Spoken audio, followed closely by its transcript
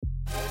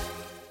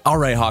All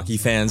right, hockey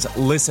fans,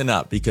 listen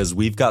up because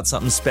we've got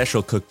something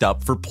special cooked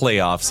up for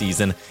playoff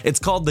season. It's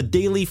called the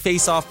Daily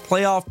Face-Off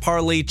Playoff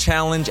Parlay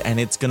Challenge, and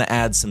it's going to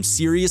add some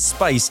serious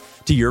spice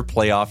to your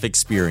playoff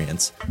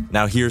experience.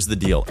 Now, here's the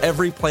deal.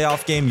 Every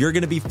playoff game, you're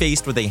going to be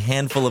faced with a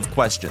handful of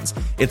questions.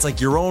 It's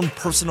like your own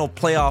personal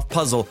playoff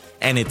puzzle,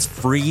 and it's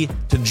free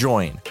to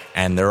join.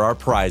 And there are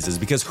prizes,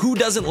 because who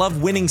doesn't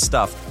love winning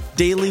stuff?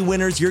 Daily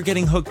winners, you're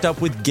getting hooked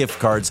up with gift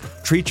cards.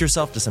 Treat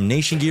yourself to some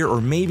Nation gear or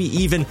maybe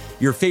even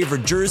your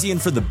favorite jersey.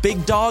 And for the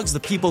big dogs, the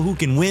people who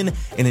can win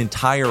an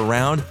entire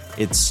round,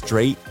 it's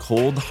straight,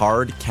 cold,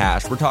 hard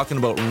cash. We're talking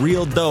about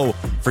real dough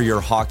for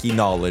your hockey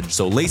knowledge.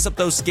 So lace up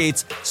those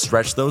skates,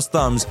 stretch those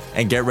thumbs,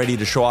 and get ready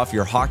to show off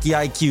your hockey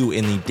IQ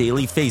in the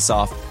Daily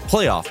Face-Off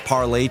Playoff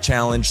Parlay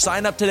Challenge.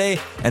 Sign up today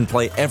and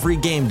play every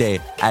game day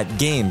at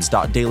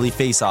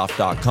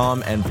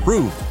games.dailyfaceoff.com and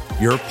prove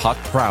your puck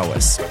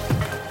prowess.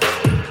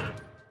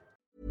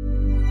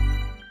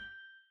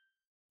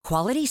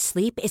 Quality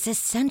sleep is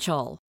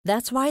essential.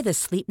 That's why the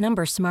Sleep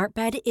Number Smart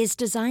Bed is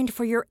designed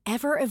for your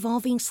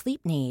ever-evolving sleep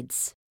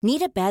needs.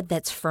 Need a bed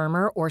that's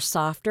firmer or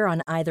softer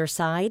on either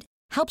side?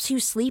 Helps you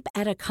sleep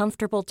at a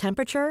comfortable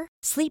temperature?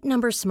 Sleep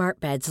Number Smart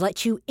Beds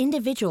let you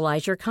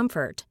individualize your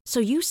comfort so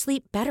you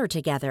sleep better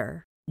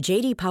together.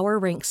 J.D. Power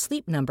ranks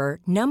Sleep Number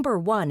number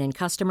 1 in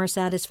customer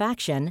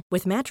satisfaction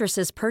with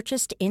mattresses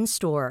purchased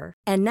in-store.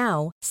 And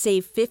now,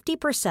 save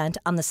 50%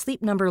 on the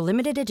Sleep Number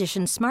Limited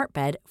Edition Smart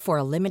Bed for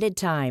a limited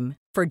time.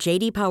 For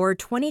J.D. Power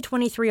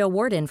 2023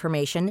 award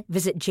information,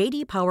 visit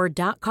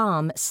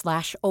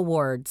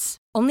jdpower.com/awards.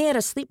 Only at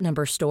a Sleep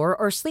Number store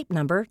or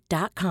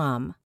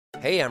sleepnumber.com.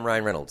 Hey, I'm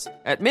Ryan Reynolds.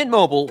 At Mint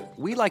Mobile,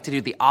 we like to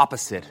do the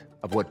opposite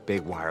of what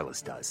Big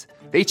Wireless does.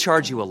 They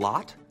charge you a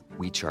lot.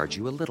 We charge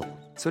you a little.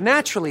 So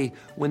naturally,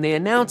 when they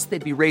announced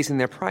they'd be raising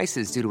their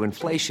prices due to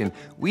inflation,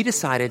 we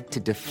decided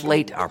to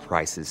deflate our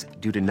prices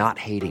due to not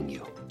hating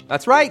you.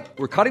 That's right.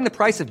 We're cutting the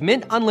price of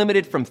Mint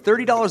Unlimited from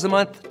 $30 a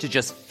month to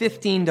just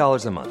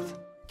 $15 a month.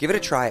 Give it a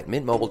try at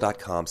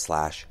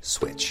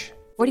mintmobile.com/switch.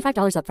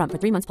 $45 up front for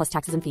 3 months plus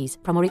taxes and fees.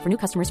 Promo rate for new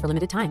customers for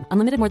limited time.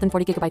 Unlimited more than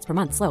 40 gigabytes per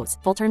month. Slows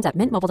full terms at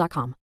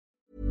mintmobile.com.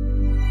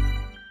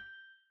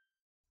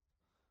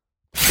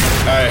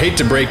 I hate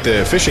to break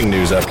the fishing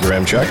news up,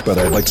 Yaremchuk, but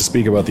I'd like to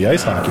speak about the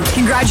ice hockey.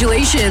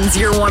 Congratulations,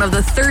 you're one of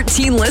the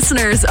 13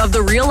 listeners of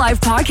the Real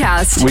Life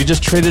Podcast. We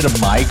just traded a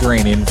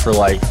migraine in for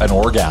like an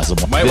orgasm.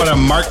 Might want to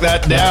mark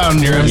that down,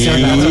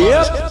 Yaremchuk.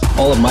 Yep.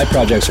 All of my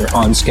projects are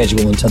on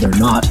schedule until they're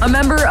not. A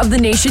member of the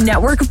Nation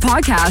Network of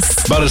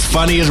Podcasts. About as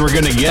funny as we're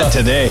going to get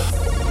today.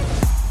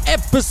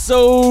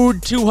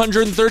 Episode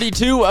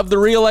 232 of the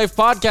Real Life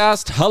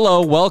Podcast.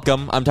 Hello,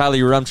 welcome. I'm Tyler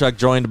Yaremchuk,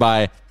 joined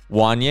by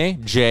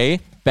Wanye,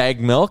 Jay,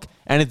 Bag Milk,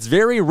 and it's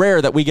very rare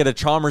that we get a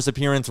Chalmers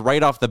appearance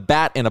right off the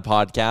bat in a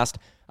podcast,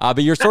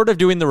 but you're sort of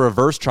doing the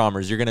reverse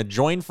Chalmers. You're going to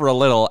join for a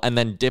little and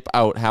then dip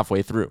out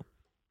halfway through.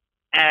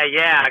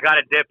 Yeah, I got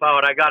to dip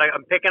out.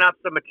 I'm picking up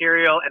some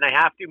material, and I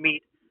have to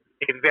meet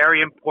a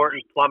very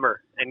important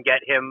plumber and get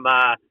him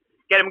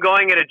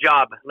going at a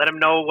job. Let him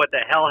know what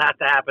the hell has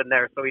to happen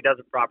there so he does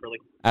it properly.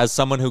 As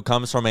someone who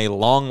comes from a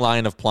long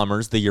line of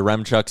plumbers, the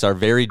Yaremchuks are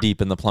very deep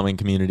in the plumbing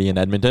community in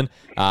Edmonton.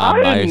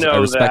 I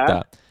respect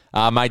that.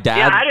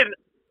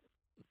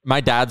 My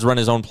dad's run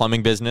his own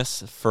plumbing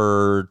business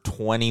for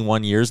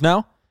 21 years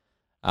now.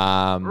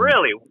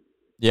 Really?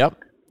 Yep.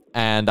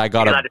 And I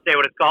got allowed to say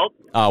what it's called?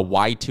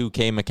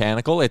 Y2K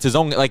Mechanical. It's his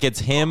own, like it's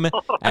him,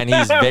 and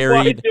he's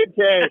very.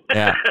 Y2K.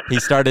 Yeah, he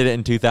started it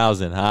in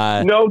 2000.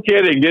 No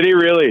kidding. Did he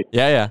really?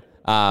 Yeah.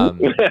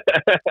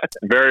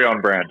 Very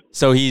on brand.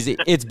 So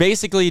it's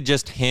basically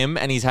just him,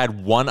 and he's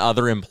had one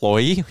other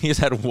employee. He's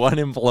had one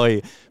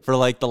employee for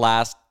like the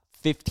last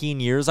 15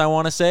 years, I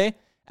want to say.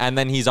 And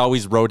then he's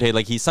always rotated.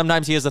 Like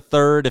sometimes he has a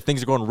third. If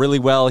things are going really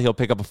well, he'll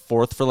pick up a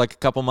fourth for like a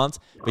couple months.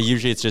 But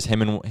usually it's just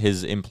him and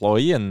his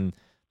employee, and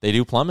they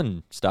do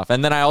plumbing stuff.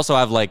 And then I also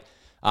have like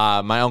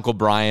my Uncle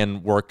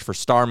Brian worked for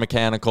Star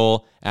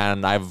Mechanical,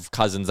 and I have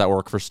cousins that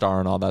work for Star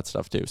and all that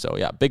stuff too. So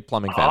yeah, big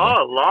plumbing family.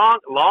 Oh,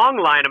 long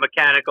line of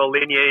mechanical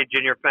lineage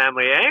in your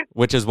family, eh?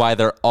 Which is why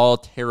they're all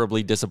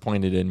terribly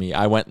disappointed in me.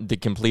 I went the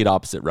complete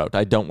opposite route.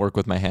 I don't work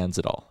with my hands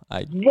at all.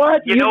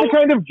 What? You know the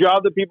kind of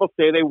job that people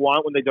say they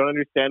want when they don't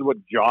understand what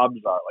jobs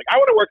are. Like, I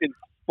want to work in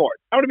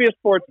sports. I want to be a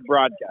sports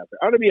broadcaster.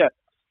 I want to be a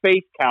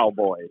space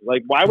cowboy.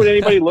 Like, why would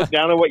anybody look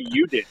down on what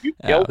you did? You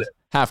killed it.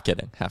 Half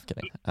kidding.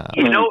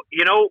 You know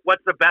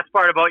what's the best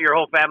part about your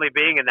whole family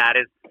being in that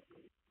is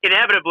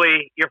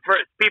inevitably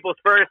people's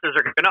furnaces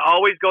are going to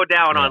always go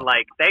down on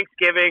like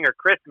Thanksgiving or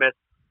Christmas,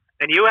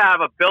 and you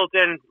have a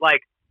built-in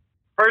like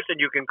person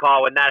you can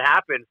call when that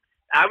happens.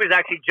 I was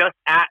actually just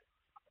at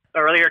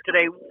earlier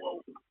today.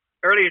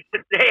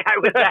 I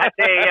was at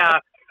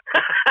a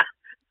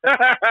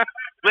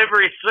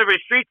slippery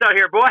streets out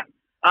here, boy.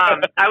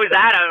 I was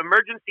at an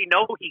emergency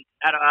no heat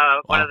at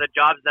one of the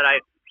jobs that I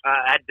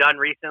had done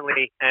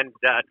recently, and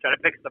trying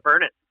to fix the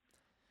furnace.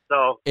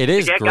 So it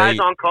is to get great. Guys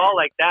on call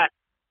like that.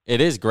 It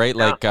is great.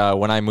 Yeah. Like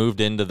when I moved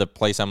into the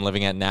place I'm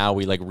living at now,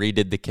 we like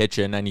redid the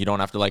kitchen, and you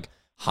don't have to like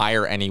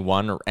hire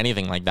anyone or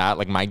anything like that.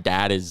 Like my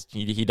dad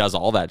he does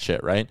all that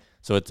shit, right?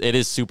 So it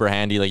is super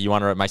handy. Like you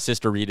want to, my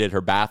sister redid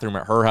her bathroom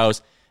at her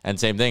house, and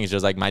same thing. It's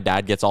just like my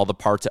dad gets all the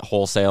parts at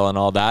wholesale and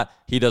all that.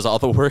 He does all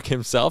the work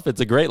himself.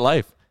 It's a great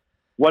life.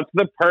 What's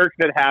the perk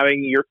that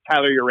having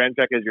Tyler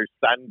Yaremchuk as your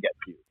son gets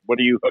you? What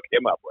do you hook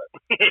him up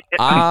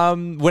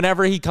with?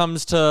 Whenever he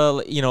comes to,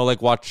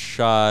 like watch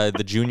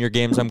the junior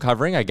games I'm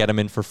covering, I get him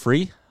in for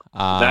free.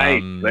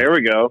 Nice. There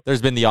we go.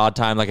 There's been the odd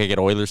time, like I get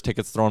Oilers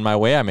tickets thrown my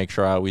way. I make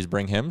sure I always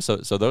bring him. So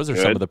those are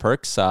some of the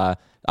perks. I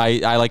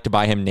like to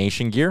buy him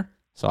Nation gear.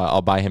 So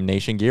I'll buy him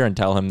Nation gear and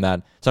tell him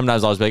that.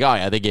 Sometimes I'll just be like, oh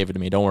yeah, they gave it to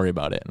me. Don't worry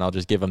about it. And I'll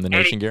just give him the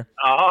Nation gear.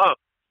 Oh,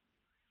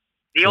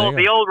 the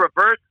old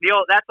reverse.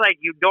 That's like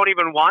you don't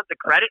even want the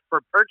credit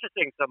for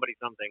purchasing somebody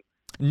something.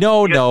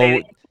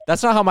 No.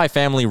 That's not how my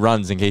family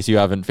runs, in case you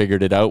haven't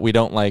figured it out. We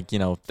don't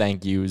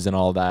thank yous and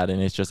all that.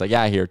 And it's just like,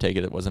 yeah, here, take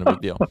it. It wasn't a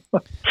big deal.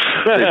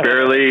 They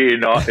barely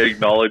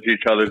acknowledge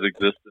each other's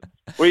existence.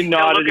 We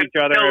nod at each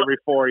other every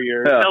 4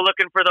 years. Yeah. Still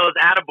looking for those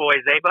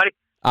attaboys,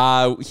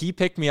 buddy? He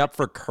picked me up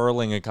for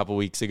curling a couple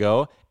weeks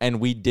ago, and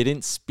we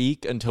didn't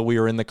speak until we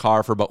were in the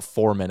car for about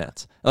 4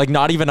 minutes. Like,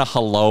 not even a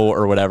hello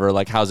or whatever.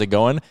 Like, how's it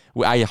going?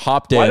 I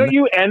hopped in. Why don't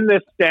you end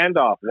this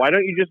standoff? Why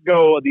don't you just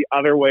go the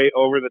other way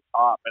over the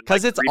top?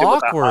 Because it's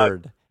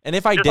awkward. And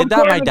if I did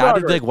that, my dad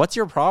would be like, what's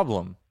your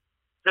problem?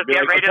 Just get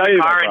right in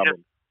the car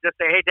and just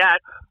say, hey, Dad,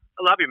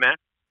 I love you, man.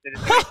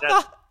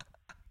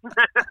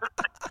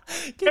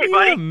 Can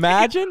you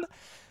imagine?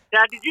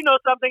 Dad, did you know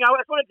something? I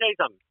just want to tell you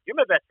something. You're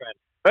my best friend.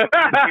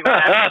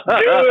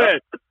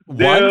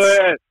 Do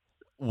it.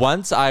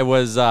 Once I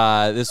was,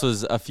 this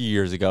was a few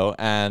years ago,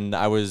 and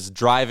I was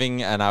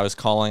driving and I was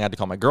calling. I had to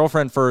call my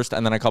girlfriend first,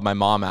 and then I called my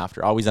mom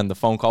after. I always end the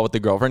phone call with the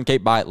girlfriend.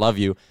 Kate, bye, love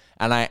you.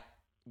 And I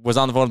was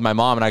on the phone with my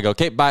mom, and I go,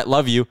 Kate, bye,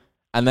 love you.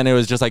 And then it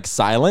was just like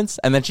silence,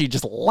 and then she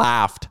just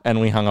laughed,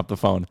 and we hung up the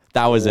phone.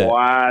 That was it.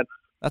 What?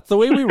 That's the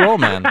way we roll,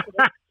 man.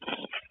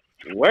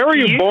 Where were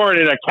you born?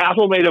 In a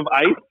castle made of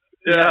ice?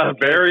 Yeah,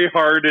 very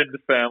hardened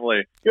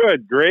family.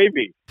 Good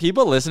gravy.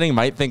 People listening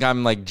might think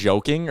I'm like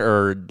joking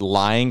or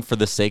lying for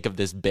the sake of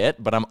this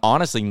bit, but I'm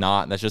honestly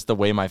not. That's just the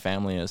way my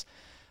family is.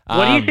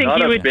 What do you think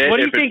you would? What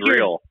do you think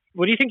real?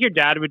 What do you think your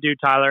dad would do,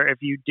 Tyler, if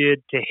you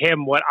did to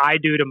him what I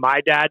do to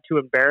my dad to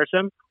embarrass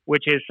him?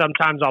 Which is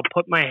sometimes I'll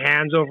put my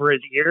hands over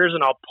his ears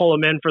and I'll pull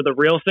him in for the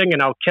real thing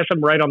and I'll kiss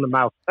him right on the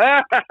mouth.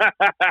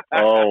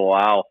 Oh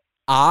wow!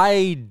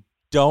 I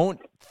don't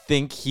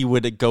think he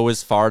would go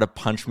as far to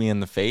punch me in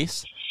the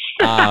face.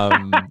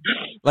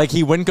 Like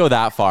he wouldn't go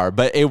that far,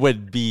 but it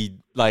would be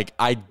like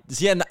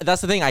and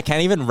that's the thing. I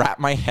can't even wrap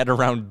my head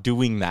around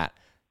doing that.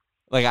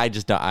 Like I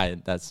just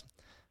don't. That's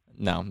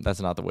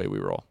not the way we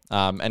roll.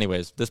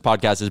 Anyways, this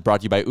podcast is brought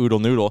to you by Oodle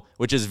Noodle,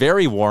 which is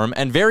very warm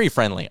and very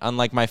friendly,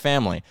 unlike my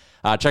family.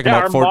 Check them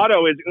out. Our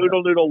motto is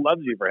Oodle Noodle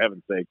loves you, for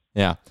heaven's sake.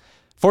 Yeah.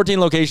 14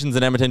 locations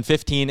in Edmonton.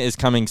 15 is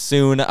coming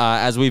soon,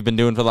 as we've been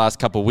doing for the last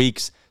couple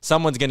weeks.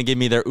 Someone's going to give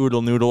me their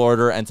Oodle Noodle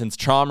order, and since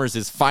Chalmers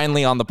is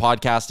finally on the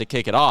podcast to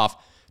kick it off,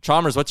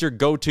 Chalmers, what's your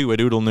go-to at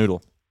Oodle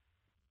Noodle?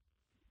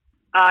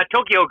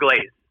 Tokyo Glaze.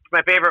 It's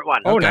my favorite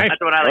one. Oh, nice.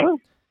 That's what I like. Oh.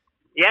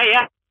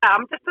 Yeah.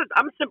 I'm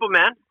a simple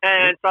man,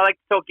 and so I like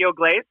Tokyo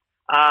Glaze.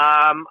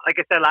 Like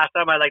I said last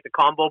time, I like the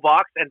combo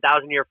box and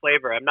 1,000-year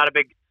flavor. I'm not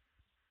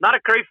a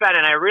curry fan,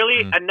 and I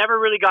never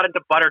really got into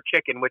butter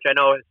chicken, which I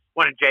know is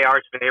one of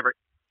JR's favorite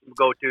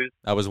go-tos.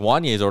 That was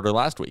Wanye's order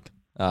last week.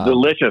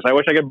 Delicious. I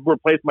wish I could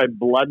replace my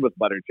blood with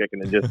butter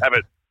chicken and just have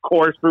it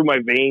course through my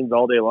veins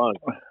all day long.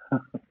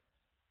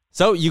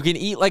 So you can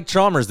eat like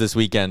Chalmers this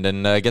weekend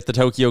and get the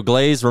Tokyo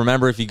Glaze.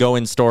 Remember, if you go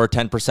in store,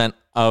 10%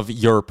 of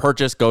your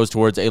purchase goes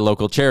towards a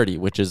local charity,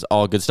 which is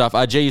all good stuff.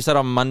 Jay, you said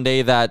on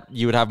Monday that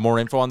you would have more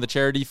info on the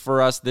charity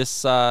for us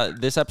this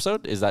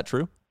episode. Is that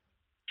true?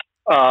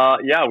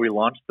 Yeah, we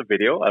launched the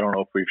video. I don't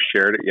know if we've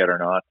shared it yet or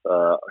not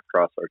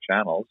across our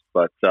channels,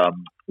 but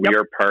we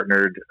are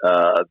partnered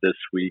this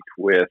week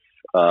with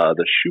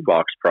the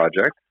Shoebox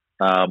Project,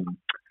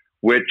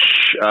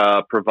 which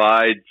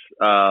provides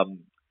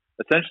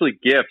essentially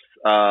gifts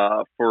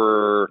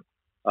for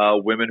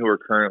women who are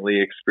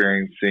currently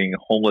experiencing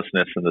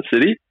homelessness in the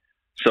city.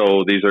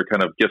 So these are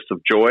kind of gifts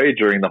of joy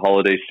during the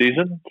holiday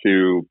season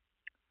to,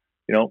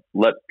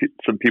 let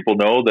some people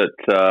know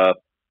that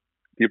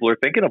people are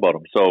thinking about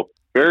them. So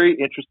very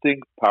interesting,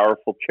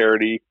 powerful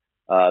charity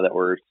that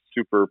we're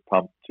super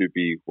pumped to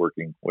be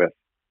working with.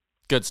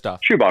 Good stuff.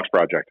 Shoebox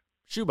Project.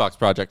 Shoebox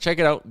Project. Check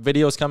it out.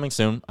 Video's coming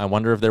soon. I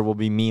wonder if there will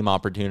be meme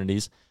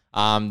opportunities.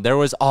 There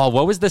was,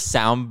 what was the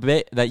sound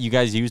bit that you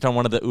guys used on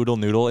one of the Oodle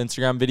Noodle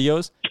Instagram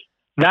videos?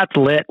 That's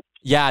lit.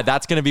 Yeah,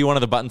 that's going to be one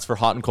of the buttons for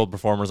Hot and Cold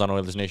Performers on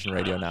Oilers Nation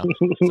Radio now.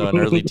 So an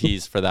early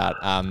tease for that.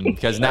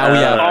 Because now we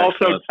have...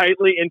 Also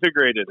tightly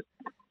integrated.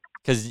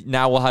 Because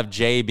now we'll have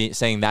Jay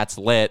saying that's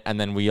lit, and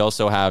then we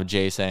also have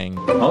Jay saying...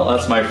 Well,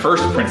 that's my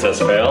first princess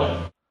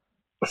fail.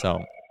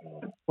 So...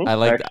 I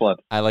like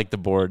the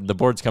board. The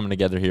board's coming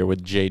together here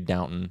with Jade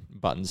Downton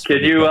buttons. Can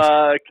you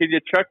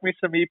chuck me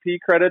some EP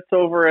credits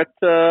over at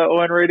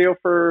ON Radio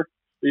for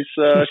these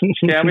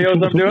cameos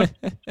I'm doing?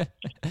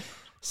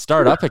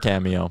 Start up a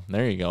cameo.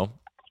 There you go.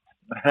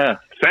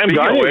 Sam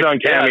Gagner's on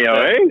Cameo,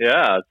 eh? Yeah,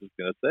 I was just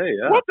going to say,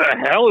 yeah. What the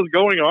hell is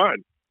going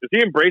on? Is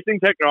he embracing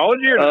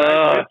technology, or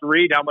does he just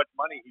read how much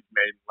money he's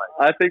made?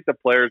 I think the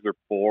players are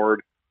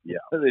bored. Yeah.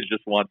 They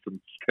just want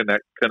some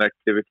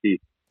connectivity. They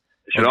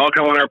should all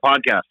come on our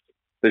podcast.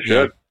 They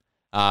should.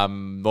 Yeah.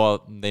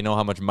 Well, they know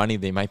how much money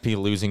they might be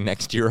losing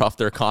next year off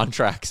their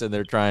contracts, and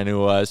they're trying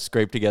to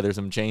scrape together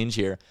some change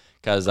here,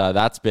 because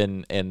that's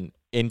been an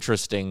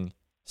interesting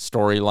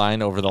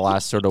storyline over the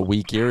last sort of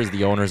week here, is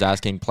the owners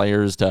asking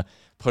players to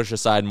push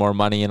aside more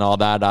money and all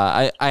that.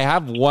 I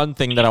have one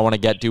thing that I want to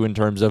get to in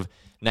terms of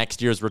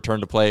next year's return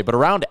to play, but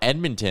around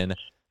Edmonton,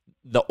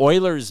 the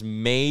Oilers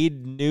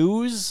made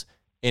news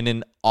in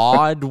an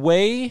odd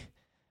way.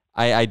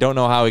 I don't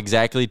know how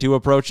exactly to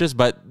approach this,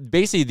 but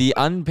basically the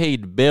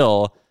unpaid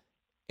bill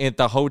at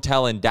the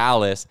hotel in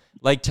Dallas,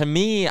 like, to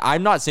me,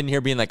 I'm not sitting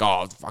here being like,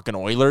 oh, fucking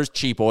Oilers,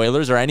 cheap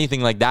Oilers, or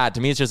anything like that.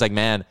 To me, it's just like,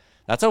 man,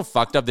 that's how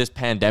fucked up this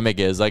pandemic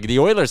is. Like, the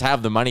Oilers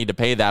have the money to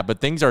pay that, but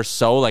things are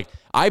so, like,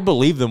 I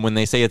believe them when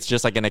they say it's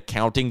just like an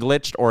accounting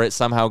glitch or it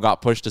somehow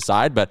got pushed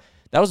aside, but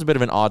that was a bit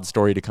of an odd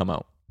story to come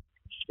out.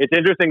 It's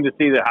interesting to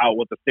see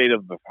what the state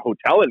of the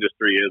hotel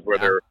industry is, where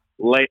they're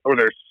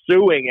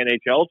suing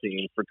NHL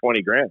teams for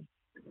 $20,000 or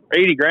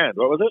 $80,000.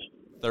 What was it?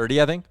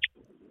 30, I think.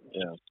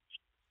 Yeah.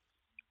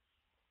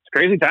 It's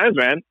crazy times,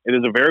 man. It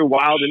is a very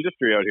wild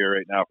industry out here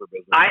right now for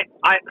business.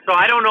 So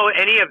I don't know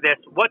any of this.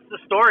 What's the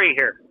story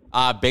here?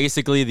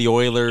 Basically, the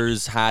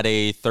Oilers had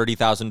a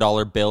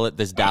 $30,000 bill at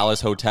this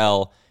Dallas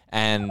hotel,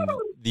 and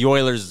the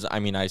Oilers, I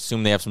mean, I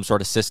assume they have some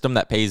sort of system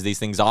that pays these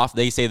things off.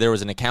 They say there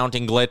was an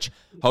accounting glitch.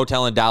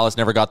 Hotel in Dallas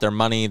never got their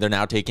money. They're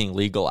now taking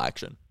legal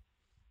action.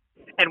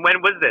 And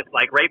when was this?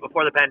 Like right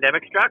before the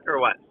pandemic struck, or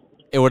what?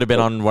 It would have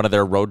been on one of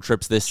their road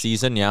trips this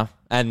season, yeah.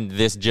 And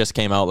this just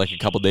came out like a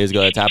couple days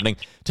ago that's happening.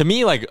 To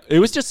me, like, it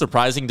was just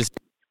surprising to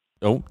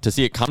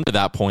see it come to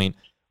that point,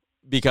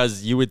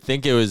 because you would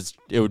think it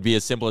would be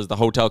as simple as the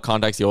hotel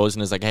contacts the Oilers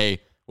and is like, hey,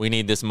 we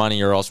need this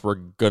money or else we're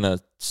going to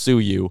sue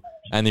you.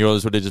 And the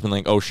Oilers would have just been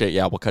like, oh, shit,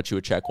 yeah, we'll cut you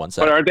a check one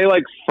second. But aren't they,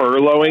 like,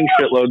 furloughing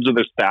shitloads of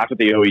their staff at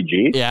the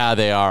OEG? Yeah,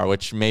 they are,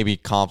 which maybe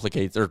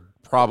complicates or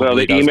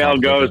probably So the email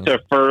goes to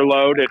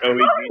furloughed@oeg.net, and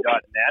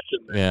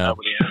yeah.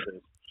 Nobody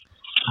answers.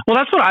 Well,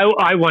 that's what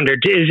I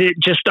wondered. Is it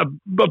just a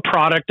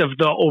product of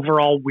the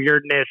overall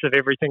weirdness of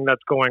everything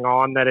that's going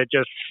on, that it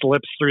just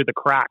slips through the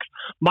cracks?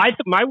 I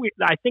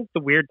think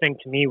the weird thing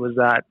to me was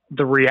that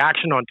the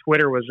reaction on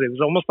Twitter was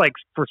almost like,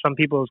 for some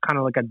people, it was kind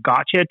of like a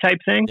gotcha type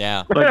thing.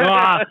 Yeah.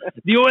 Like,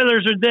 the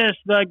Oilers are this,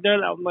 like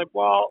that. I'm like,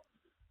 well,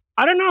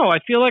 I don't know. I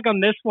feel like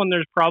on this one,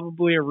 there's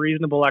probably a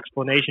reasonable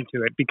explanation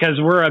to it, because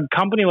we're a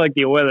company like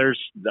the Oilers.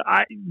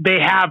 They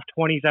have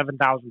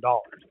 $27,000.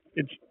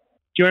 Do you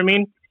know what I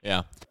mean?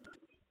 Yeah.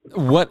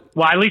 Well,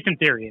 at least in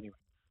theory, anyway.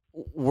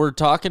 We're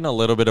talking a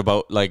little bit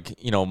about, like,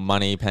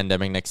 money,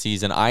 pandemic next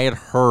season. I had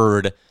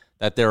heard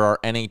that there are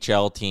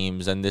NHL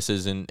teams, and this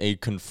isn't a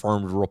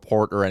confirmed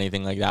report or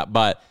anything like that,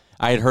 but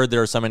I had heard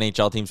there are some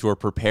NHL teams who are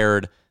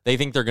prepared. They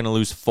think they're going to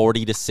lose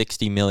 $40 to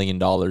 $60 million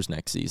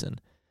next season.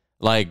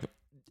 Like,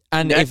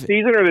 and next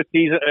season or the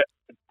season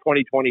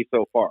 2020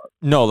 so far?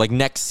 No, like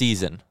next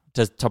season.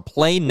 To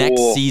play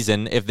next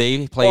season, if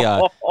they play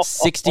a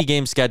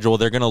 60-game schedule,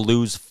 they're going to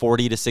lose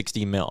 $40 to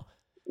 $60 million.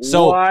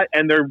 So, what?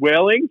 And they're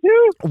willing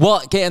to?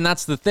 Well, okay, and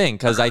that's the thing,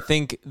 because I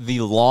think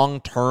the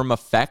long-term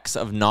effects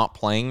of not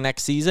playing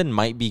next season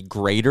might be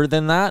greater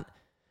than that.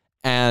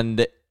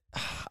 And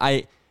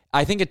I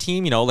think a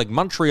team, like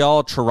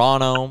Montreal,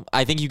 Toronto,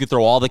 I think you could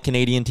throw all the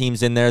Canadian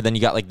teams in there. Then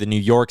you got like the New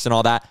Yorks and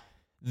all that.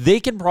 They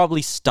can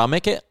probably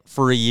stomach it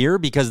for a year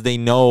because they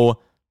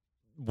know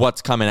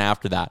what's coming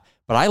after that.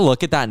 But I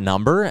look at that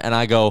number and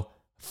I go,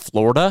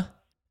 Florida,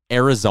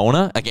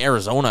 Arizona, like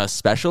Arizona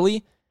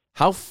especially,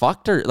 how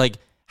fucked are, like,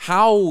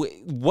 how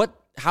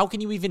can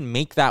you even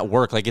make that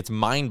work? Like, it's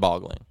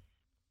mind-boggling.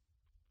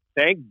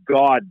 Thank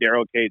God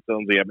Daryl Cates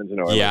owns the Edmonton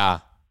Oilers. Yeah.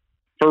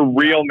 For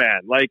real,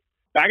 man. Like,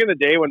 back in the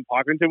day when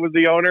Pocklington was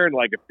the owner, and,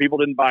 like, if people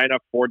didn't buy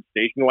enough Ford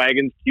station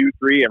wagons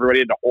Q3, everybody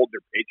had to hold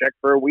their paycheck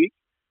for a week.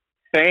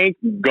 Thank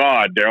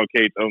God Daryl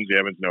Cates owns the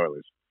Edmonton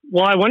Oilers.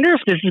 Well, I wonder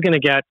if this is going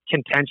to get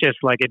contentious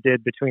like it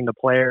did between the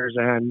players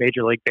and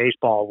Major League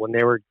Baseball when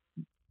they were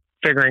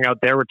figuring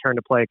out their return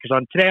to play.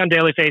 Because today on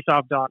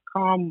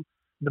dailyfaceoff.com,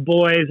 the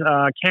boys,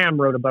 Cam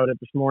wrote about it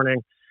this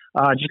morning.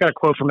 Just got a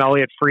quote from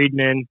Elliot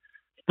Friedman.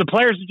 The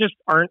players just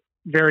aren't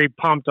very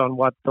pumped on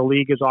what the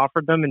league has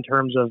offered them in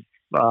terms of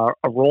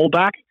a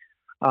rollback.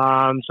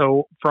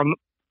 So from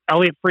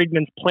Elliot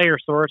Friedman's player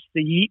source,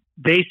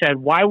 they said,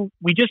 why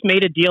we just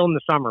made a deal in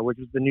the summer, which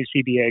is the new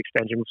CBA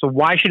extension. So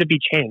why should it be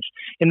changed?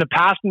 In the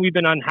past, when we've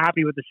been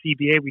unhappy with the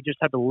CBA, we just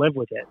had to live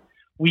with it.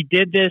 We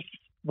did this.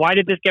 Why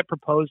did this get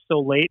proposed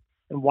so late?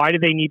 And why do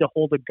they need to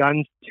hold a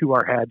gun to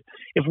our head?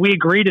 If we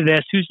agree to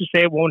this, who's to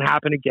say it won't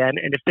happen again?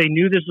 And if they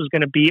knew this was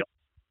going to be,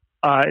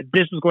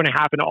 this was going to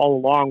happen all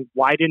along,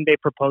 why didn't they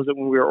propose it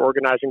when we were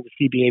organizing the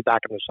CBA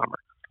back in the summer?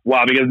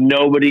 Wow, because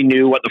nobody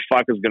knew what the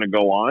fuck was going to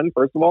go on,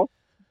 first of all.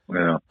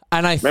 Yeah.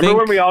 And Remember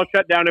when we all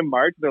shut down in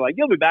March? They're like,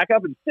 you'll be back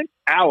up in 6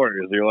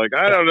 hours. You're like,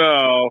 I don't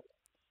know.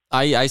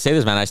 I say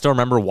this, man. I still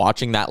remember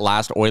watching that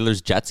last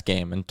Oilers-Jets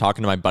game and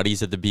talking to my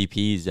buddies at the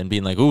BPs and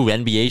being like, ooh,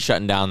 NBA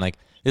shutting down. Like,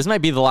 this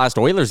might be the last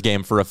Oilers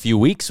game for a few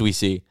weeks we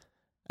see.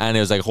 And it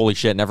was like, holy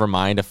shit, never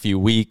mind a few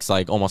weeks,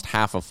 like almost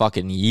half a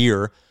fucking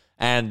year.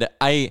 And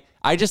I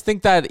just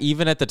think that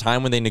even at the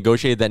time when they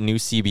negotiated that new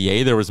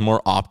CBA, there was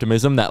more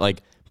optimism that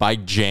like by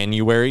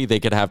January they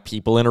could have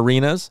people in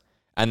arenas.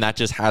 And that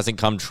just hasn't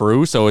come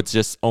true. So it's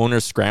just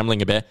owners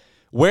scrambling a bit.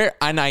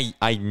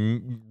 I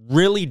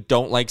really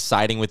don't like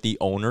siding with the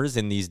owners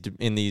in these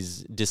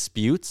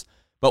disputes.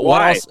 But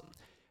what else?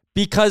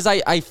 Because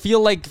I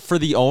feel like for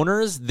the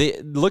owners, they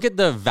look at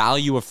the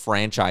value of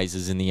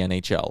franchises in the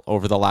NHL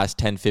over the last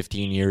 10,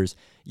 15 years.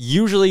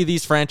 Usually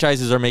these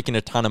franchises are making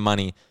a ton of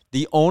money.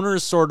 The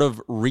owners sort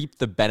of reap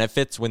the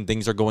benefits when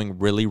things are going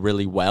really,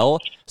 really well.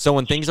 So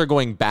when things are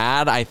going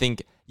bad, I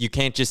think you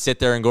can't just sit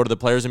there and go to the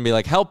players and be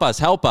like, help us,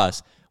 help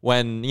us.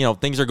 When,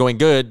 things are going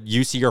good,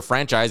 you see your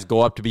franchise go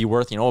up to be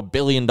worth, $1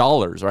 billion,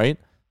 right?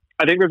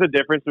 I think there's a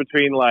difference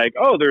between like,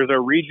 oh, there's a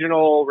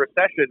regional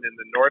recession in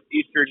the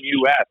northeastern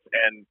U.S.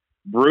 and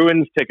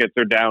Bruins tickets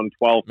are down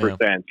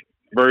 12%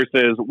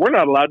 versus we're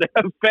not allowed to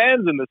have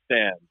fans in the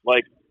stands.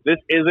 Like, this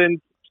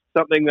isn't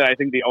something that I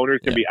think the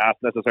owners can be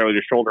asked necessarily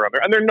to shoulder on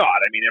there. And they're not.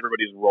 I mean,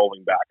 everybody's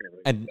rolling back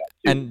and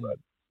everything.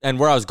 And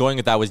where I was going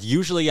with that was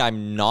usually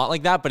I'm not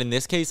like that, but in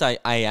this case, I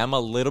am a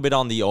little bit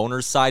on the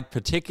owner's side,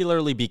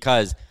 particularly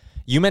because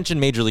you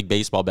mentioned Major League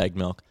Baseball bagged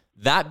milk.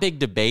 That big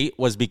debate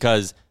was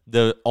because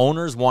the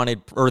owners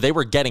wanted, or they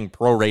were getting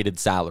prorated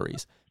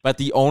salaries, but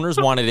the owners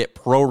wanted it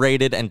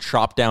prorated and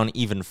chopped down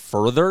even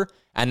further,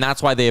 and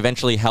that's why they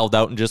eventually held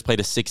out and just played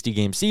a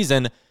 60-game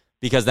season,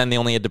 because then they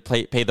only had to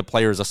pay the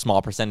players a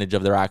small percentage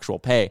of their actual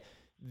pay.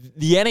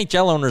 The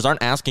NHL owners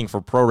aren't asking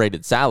for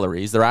prorated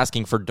salaries, they're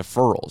asking for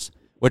deferrals,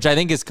 which I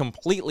think is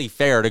completely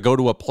fair to go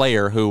to a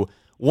player who,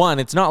 one,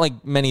 it's not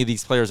like many of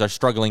these players are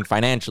struggling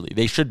financially.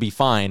 They should be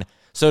fine.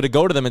 So to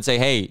go to them and say,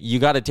 hey, you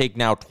got to take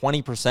now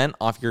 20%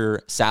 off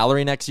your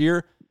salary next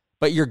year,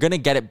 but you're going to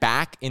get it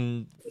back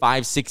in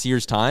 5-6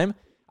 years' time,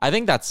 I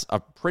think that's a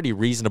pretty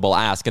reasonable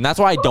ask. And that's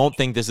why I don't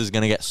think this is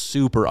going to get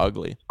super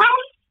ugly.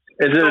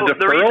 Is it a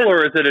deferral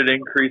or is it an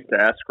increase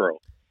to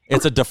escrow?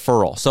 It's a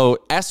deferral. So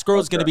escrow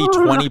is going to be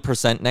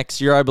 20%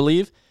 next year, I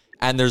believe.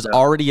 And there's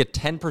already a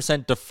 10%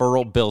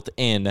 deferral built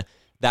in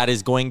that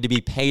is going to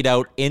be paid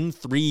out in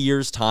 3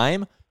 years'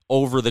 time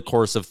over the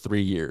course of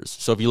 3 years.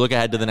 So if you look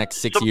ahead to the next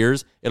 6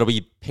 years, it'll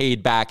be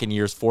paid back in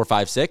years 4,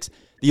 5, 6.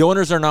 The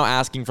owners are now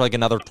asking for like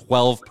another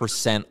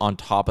 12% on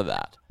top of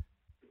that.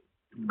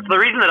 So the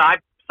reason that I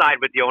side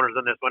with the owners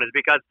on this one is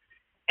because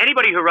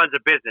anybody who runs a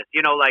business,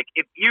 like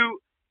if you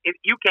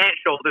can't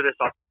shoulder this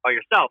all by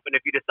yourself, and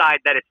if you decide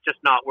that it's just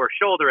not worth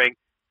shouldering,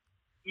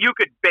 you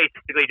could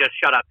basically just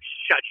shut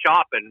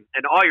shop, and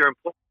all your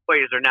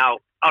employees are now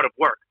out of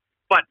work.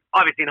 But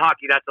obviously in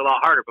hockey, that's a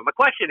lot harder. But my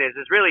question is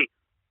really,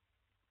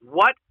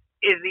 what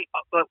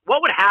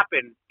would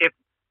happen if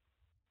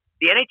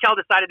the NHL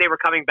decided they were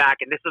coming back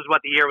and this is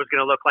what the year was going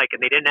to look like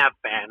and they didn't have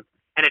fans,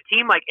 and a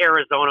team like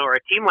Arizona or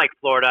a team like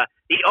Florida,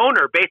 the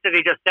owner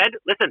basically just said,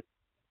 listen,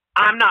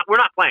 we're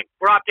not playing.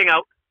 We're opting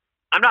out.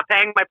 I'm not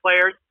paying my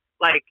players.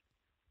 Like,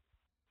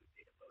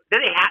 they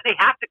have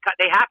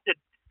to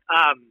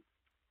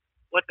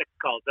what's it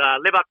called?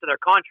 Live up to their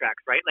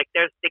contracts, right? Like,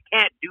 they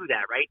can't do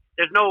that, right?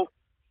 There's no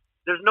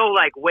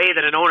like way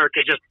that an owner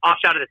could just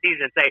opt out of the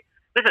season and say,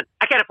 listen,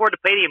 I can't afford to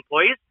pay the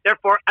employees,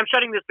 therefore I'm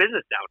shutting this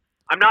business down.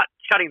 I'm not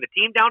shutting the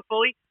team down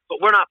fully, but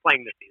we're not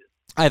playing this season.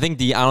 I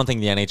don't think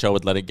the NHL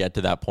would let it get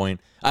to that point.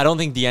 I don't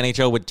think the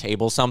NHL would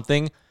table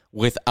something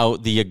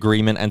without the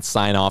agreement and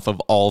sign off of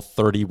all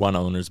 31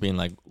 owners being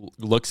like,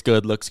 looks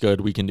good,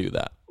 we can do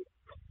that.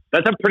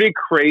 That's a pretty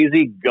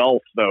crazy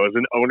gulf, though, as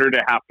an owner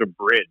to have to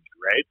bridge,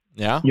 right?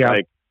 Yeah.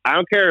 Like, I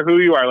don't care who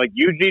you are. Like,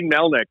 Eugene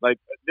Melnyk, like,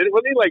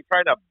 wasn't he, like,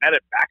 trying to bet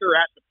at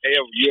Baccarat to pay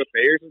a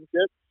UFA or some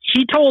shit?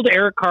 He told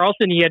Erik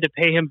Karlsson he had to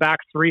pay him back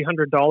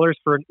 $300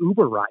 for an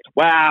Uber ride.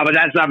 Wow, but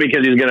that's not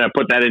because he's going to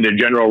put that into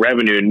general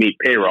revenue and meet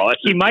payroll. That's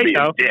he might,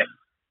 though.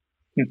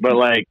 But,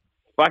 like,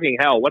 fucking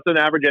hell, what's an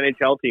average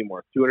NHL team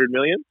worth? $200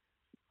 million?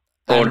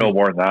 Oh, no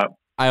more than that.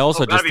 I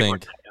also just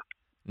think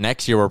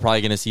next year we're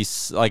probably going to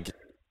see, like,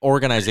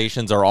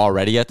 organizations are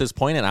already at this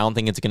point, and I don't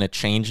think it's going to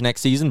change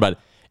next season, but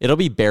it'll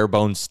be bare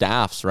bones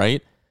staffs,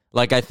 right?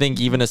 Like, I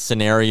think even a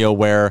scenario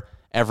where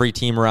every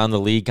team around the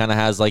league kind of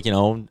has, like,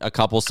 a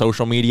couple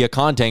social media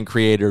content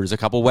creators, a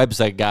couple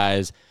website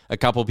guys, a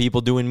couple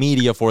people doing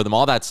media for them,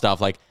 all that stuff,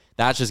 like,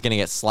 that's just going to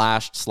get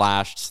slashed,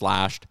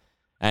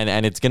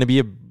 and it's going to be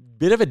a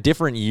bit of a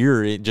different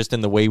year just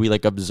in the way we,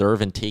 like,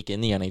 observe and take in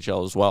the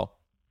NHL as well.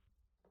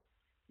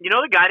 You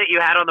know the guy that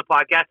you had on the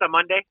podcast on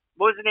Monday?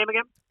 What was his name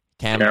again?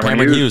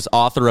 Cameron Hughes,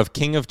 author of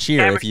King of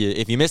Cheer.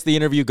 If you missed the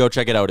interview, go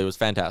check it out. It was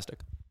fantastic.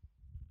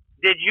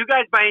 Did you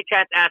guys by any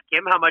chance ask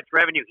him how much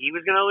revenue he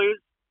was going to lose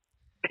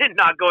and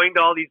not going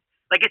to all these?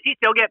 Like, does he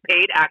still get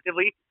paid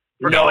actively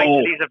for going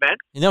to these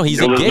events? No,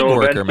 he's a gig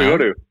worker,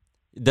 man.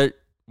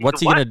 What's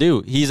he going to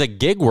do? He's a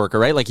gig worker,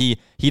 right? Like, he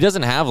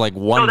doesn't have, like,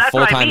 one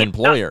full-time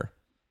employer.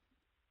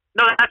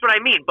 No, that's what I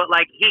mean. But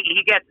like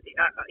he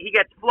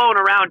gets flown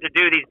around to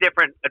do these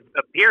different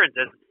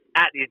appearances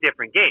at these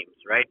different games,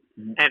 right?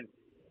 Mm-hmm. And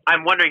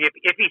I'm wondering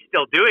if he's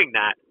still doing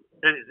that.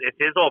 It's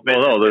his whole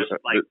business.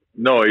 Well,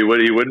 no, he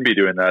wouldn't be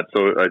doing that.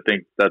 So I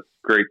think that's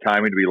great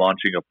timing to be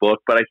launching a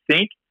book. But I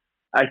think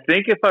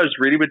if I was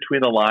reading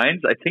between the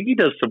lines, I think he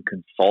does some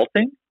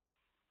consulting.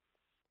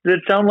 Does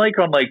it sound like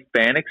on like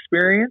fan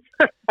experience?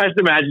 I just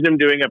imagine him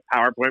doing a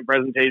PowerPoint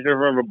presentation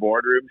from a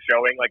boardroom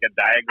showing like a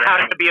diagram.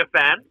 How to be a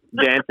fan?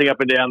 Dancing up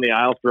and down the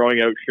aisle,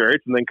 throwing out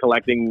shirts, and then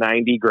collecting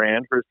 $90,000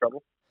 for his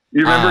trouble.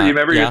 You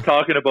remember he was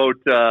talking about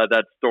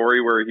that story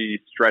where he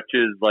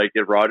stretches, like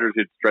at Rogers,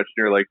 he'd stretch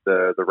near like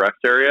the rest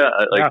area,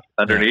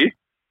 underneath.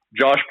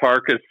 Josh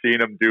Park has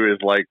seen him do his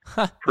like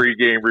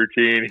pregame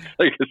routine. He's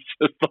like, it's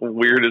just the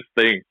weirdest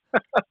thing.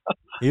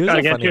 He was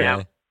a funny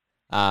guy.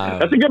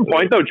 That's a good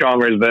point though,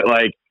 Chalmers, that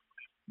like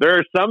there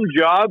are some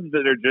jobs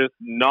that are just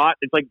not,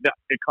 it's like the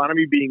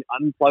economy being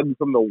unplugged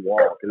from the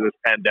wall because of this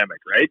pandemic,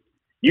 right?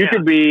 You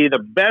could be the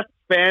best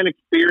fan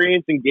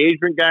experience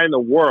engagement guy in the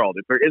world.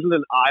 If there isn't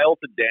an aisle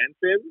to dance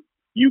in,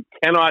 you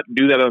cannot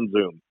do that on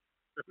Zoom.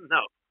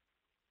 No.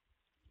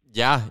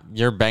 Yeah,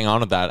 you're bang on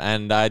with that.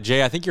 And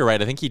Jay, I think you're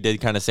right. I think he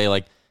did kind of say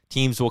like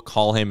teams will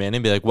call him in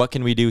and be like, what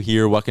can we do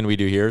here? What can we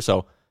do here?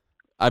 So,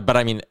 but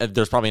I mean,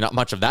 there's probably not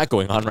much of that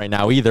going on right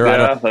now either.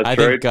 Yeah, I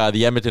think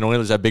the Edmonton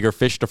Oilers have bigger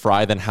fish to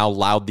fry than how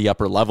loud the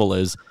upper level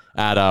is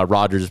at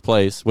Rogers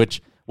Place,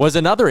 which was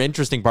another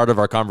interesting part of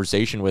our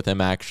conversation with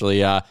him, actually.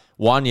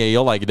 Wanya,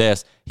 you'll like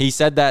this. He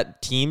said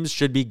that teams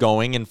should be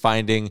going and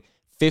finding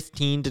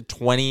 15 to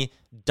 20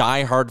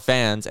 diehard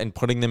fans and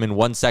putting them in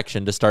one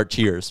section to start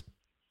cheers.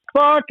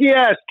 Fuck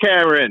yes,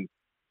 Karen.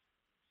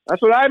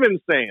 That's what I've been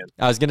saying.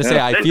 I was going to say,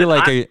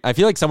 I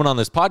feel like someone on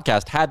this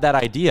podcast had that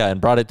idea and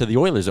brought it to the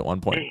Oilers at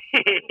one point.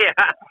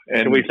 Yeah.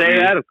 And can we say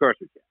that? Of course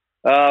we can.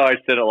 Oh, I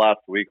said it last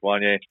week,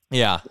 Wanye.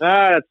 Yeah.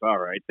 That's all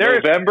right.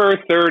 November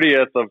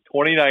 30th of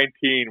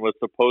 2019 was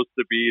supposed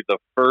to be the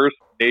first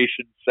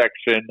Nation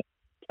section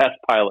test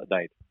pilot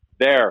night.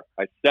 There,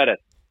 I said it.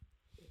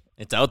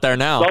 It's out there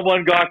now.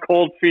 Someone got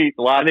cold feet.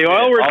 The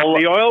Oil were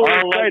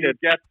excited.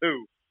 Guess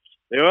who?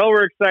 The Oil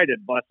were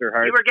excited, bless their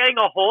hearts. You were getting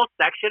a whole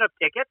section of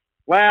tickets?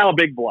 Well, a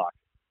big block.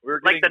 We were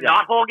like the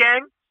Knothole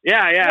gang?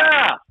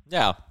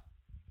 Yeah.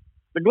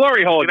 The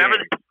Glory Hole gang.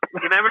 You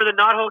remember the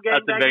Knothole gang?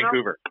 That's in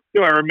Vancouver.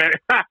 Do I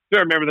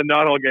remember the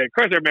Knothole gang? Of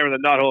course I remember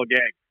the Knothole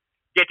gang.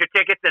 Get your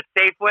tickets at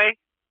Safeway.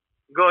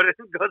 Go see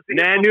the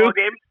football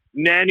game.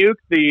 Nanook,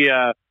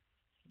 the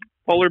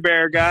polar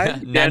bear guy.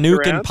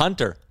 Nanook and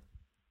punter.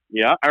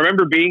 Yeah. I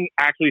remember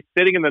actually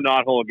sitting in the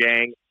Knothole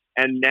gang,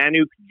 and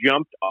Nanook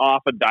jumped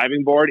off a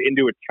diving board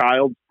into a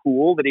child's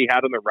pool that he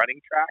had on the running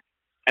track,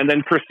 and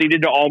then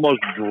proceeded to almost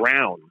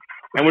drown.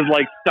 And was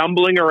like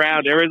stumbling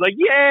around. Everyone's like,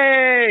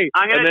 "Yay!"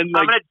 I'm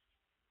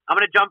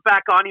gonna jump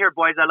back on here,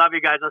 boys. I love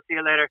you guys. I'll see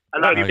you later. I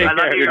love you. I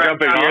love you. You're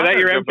jumping off. Is that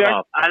your M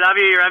Chuck? I love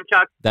you. Your M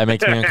Chuck. That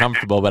makes me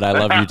uncomfortable, but I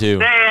love you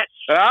too. Say it.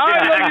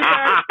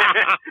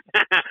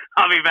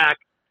 I'll be back.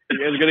 You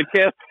guys gonna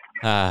kiss?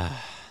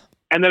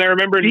 And then I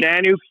remember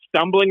Nanook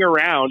stumbling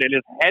around and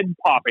his head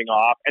popping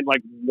off and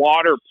like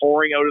water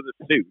pouring out of the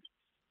suit.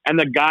 And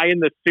the guy in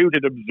the suit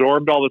had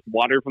absorbed all this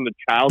water from the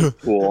child's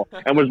pool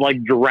and was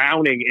like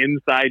drowning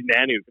inside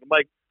Nanook. I'm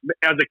like,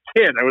 as a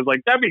kid, I was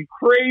like, that'd be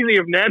crazy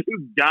if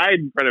Nanook died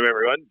in front of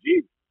everyone.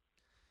 Jeez.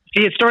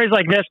 See, it's stories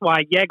like this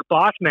why Yeg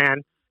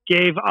Bossman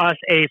gave us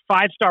a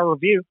 5-star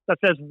review that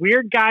says,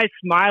 "Weird guy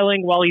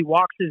smiling while he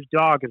walks his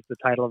dog" is the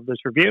title of this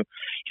review.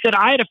 He said,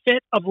 "I had a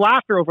fit of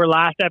laughter over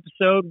last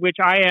episode, which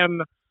I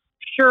am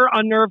sure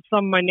unnerved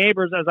some of my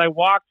neighbors as I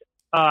walked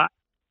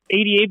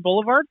 88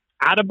 Boulevard.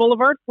 Ada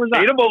Boulevard? Where's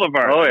that? Ada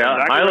Boulevard. Oh, yeah.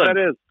 Exactly what that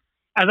is.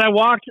 As I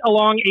walked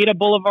along Ada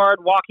Boulevard,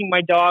 walking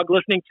my dog,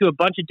 listening to a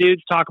bunch of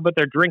dudes talk about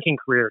their drinking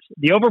careers.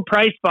 The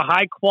overpriced but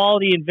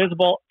high-quality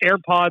invisible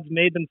AirPods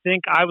made them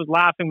think I was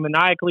laughing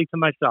maniacally to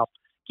myself.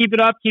 Keep it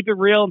up, keep it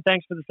real, and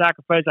thanks for the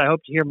sacrifice. I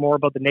hope to hear more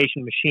about the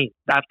Nation Machine."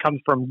 That comes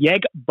from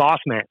Yeg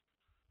Bossman.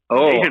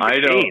 Oh,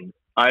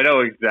 I know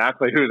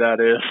exactly who that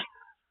is.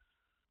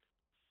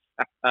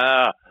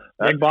 That's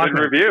a good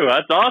review.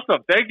 That's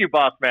awesome. Thank you,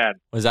 Bossman.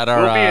 Was that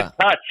our? We'll be in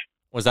touch.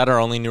 Was that our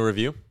only new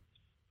review?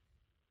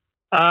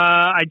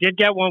 I did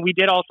get one. We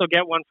did also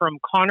get one from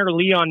Connor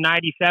Leon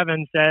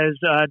 97. Says,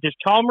 "Does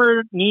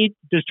Chalmers need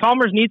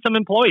some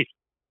employees?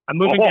 I'm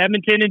moving to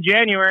Edmonton in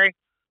January,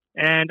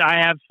 and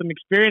I have some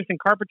experience in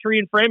carpentry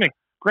and framing.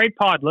 Great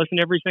pod. Listen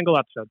every single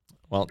episode."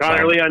 Well,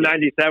 Connor Leon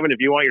 97. If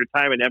you want your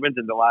time in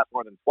Edmonton to last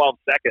more than 12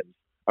 seconds,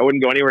 I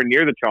wouldn't go anywhere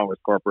near the Chalmers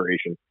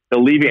Corporation.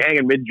 They'll leave you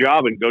hanging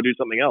mid-job and go do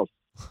something else.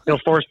 He'll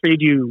force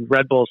feed you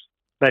Red Bulls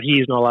that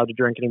he's not allowed to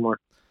drink anymore.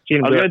 I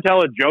was going to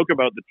tell a joke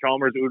about the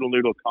Chalmers Oodle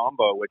Noodle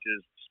combo, which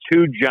is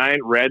 2 giant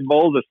Red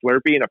Bulls, a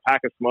Slurpee, and a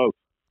pack of smoke.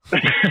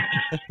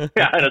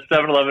 Yeah, and a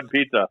 7-Eleven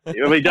pizza.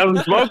 Well, he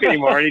doesn't smoke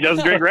anymore, and he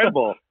doesn't drink Red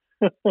Bull.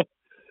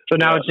 So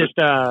now it's just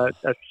a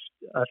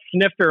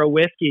snifter of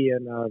whiskey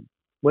and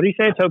what do you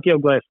say? Tokyo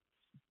Glaze.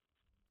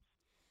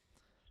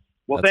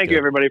 Well, thank you,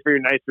 everybody, for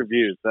your nice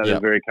reviews. That is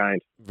very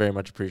kind. Very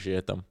much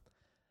appreciate them.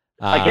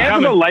 I can't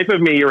for the life of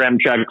me, your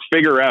M-Check,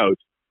 figure out,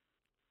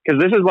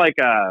 because this is like,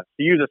 to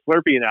use a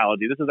Slurpee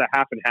analogy, this is a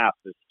half and half,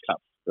 this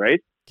cup, right?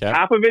 Okay.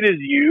 Half of it is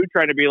you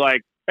trying to be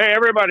like, hey,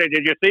 everybody,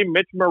 did you see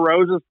Mitch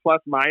Morose's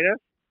plus minus?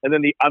 And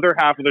then the other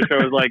half of the show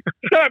is like,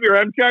 shut up, your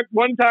M-Check,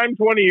 one time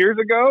 20 years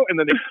ago, and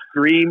then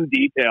extreme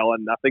detail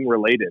and nothing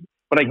related.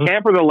 But I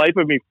can't for the life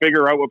of me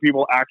figure out what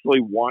people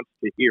actually want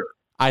to hear.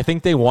 I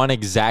think they won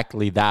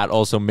exactly that.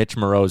 Also, Mitch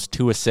Morose,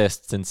 2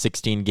 assists in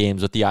 16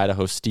 games with the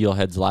Idaho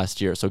Steelheads last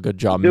year. So good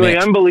job, Doing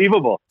Mitch.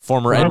 Unbelievable.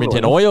 Former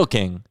Edmonton Oil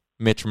King,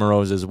 Mitch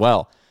Morose as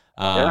well.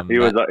 He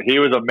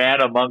was a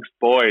man amongst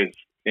boys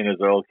in his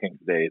Oil Kings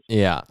days.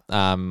 Yeah.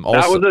 That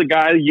was a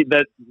guy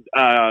that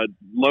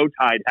Low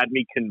Tide had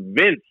me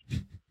convinced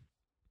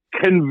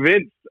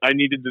I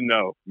needed to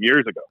know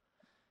years ago.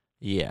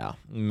 Yeah,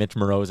 Mitch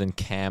Morose and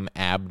Cam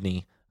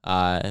Abney.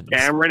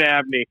 Cameron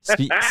Abney.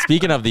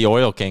 Speaking of the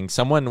Oil King,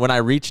 when I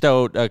reached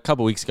out a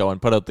couple weeks ago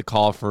and put out the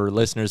call for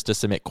listeners to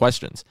submit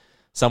questions,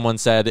 someone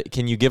said,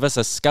 can you give us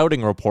a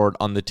scouting report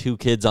on the 2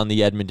 kids on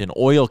the Edmonton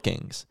Oil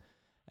Kings?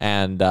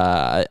 And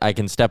I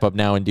can step up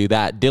now and do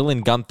that.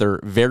 Dylan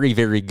Gunther, very,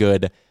 very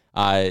good.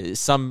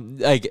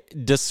 Some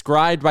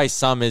described by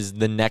some as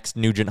the next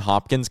Nugent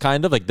Hopkins,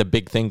 kind of like the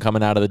big thing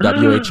coming out of the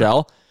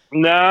WHL.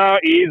 No,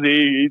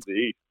 easy.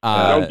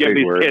 Don't give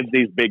these kids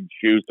these big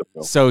shoes to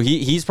fill. So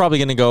he's probably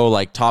going to go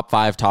like top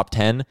 5, top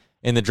 10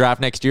 in the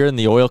draft next year. And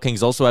the Oil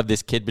Kings also have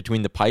this kid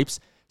between the pipes,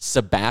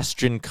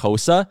 Sebastian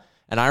Kosa.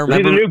 And I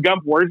remember is he the new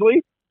Gump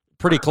Worsley?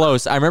 Pretty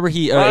close. I remember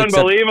he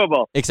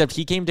unbelievable. Except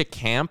he came to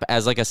camp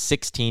as like a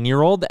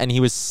 16-year-old, and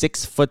he was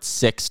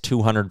 6'6",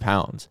 200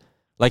 pounds.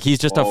 Like he's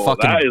just a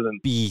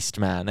fucking beast,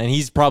 man. And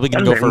he's probably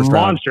going to go first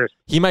round.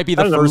 He might be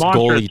the first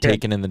goalie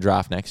taken in the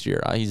draft next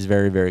year. He's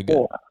very, very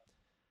good.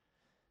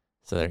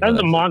 So that's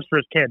a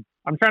monstrous kid.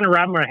 I'm trying to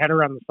wrap my head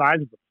around the size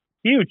of it.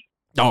 Huge.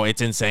 Oh,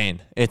 it's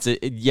insane.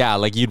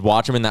 Like you'd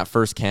watch him in that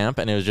first camp,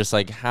 and it was just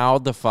like, how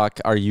the fuck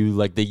are you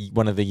like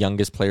one of the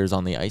youngest players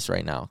on the ice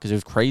right now? Because it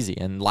was crazy.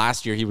 And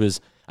last year he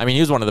was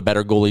one of the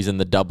better goalies in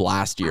the dub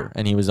last year,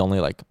 and he was only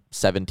like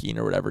 17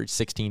 or whatever,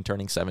 16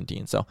 turning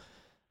 17. So,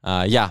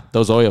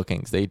 those Oil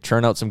Kings, they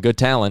churn out some good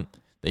talent.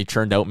 They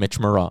churned out Mitch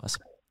Morose.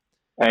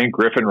 And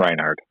Griffin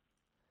Reinhardt.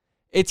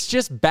 It's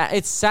just bad.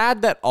 It's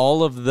sad that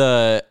all of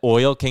the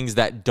Oil Kings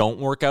that don't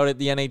work out at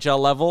the NHL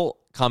level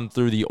come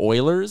through the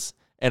Oilers,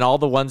 and all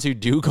the ones who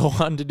do go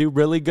on to do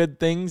really good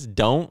things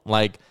don't.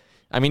 Like,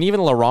 I mean, even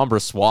Laurent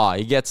Brossoit,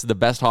 he gets the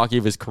best hockey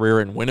of his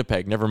career in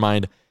Winnipeg, never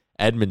mind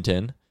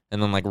Edmonton.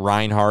 And then like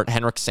Reinhardt,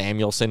 Henrik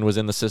Samuelsson was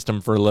in the system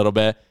for a little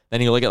bit.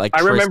 Then you look at like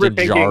Tristan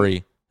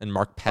Jarry and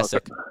Mark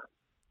Pesic.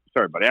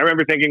 Sorry, buddy. I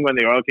remember thinking when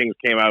the Oil Kings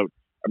came out,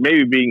 or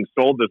maybe being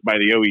sold this by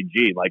the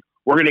OEG, like,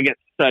 we're going to get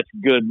such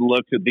good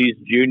looks at these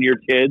junior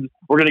kids.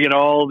 We're going to get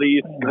all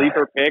these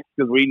sleeper picks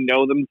because we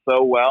know them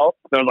so well.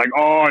 So I was like,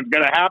 oh, it's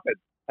going to happen.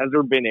 Has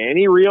there been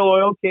any real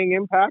Oil King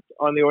impact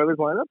on the Oilers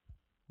lineup?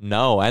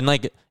 No. And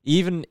like,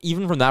 even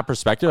from that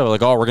perspective,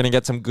 like, oh, we're going to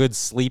get some good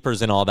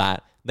sleepers and all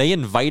that. They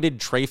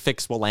invited Trey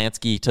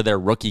Fix-Wolanski to their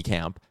rookie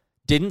camp,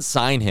 didn't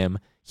sign him.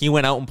 He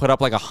went out and put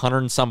up like 100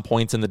 and some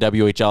points in the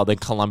WHL. Then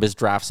Columbus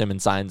drafts him and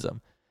signs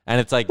him. And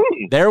it's like,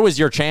 there was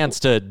your chance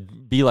to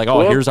be like,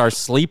 oh, here's our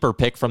sleeper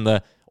pick from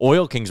the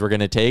Oil Kings we're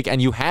going to take.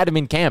 And you had him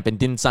in camp and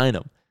didn't sign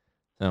him.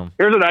 So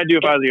here's what I'd do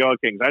if I was the Oil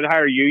Kings. I'd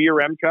hire you, your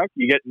Remchuk.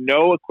 You get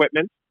no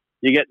equipment.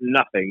 You get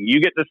nothing.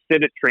 You get to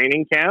sit at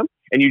training camp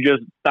and you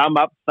just thumb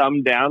up,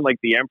 thumb down like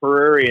the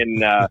Emperor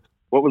in,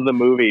 what was the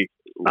movie?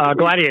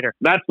 Gladiator.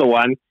 That's the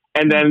one.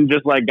 And then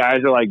just like guys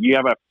are like, you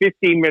have a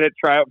 15-minute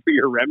tryout for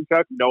your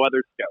Remchuk, no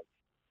other scouts.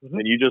 Mm-hmm.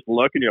 And you just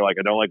look and you're like,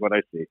 I don't like what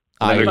I see.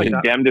 And they're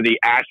condemned to the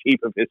ash heap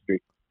of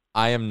history.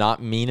 I am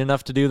not mean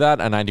enough to do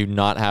that, and I do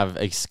not have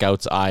a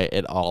scout's eye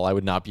at all. I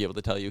would not be able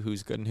to tell you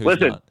who's good and who's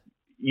not. Listen,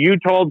 you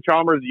told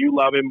Chalmers you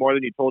love him more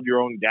than you told your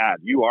own dad.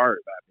 You are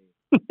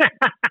that.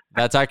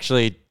 That's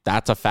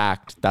a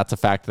fact. That's a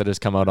fact that has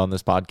come out on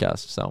this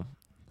podcast. So,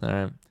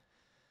 all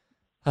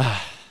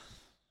right.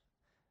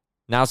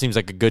 Now seems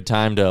like a good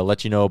time to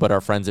let you know about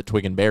our friends at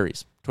Twig and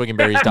Berries.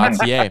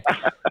 twigandberries.ca.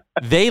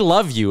 They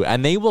love you,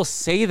 and they will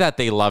say that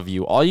they love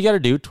you. All you got to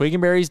do,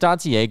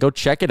 twigandberries.ca, go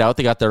check it out.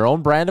 They got their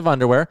own brand of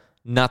underwear,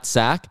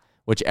 Nutsack,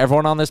 which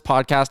everyone on this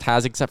podcast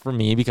has except for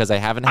me because I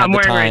haven't had the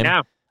time. Right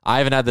now. I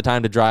haven't had the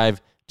time to drive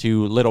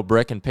to Little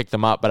Brick and pick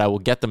them up, but I will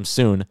get them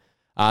soon.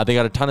 They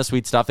got a ton of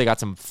sweet stuff. They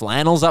got some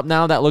flannels up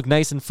now that look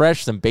nice and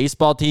fresh, some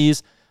baseball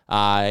tees.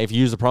 If you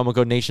use the promo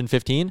code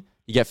NATION15,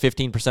 you get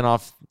 15%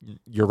 off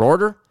your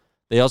order.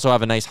 They also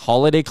have a nice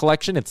holiday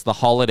collection. It's the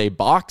holiday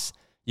box.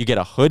 You get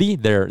a hoodie.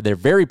 They're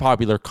very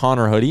popular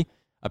Connor hoodie,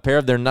 a pair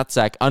of their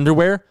Nutsack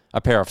underwear,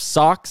 a pair of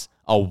socks,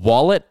 a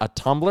wallet, a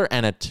tumbler,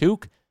 and a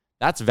toque.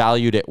 That's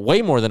valued at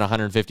way more than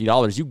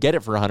 $150. You get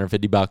it for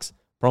 $150.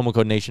 Promo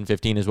code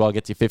NATION15 as well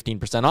gets you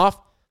 15% off.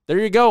 There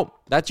you go.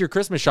 That's your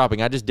Christmas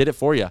shopping. I just did it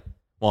for you.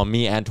 Well,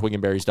 me and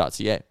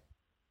twigandberries.ca.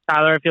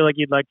 Tyler, I feel like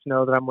you'd like to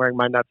know that I'm wearing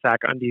my Nutsack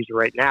undies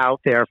right now.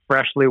 They are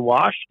freshly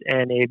washed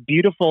and a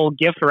beautiful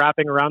gift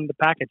wrapping around the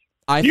package.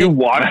 You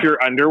wash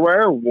your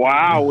underwear?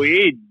 Wow,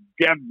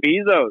 Jeff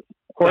Bezos.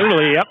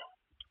 Quarterly, yep.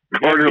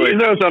 Quarterly.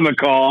 Bezos on the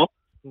call.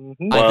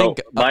 Mm-hmm. Well, I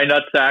think my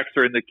nutsacks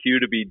are in the queue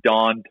to be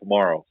donned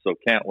tomorrow, so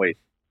can't wait.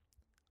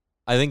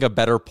 I think a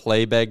better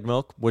play, Bagged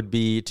Milk, would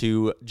be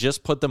to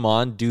just put them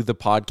on, do the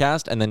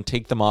podcast, and then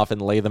take them off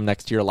and lay them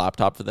next to your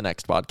laptop for the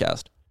next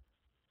podcast.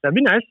 That'd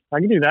be nice. I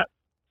can do that.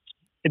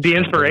 It'd be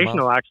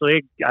inspirational,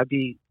 actually. I'd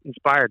be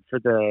inspired for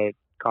the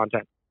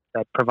content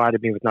that provided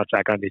me with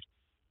Nutsack Undies.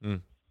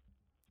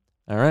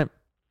 All right.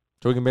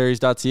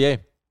 Twigandberries.ca.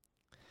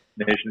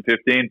 Nation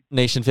 15.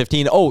 Nation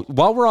 15. Oh,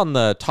 while we're on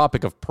the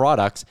topic of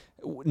products,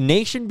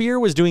 Nation Beer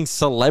was doing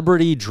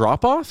celebrity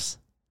drop-offs?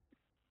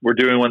 We're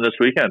doing one this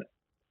weekend.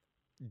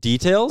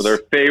 Details?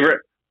 With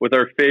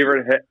our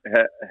favorite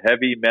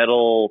heavy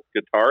metal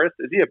guitarist.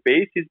 Is he a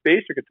bass? He's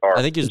bass or guitar?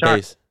 I think he's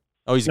bass.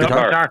 Oh, he's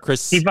guitar.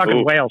 Chris. He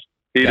fucking wails.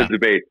 He does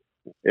debate.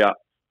 Yeah.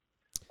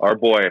 Our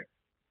boy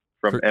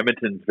from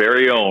Edmonton's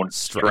very own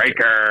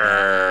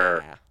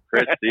Striker.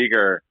 Chris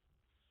Seeger.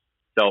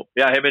 So,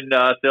 yeah, him and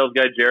sales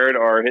guy Jared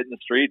are hitting the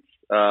streets.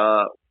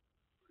 We're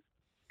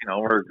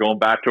going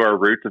back to our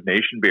roots of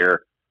Nation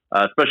Beer,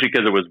 especially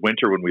because it was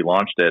winter when we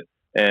launched it,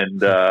 and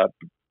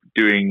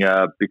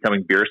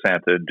becoming Beer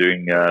Santa and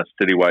doing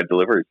citywide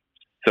deliveries.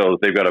 So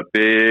they've got a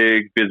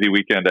big, busy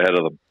weekend ahead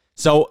of them.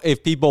 So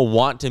if people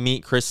want to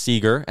meet Chris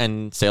Seeger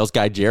and sales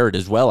guy Jared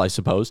as well, I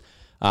suppose,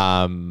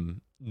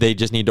 they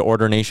just need to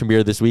order Nation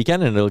Beer this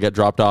weekend and it'll get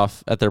dropped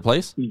off at their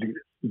place?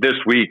 This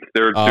week.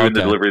 They're doing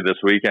the delivery this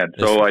weekend.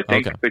 So I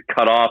think the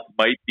cutoff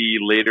might be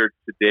later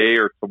today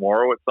or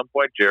tomorrow at some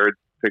point. Jared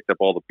picked up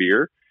all the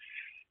beer.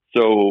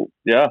 So,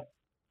 yeah.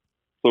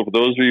 So for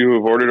those of you who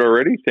have ordered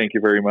already, thank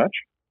you very much.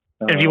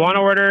 If you want to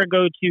order,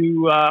 go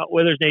to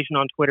Oilers Nation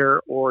on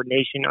Twitter or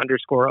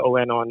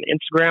Nation_ON on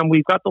Instagram.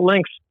 We've got the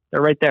links.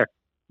 They're right there,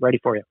 ready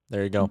for you.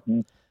 There you go.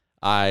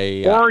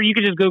 Or you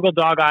can just Google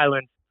Dog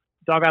Island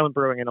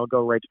Brewing, and it'll go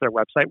right to their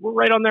website. We're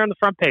right on there on the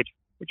front page,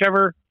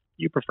 whichever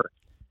you prefer.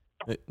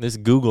 This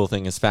Google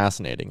thing is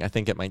fascinating. I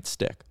think it might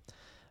stick.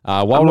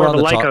 I'm more of a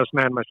Lycos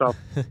man myself.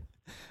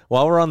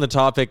 While we're on the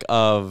topic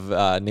of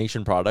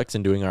Nation products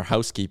and doing our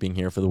housekeeping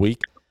here for the week,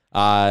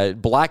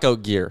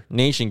 Blackout gear,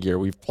 Nation gear.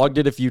 We've plugged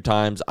it a few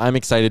times. I'm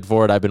excited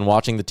for it. I've been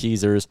watching the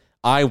teasers.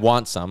 I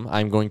want some.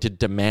 I'm going to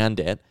demand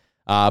it.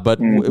 But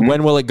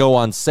when will it go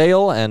on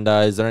sale? And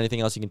is there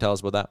anything else you can tell us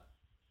about that?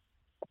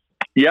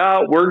 Yeah,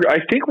 I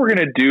think we're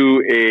going to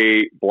do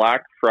a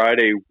Black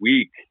Friday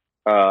week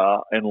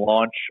and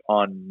launch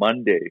on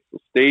Monday. So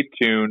stay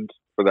tuned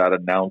for that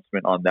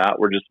announcement on that.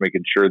 We're just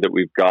making sure that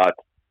we've got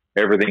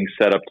everything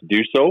set up to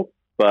do so.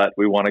 But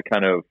we want to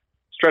kind of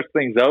stretch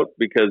things out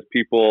because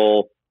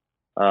people...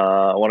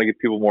 I want to give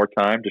people more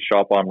time to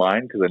shop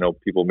online because I know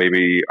people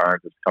maybe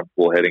aren't as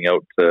comfortable heading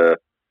out to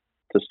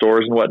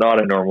stores and whatnot.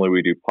 And normally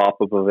we do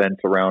pop-up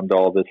events around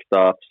all this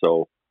stuff.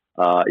 So,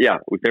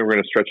 we think we're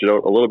going to stretch it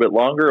out a little bit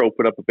longer,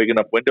 open up a big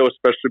enough window,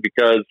 especially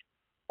because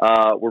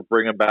we're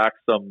bringing back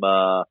some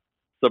of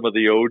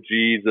the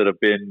OGs that have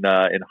been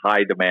in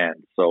high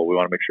demand. So we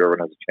want to make sure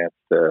everyone has a chance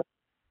to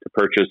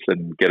purchase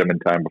and get them in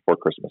time before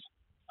Christmas.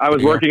 I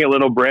was working at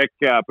Little Brick,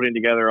 putting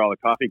together all the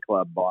coffee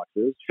club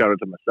boxes. Shout out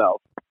to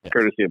myself,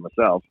 courtesy of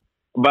myself.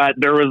 But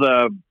there was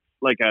a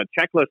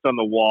checklist on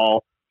the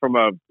wall from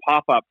a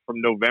pop-up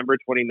from November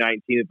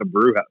 2019 at the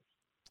Brew House.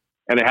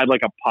 And it had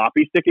like a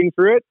poppy sticking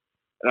through it.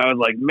 And I was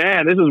like,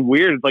 man, this is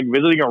weird. It's like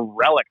visiting a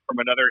relic from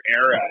another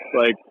era.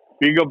 Like,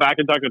 if you go back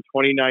and talk to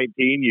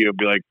 2019, you'd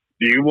be like,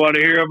 do you want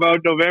to hear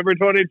about November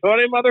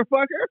 2020,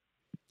 motherfucker?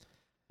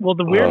 Well,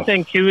 the weird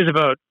thing, too, is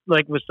about,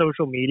 like, with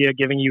social media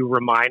giving you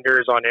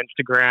reminders on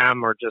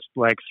Instagram or just,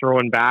 like,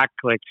 throwing back.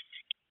 Like,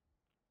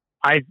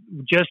 I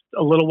just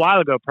a little while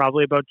ago,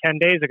 probably about 10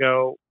 days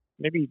ago,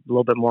 maybe a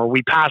little bit more,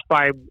 we passed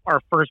by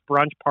our first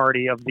brunch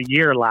party of the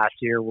year last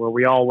year where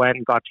we all went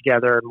and got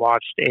together and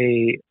watched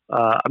a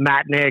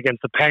matinee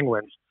against the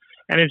Penguins.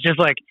 And it's just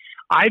like,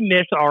 I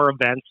miss our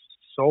events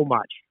so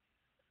much.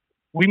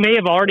 We may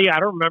have already, I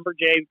don't remember,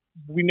 Jay,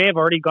 we may have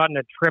already gotten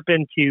a trip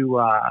into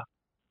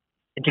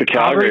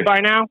Calgary by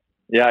now.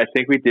 Yeah, I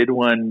think we did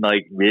one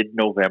like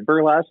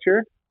mid-November last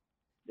year.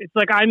 It's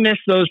like I miss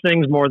those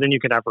things more than you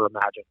could ever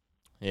imagine.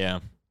 Yeah.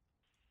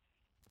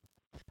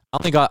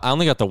 I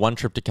only got the one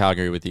trip to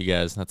Calgary with you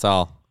guys. That's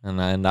all.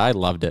 And I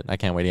loved it. I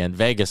can't wait to end.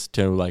 Vegas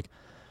too, like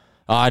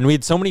and we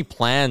had so many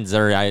plans,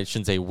 or I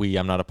shouldn't say we,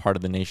 I'm not a part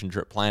of the Nation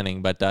trip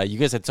planning, but you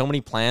guys had so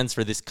many plans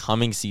for this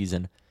coming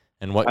season.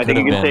 And what I think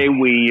you can say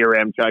we or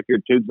Chuck, your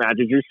tooth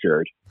matches your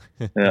shirt.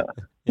 Yeah.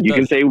 You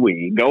can say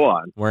we. Go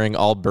on. Wearing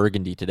all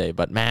burgundy today.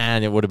 But,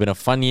 man, it would have been a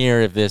fun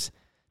year if this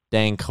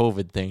dang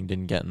COVID thing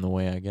didn't get in the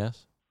way, I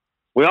guess.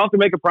 We all have to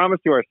make a promise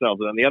to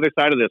ourselves. And on the other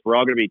side of this, we're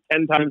all going to be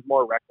 10 times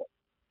more reckless.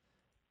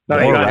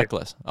 More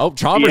reckless. Oh,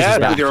 Chalmers is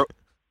back.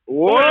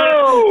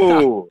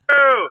 Whoa!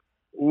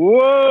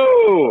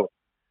 Whoa!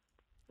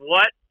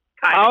 What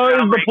kind How of is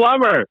the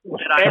plumber?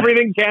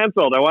 Everything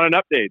canceled. I want an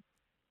update.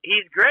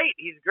 He's great.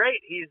 He's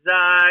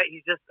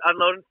just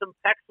unloading some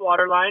PEX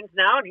water lines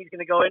now, and he's going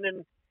to go in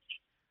and...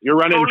 You're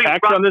running PEX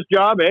on this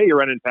job, eh? You're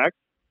running PEX?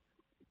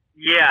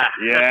 Yeah.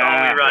 That's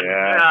all we run.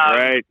 Yeah,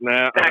 right.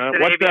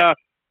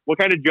 What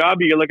kind of job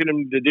are you looking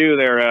him to do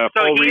there?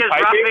 So full he is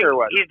repiping roughing. or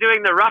what? He's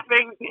doing the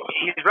roughing.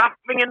 He's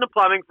roughing in the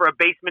plumbing for a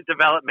basement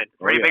development.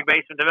 Pretty big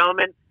basement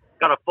development.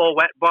 Got a full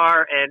wet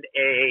bar and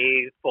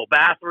a full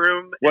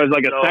bathroom. What,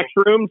 like a sex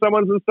room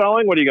someone's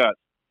installing? What do you got?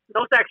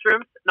 No sex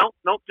rooms.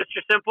 Nope. Just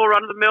your simple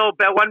run-of-the-mill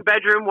one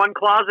bedroom, one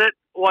closet,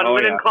 one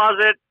linen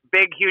closet,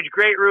 big, huge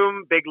great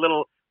room, big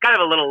little, kind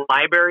of a little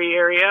library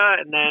area,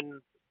 and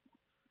then,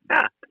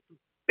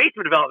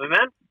 basement development,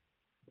 man.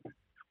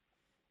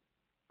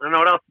 I don't know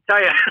what else to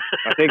tell you.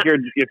 I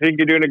think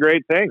you're doing a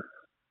great thing.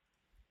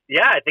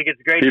 Yeah, I think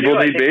it's great. People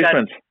need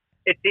basements.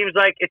 It seems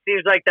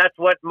like that's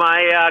what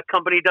my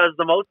company does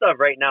the most of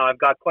right now. I've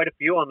got quite a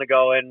few on the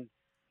go and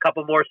a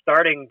couple more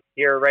starting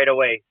here right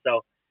away.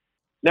 So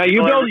now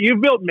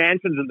you've built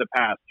mansions in the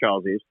past,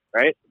 Charlesies,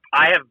 right?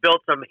 I have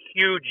built some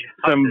huge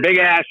houses. Some big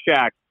ass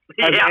shacks.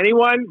 Has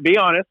anyone, be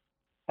honest,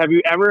 have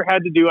you ever had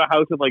to do a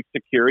house with like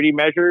security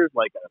measures,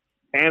 like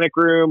a panic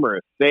room or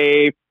a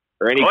safe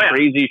or any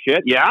crazy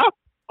shit? Yeah.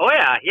 Oh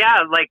yeah.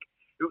 Like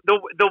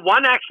the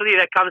one actually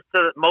that comes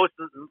to most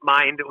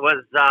mind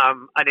was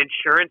an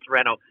insurance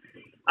rental.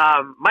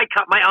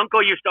 My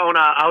uncle used to own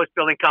a house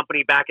building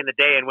company back in the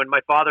day, and when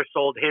my father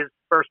sold his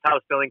first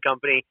house building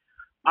company,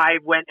 I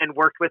went and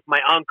worked with my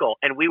uncle,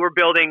 and we were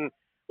building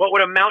what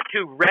would amount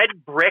to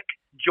red brick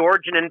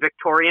Georgian and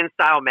Victorian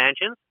style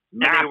mansions.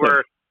 Massive.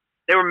 And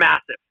they were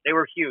massive. They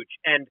were huge,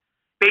 and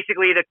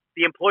basically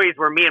the employees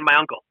were me and my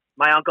uncle.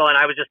 My uncle and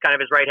I was just kind of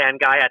his right hand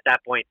guy at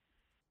that point,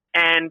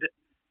 and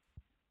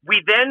we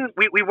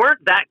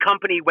weren't that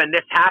company when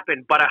this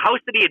happened, but a house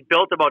that he had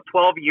built about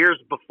 12 years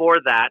before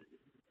that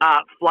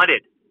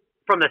flooded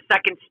from the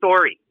second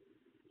story,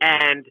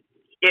 and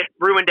it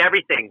ruined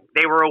everything.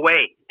 They were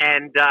away,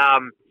 and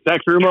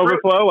sex room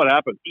overflow. What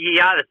happened?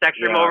 Yeah, the sex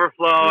room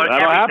overflow.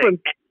 That'll happen.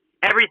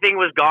 Everything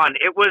was gone.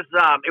 It was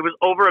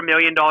over $1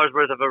 million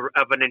worth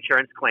of an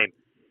insurance claim,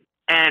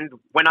 and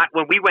when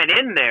we went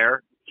in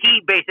there,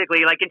 he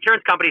basically, like,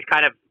 insurance companies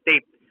kind of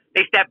they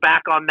step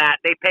back on that.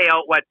 They pay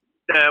out what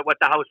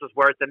the house was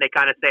worth, and they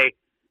kind of say,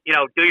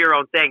 do your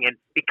own thing. And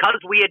because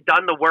we had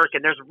done the work,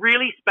 and there's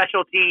really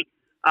specialty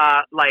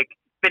like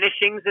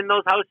finishings in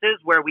those houses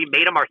where we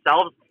made them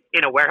ourselves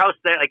in a warehouse,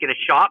 like in a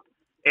shop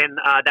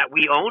that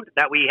we owned,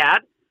 that we had.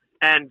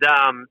 And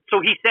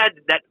so he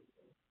said that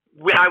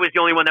I was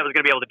the only one that was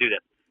going to be able to do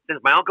this. Since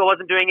my uncle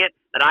wasn't doing it,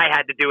 that I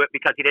had to do it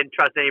because he didn't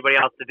trust anybody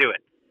else to do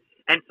it.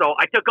 And so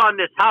I took on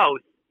this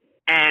house,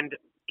 and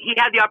he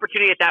had the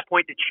opportunity at that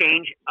point to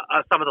change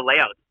some of the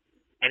layouts.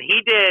 And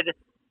he did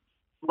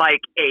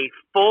like a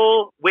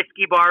full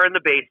whiskey bar in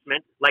the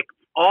basement, like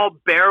all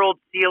barreled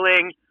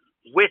ceiling,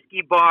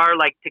 whiskey bar,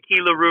 like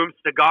tequila room,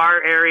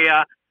 cigar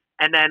area,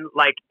 and then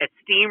like a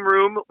steam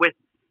room with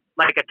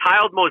like a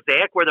tiled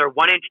mosaic where there are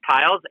 1-inch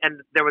tiles,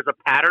 and there was a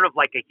pattern of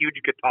like a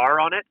huge guitar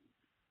on it,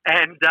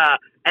 and a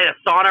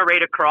sauna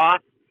right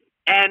across,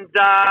 and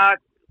a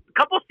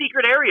couple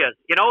secret areas.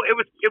 It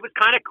was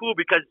kind of cool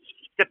because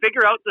to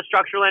figure out the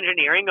structural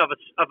engineering of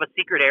a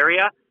secret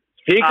area.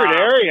 Secret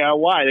area?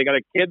 Why? They got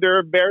a kid there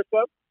of bear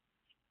stuff?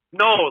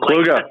 No,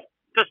 like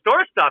to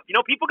store stuff.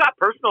 People got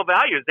personal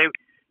values. They,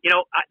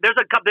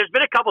 there's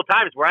been a couple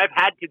times where I've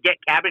had to get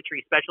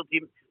cabinetry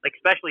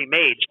specially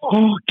made.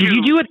 Oh, did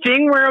you do a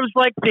thing where it was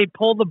like they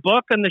pull the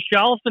book on the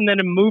shelf and then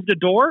it moved a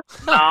door?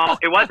 No,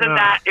 it wasn't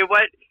that.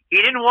 He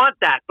didn't want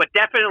that, but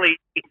definitely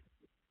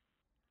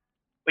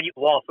when you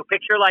wall. So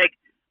picture like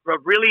a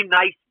really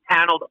nice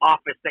paneled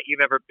office that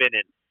you've ever been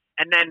in,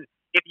 and then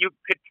if you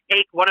could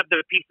take one of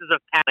the pieces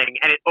of paneling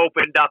and it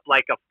opened up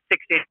like a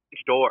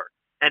 6-inch door,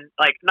 and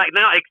like not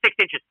like 6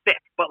 inches thick,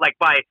 but like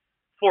by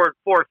 4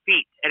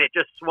 feet, and it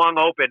just swung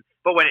open.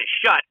 But when it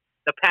shut,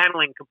 the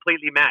paneling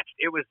completely matched.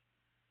 It was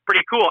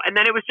pretty cool. And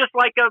then it was just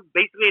like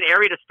basically an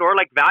area to store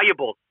like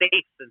valuables,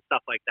 safes, and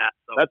stuff like that.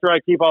 So that's where I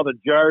keep all the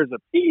jars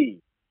of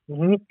pee.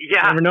 Mm-hmm.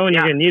 Yeah, never know when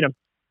you're gonna need them.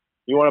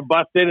 You want to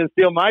bust in and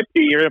steal my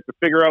pee? You're gonna have to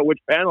figure out which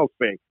panel's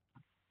fake.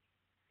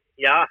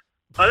 Yeah.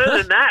 Other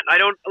than that, I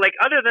don't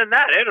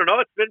know.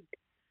 It's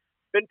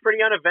been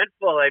pretty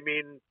uneventful. I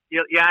mean,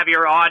 you have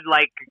your odd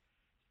like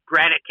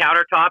granite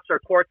countertops or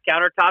quartz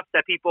countertops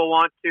that people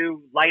want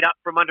to light up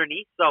from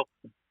underneath. So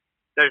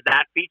there's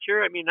that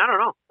feature. I mean, I don't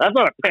know. That's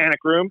not a panic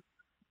room.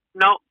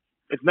 No,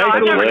 it's nice.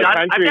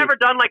 I've never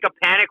done like a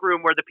panic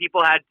room where the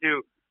people had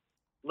to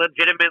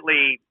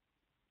legitimately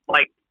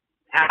like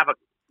have a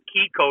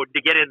key code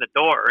to get in the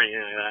door or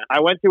anything like that. I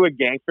went to a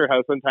gangster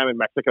house one time in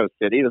Mexico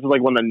City. This is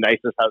like one of the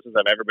nicest houses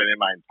I've ever been in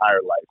my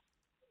entire life.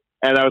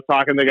 And I was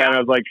talking to the guy and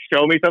I was like,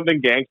 show me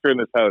something gangster in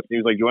this house. And he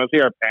was like, you want to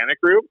see our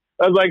panic room?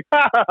 I was like,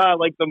 ha ha ha,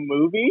 like the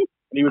movie?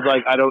 And he was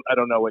like, I don't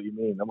know what you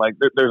mean. I'm like,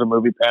 there's a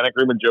movie Panic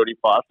Room and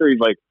Jodie Foster. He's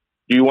like,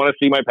 do you want to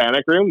see my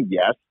panic room?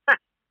 Yes.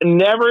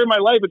 Never in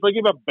my life. It's like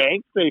you have a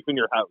bank safe in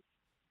your house.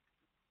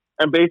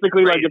 And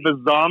basically, like if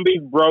the zombies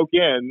broke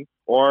in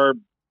or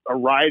a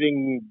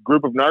rioting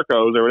group of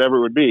narcos or whatever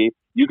it would be,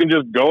 you can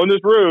just go in this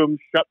room,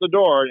 shut the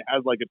door, and it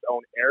has like its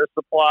own air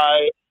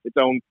supply, its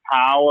own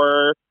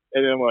power.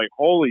 And then I'm like,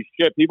 holy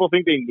shit, people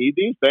think they need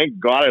these? Thank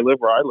God I live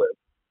where I live.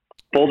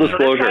 Full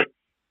disclosure.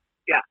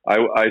 Yeah.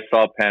 I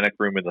saw Panic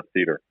Room in the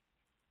theater.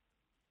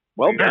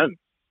 Well done.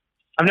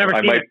 I've never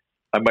seen it.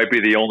 I might be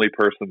the only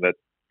person that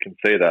can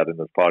say that in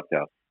this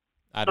podcast.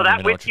 So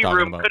that whiskey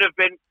room could have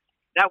been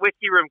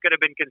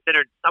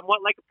considered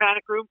somewhat like a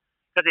panic room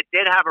because it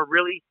did have a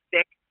really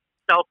thick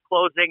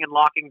self-closing and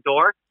locking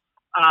door.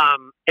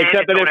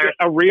 Except that it's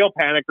a real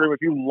panic room.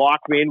 If you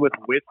lock me in with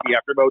whiskey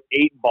after about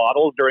 8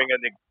 bottles during a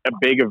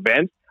big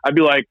event, I'd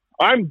be like,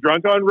 I'm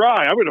drunk on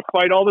rye. I'm going to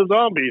fight all the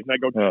zombies. And I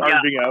go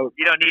charging out.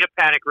 You don't need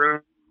a panic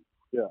room.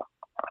 Yeah.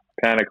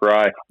 Panic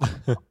rye.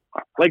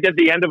 Like at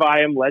the end of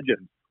I Am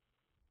Legend.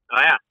 Oh,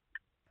 yeah.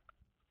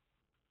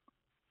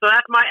 So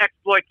that's my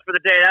exploits for the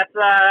day. That's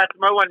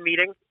my one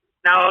meeting.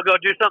 Now I'll go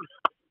do something.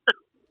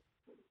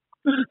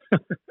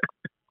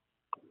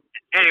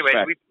 Anyways,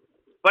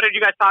 what did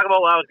you guys talk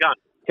about while I was gone?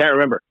 Can't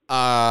remember.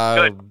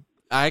 Good.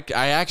 I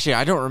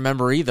don't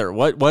remember either.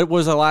 What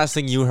was the last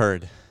thing you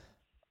heard?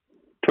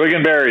 Twig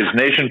and Berries,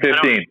 Nation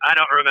 15. I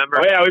don't remember.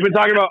 Oh, yeah, we've been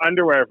talking about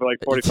underwear for like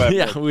 45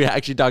 minutes. Yeah, we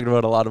actually talked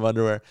about a lot of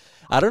underwear.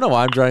 I don't know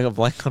why I'm drawing a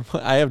blank on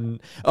what I have.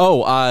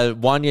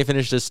 Wanya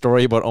finished his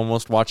story about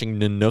almost watching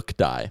Nanook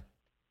die.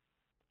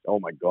 Oh,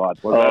 my God.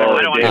 I don't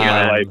want to hear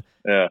that.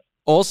 Yeah.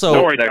 Also,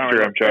 don't worry,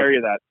 Tyler, I'm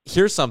sure that.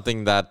 Here's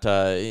something that,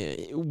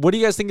 what do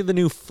you guys think of the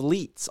new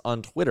fleets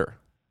on Twitter?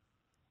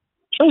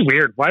 So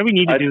weird. Why do we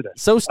need to do this?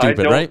 So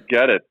stupid, right? I don't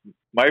get it.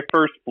 My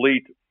first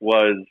fleet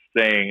was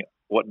saying,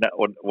 what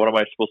am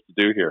I supposed to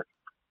do here?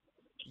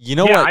 You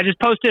know what? I just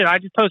posted a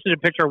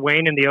picture of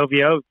Wayne in the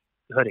OVO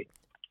hoodie.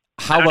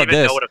 How about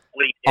this?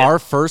 Our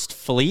first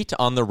fleet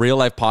on the Real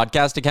Life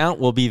Podcast account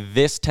will be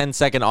this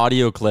 10-second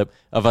audio clip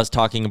of us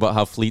talking about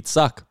how fleets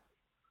suck.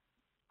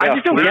 I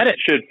just don't get it.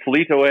 Should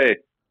fleet away.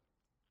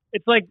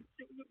 It's like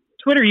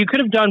Twitter. You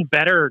could have done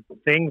better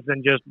things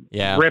than just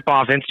rip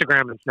off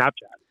Instagram and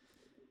Snapchat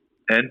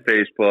and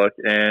Facebook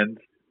and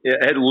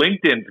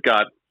LinkedIn's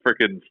got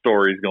freaking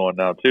stories going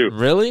now too.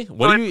 Really? If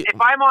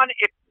I'm on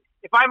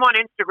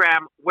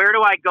Instagram, where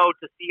do I go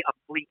to see a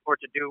fleet or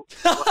to do?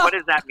 What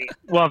does that mean?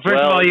 Well, first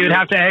of all, you'd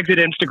have to exit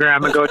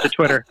Instagram and go to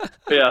Twitter.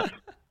 Yeah.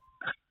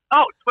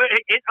 Oh, Twitter.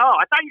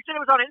 I thought you said it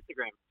was on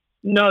Instagram.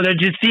 No, they're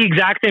just the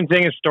exact same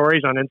thing as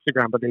stories on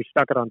Instagram, but they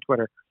stuck it on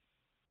Twitter.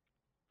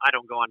 I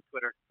don't go on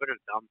Twitter. Twitter's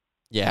dumb.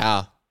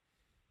 Yeah.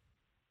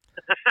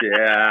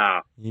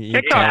 Yeah.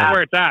 TikTok's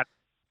where it's at.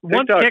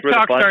 Once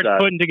TikTok starts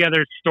putting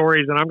together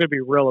stories, then I'm going to be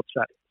real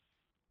upset.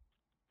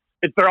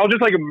 They're all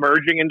just like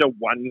merging into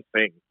one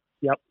thing.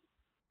 Yep.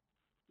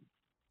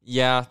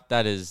 Yeah,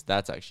 that's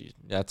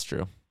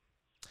true.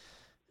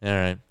 All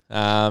right.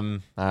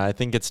 I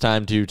think it's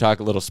time to talk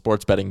a little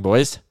sports betting,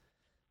 boys.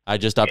 I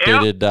just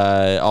updated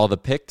all the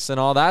picks and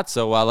all that.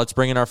 So let's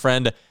bring in our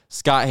friend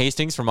Scott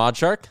Hastings from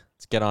Oddshark.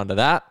 Let's get on to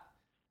that.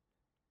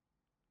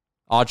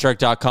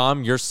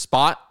 Oddshark.com, your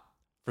spot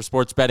for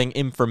sports betting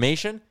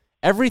information.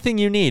 Everything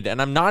you need.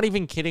 And I'm not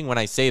even kidding when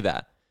I say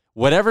that.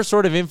 Whatever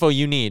sort of info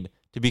you need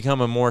to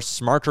become a more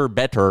smarter,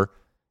 better,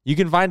 you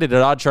can find it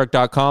at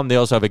Oddshark.com. They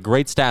also have a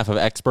great staff of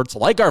experts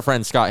like our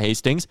friend Scott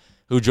Hastings,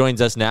 who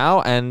joins us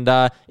now. And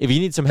if you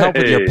need some help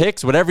with your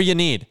picks, whatever you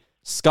need,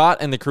 Scott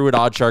and the crew at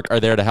Oddshark are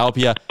there to help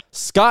you.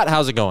 Scott,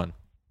 how's it going?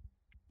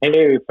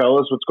 Hey,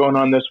 fellas, what's going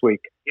on this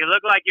week? You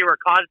look like you were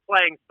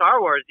cosplaying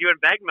Star Wars, you and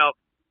Bag Milk.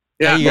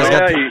 Yeah, you guys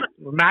got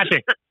we're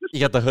matching.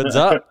 You got the hoods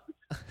up?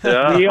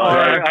 Yeah, we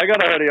are. I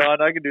got a hoodie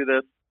on. I can do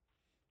this.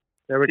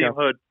 There we Team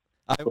go. Hood.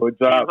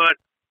 What's up?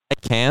 I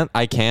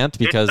can't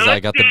because I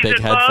got the big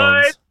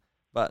headphones.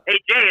 Bud. But hey,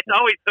 Jay, it's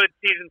always hood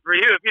season for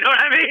you, if you know what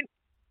I mean.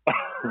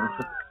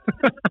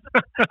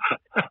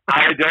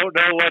 I don't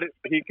know what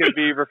he could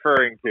be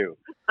referring to.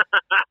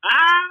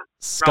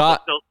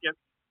 Scott,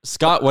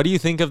 what do you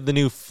think of the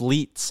new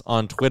fleets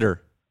on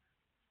Twitter?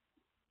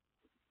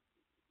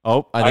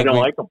 Oh, I don't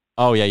like them.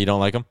 Oh, yeah, you don't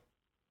like them?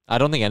 I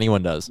don't think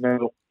anyone does.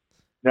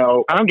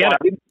 No, I don't get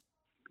it.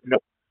 No,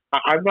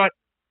 I'm not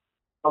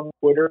on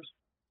Twitter.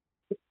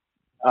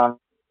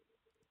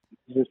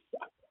 Just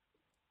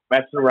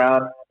messing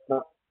around.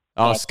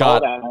 Oh,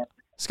 Scott,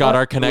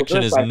 our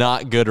connection is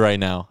not good right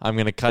now. I'm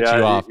going to cut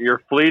you off.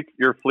 Your fleets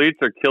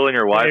are killing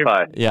your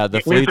Wi-Fi. Yeah,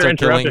 the fleets are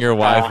killing your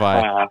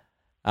Wi-Fi.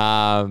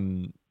 All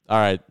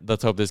right,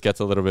 let's hope this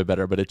gets a little bit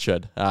better, but it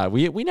should.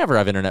 We never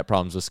have internet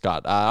problems with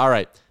Scott. All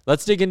right,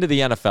 let's dig into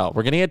the NFL.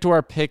 We're going to get to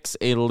our picks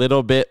a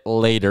little bit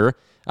later.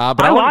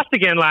 But I lost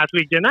again last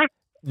week, didn't I?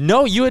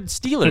 No, you had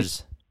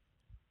Steelers.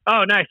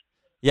 Oh, nice.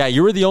 Yeah,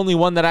 you were the only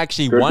one that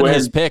actually won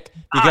his pick.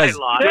 Because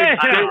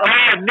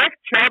Nick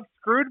Chubb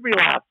screwed me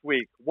last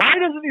week. Why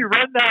doesn't he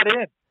run that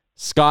in?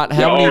 Scott,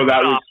 that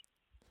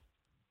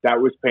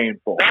was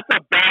painful. That's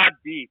a bad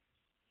beat.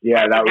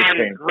 Yeah, that was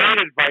painful.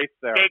 Great advice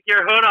there. Take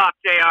your hood off,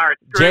 JR.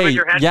 Screw with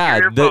your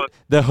headphones.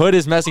 The hood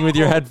is messing with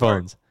your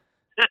headphones.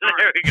 There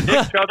we go.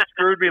 Nick Chubb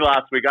screwed me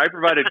last week. I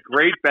provided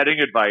great betting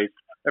advice,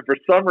 and for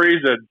some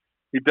reason,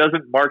 he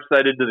doesn't march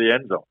that into the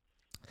end zone.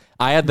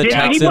 I had the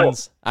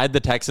Texans. I had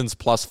the Texans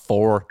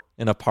 +4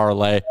 in a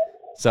parlay.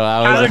 So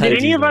I was. Did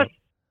any of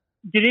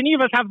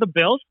us have the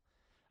Bills?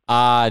 No.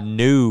 Oh,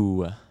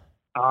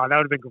 that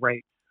would have been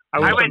great. I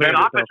went the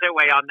opposite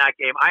way on that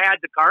game. I had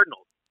the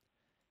Cardinals.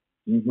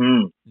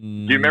 Mm-hmm.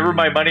 Do you remember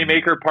my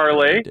moneymaker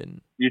parlay?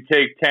 You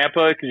take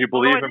Tampa because you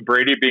believe in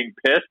Brady being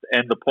pissed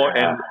and the point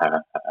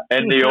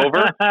and the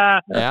over.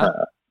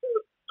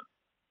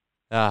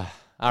 Yeah.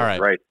 All right.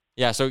 Right.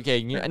 Yeah. So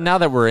okay. Now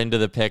that we're into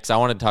the picks, I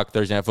want to talk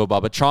Thursday Night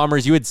Football. But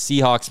Chalmers, you had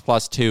Seahawks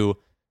 +2,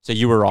 so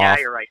you were off. Yeah,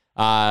 you're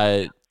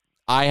right.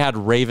 I had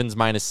Ravens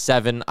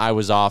 -7. I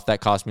was off.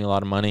 That cost me a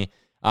lot of money.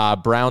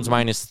 Browns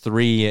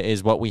 -3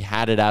 is what we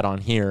had it at on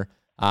here.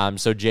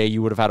 So Jay,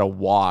 you would have had a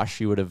wash.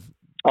 You would have.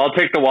 I'll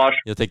take the wash.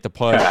 You'll take the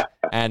push.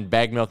 And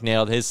Bag Milk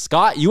nailed his.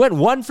 Scott, you went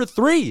 1 for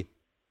 3.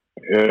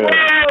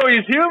 Yeah. Oh,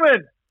 he's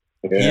human.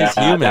 Yeah, he is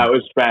human. That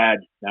was bad.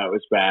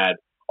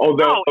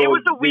 Although it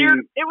was a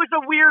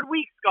weird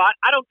week, Scott.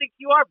 I don't think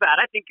you are bad.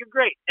 I think you're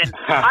great, and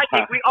I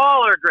think we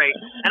all are great.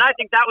 And I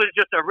think that was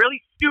just a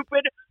really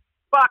stupid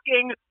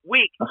fucking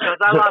week because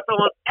I lost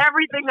almost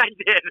everything I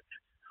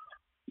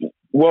did.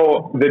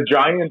 Well, the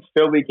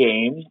Giants-Philly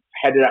game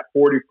headed at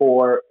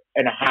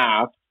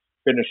 44.5,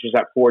 finishes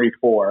at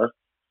 44.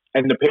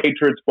 And the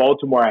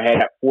Patriots-Baltimore ahead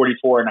at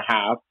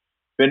 44.5,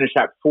 finished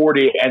at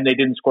 40, and they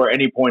didn't score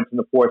any points in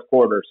the fourth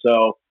quarter.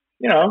 So,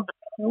 we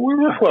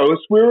were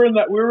close. We were in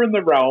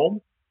the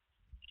realm.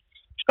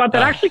 Scott,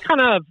 that actually kind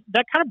of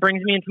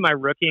brings me into my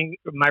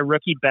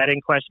rookie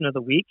betting question of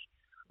the week.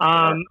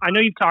 I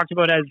know you've talked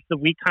about as the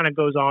week kind of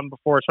goes on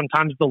before,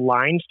 sometimes the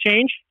lines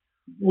change,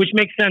 which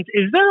makes sense.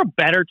 Is there a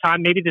better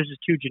time? Maybe this is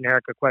too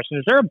generic a question.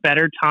 Is there a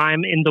better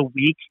time in the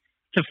week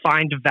to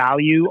find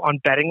value on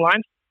betting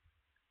lines?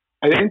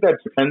 I think that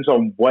depends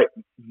on what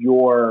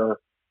you're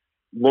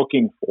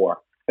looking for.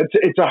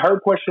 It's a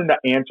hard question to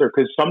answer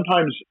because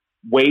sometimes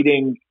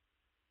waiting.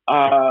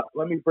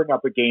 Let me bring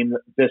up a game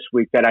this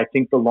week that I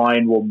think the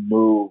line will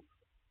move.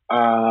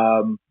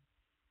 Trying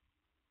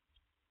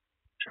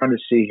to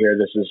see here.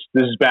 This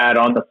is bad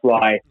on the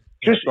fly.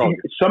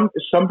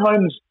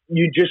 Sometimes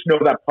you just know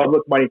that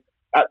public money.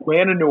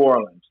 Atlanta, New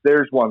Orleans.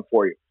 There's one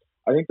for you.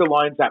 I think the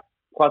line's at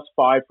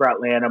 +5 for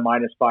Atlanta,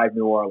 -5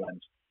 New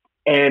Orleans.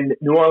 And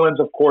New Orleans,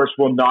 of course,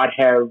 will not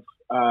have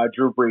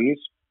Drew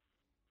Brees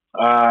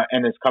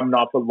and is coming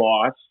off a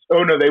loss.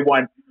 Oh, no, they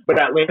won. But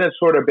Atlanta's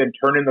sort of been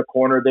turning the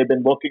corner. They've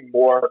been looking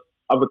more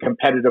of a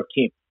competitive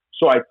team.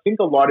 So I think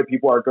a lot of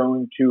people are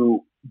going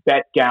to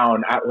bet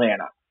down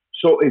Atlanta.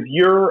 So if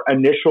your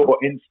initial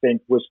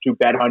instinct was to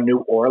bet on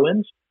New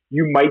Orleans,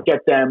 you might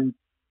get them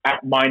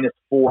at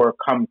 -4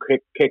 come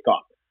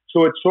kickoff.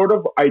 So it's sort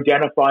of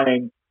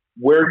identifying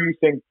where you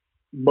think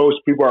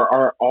most people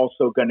are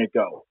also going to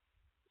go.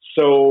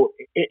 So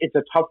it's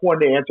a tough one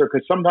to answer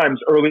because sometimes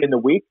early in the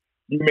week,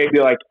 you may be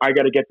like, I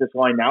got to get this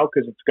line now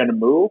because it's going to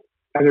move.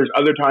 And there's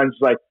other times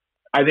like,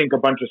 I think a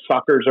bunch of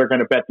suckers are going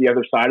to bet the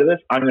other side of this.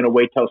 I'm going to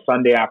wait till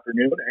Sunday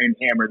afternoon and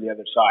hammer the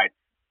other side.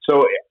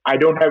 So I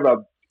don't have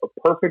a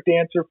perfect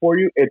answer for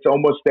you. It's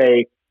almost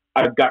a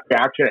gut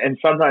reaction. And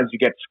sometimes you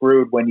get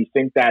screwed when you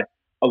think that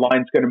a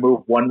line's going to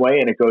move one way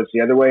and it goes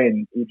the other way,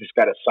 and you just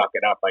got to suck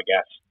it up, I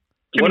guess.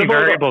 Too many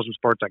variables in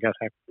sports, I guess.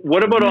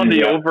 What about on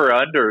the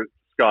over-under,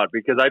 Scott?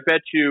 Because I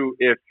bet you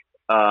if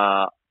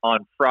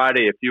on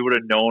Friday, if you would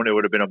have known it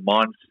would have been a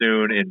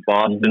monsoon in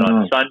Boston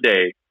on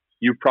Sunday,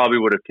 you probably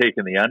would have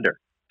taken the under.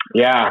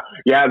 Yeah,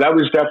 that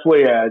was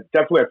definitely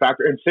a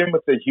factor. And same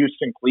with the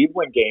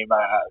Houston-Cleveland game.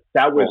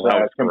 That was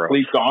a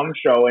complete gong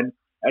show.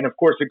 And of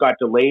course, it got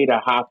delayed a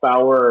half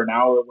hour or an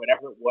hour,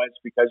 whatever it was,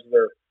 because of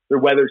their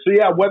weather. So,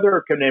 yeah,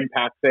 weather can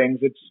impact things.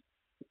 It's,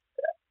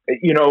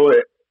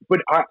 but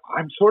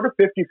I'm sort of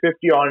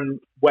 50-50 on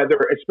weather,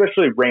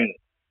 especially rain.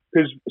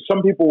 Because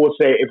some people will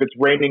say if it's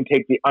raining,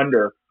 take the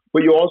under.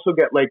 But you also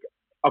get like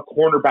a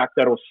cornerback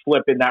that'll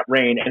slip in that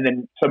rain, and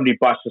then somebody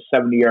busts a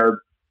 70-yard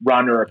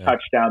run or a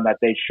touchdown that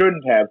they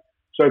shouldn't have.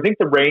 So I think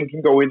the rain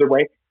can go either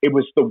way. It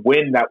was the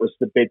wind that was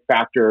the big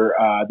factor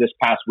this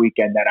past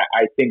weekend that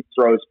I think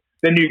throws.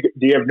 Then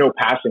you have no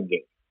passing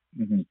game.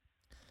 Mm-hmm.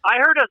 I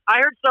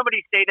heard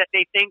somebody say that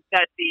they think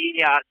that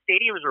the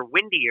stadiums are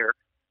windier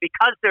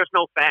because there's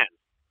no fans.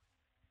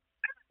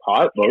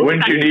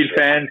 Wouldn't you need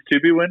fans to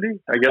be windy?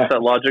 I guess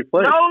that logic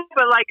plays. No,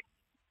 but like.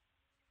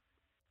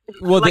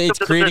 Well, it's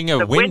creating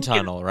a wind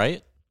tunnel,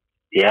 right?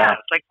 Yeah,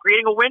 it's like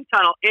creating a wind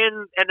tunnel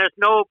and there's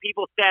no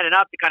people standing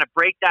up to kind of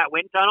break that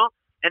wind tunnel,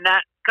 and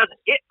that because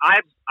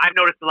I've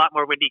noticed a lot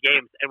more windy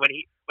games, and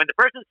when the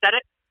person said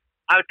it,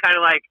 I was kind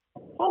of like,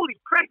 holy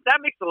crap, that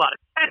makes a lot of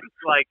sense,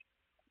 like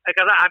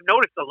because I've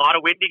noticed a lot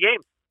of windy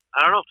games.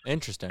 I don't know.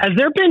 Interesting. Has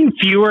there been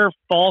fewer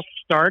false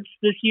starts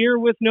this year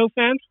with no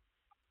fans?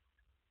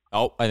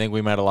 Oh, I think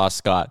we might have lost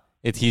Scott.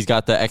 He's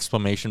got the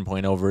exclamation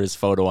point over his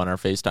photo on our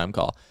FaceTime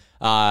call.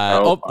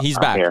 He's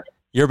back. Here.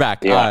 You're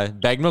back. Yeah.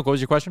 Bag Milk, what was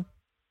your question?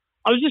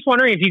 I was just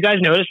wondering if you guys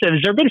noticed that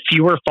has there been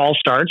fewer false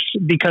starts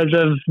because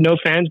of no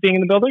fans being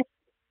in the building?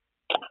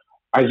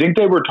 I think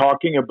they were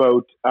talking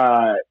about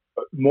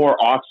more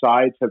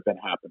offsides have been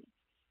happening.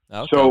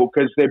 Okay. So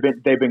because they've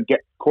been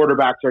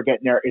quarterbacks are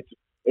getting there.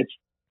 It's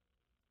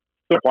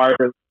required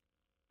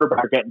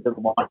quarterback getting to the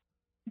line.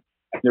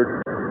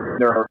 They're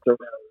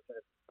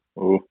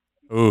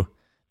Ooh.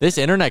 This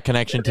internet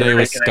connection today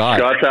with Scott.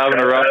 Scott's having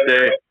a rough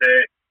day.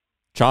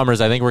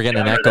 Chalmers, I think we're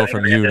getting an echo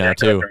from you now,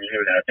 too.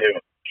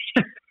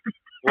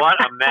 What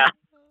a mess.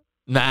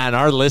 Man,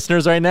 our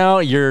listeners right now,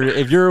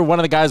 if you're one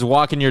of the guys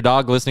walking your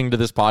dog listening to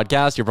this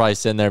podcast, you're probably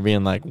sitting there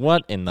being like,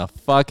 what in the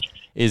fuck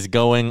is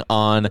going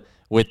on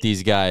with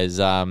these guys?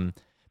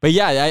 But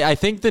yeah, I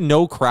think the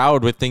no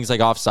crowd with things like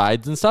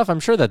offsides and stuff, I'm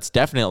sure that's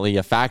definitely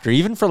a factor,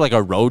 even for like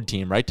a road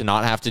team, right? To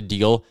not have to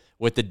deal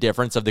with the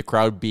difference of the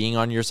crowd being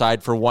on your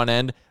side for one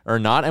end or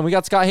not. And we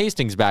got Scott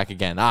Hastings back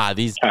again.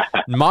 These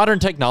modern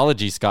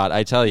technology, Scott,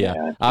 I tell you.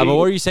 Yeah, but what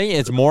were you saying?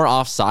 It's more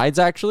offsides,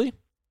 actually?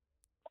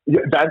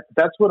 Yeah,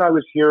 that's what I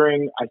was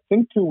hearing. I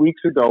think 2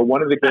 weeks ago,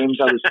 one of the games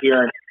I was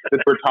hearing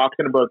that we're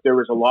talking about, there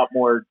was a lot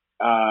more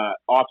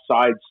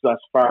offsides thus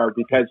far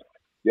because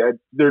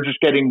they're just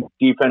getting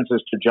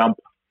defenses to jump.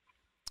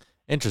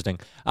 Interesting.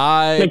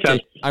 I'm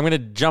going to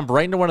jump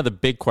right into one of the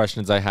big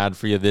questions I had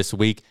for you this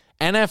week.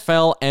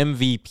 NFL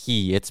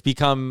MVP. It's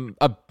become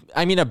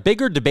a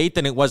bigger debate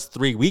than it was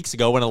 3 weeks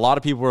ago when a lot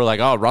of people were like,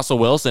 oh, Russell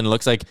Wilson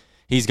looks like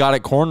he's got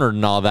it cornered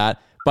and all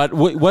that. But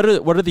what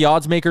are the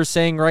odds makers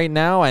saying right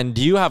now? And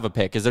do you have a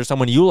pick? Is there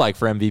someone you like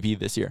for MVP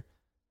this year?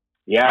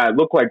 Yeah, it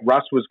looked like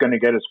Russ was going to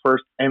get his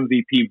first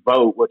MVP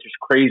vote, which is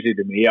crazy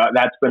to me.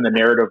 That's been the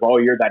narrative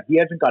all year, that he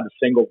hasn't got a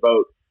single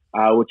vote,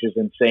 which is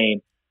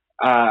insane.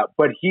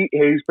 But he's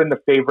been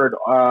the favorite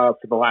for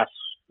the last,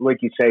 like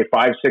you say,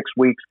 5-6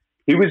 weeks.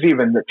 He was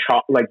even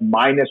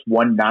minus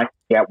 190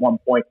 at one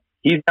point.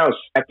 He's now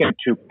second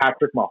to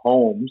Patrick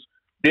Mahomes.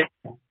 Didn't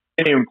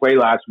even play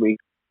last week.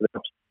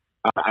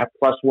 At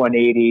plus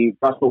 180,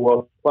 Russell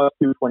Wilson plus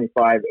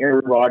 225,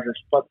 Aaron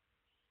Rodgers plus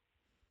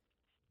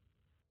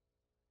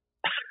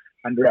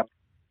 100,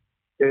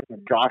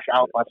 Josh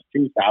Allen plus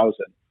 2,000.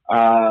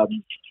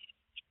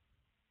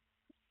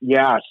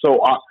 So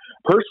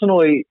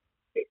personally,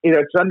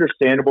 it's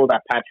understandable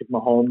that Patrick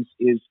Mahomes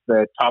is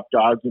the top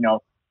dog. You know,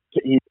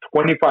 he's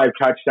 25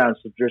 touchdowns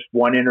to just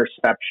one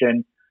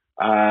interception.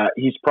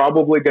 He's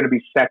probably going to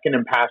be second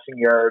in passing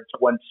yards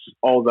once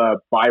all the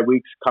bye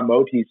weeks come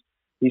out. He's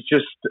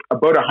just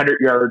about 100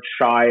 yards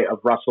shy of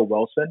Russell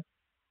Wilson.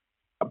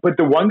 But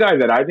the one guy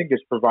that I think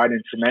is providing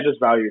tremendous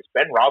value is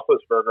Ben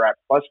Roethlisberger at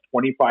plus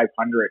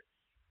 2,500.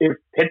 If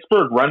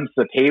Pittsburgh runs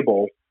the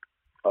table,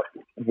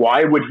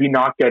 why would he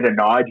not get a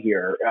nod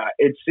here?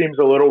 It seems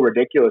a little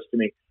ridiculous to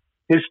me.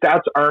 His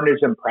stats aren't as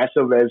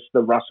impressive as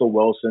the Russell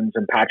Wilsons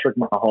and Patrick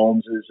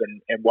Mahomes'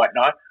 and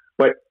whatnot.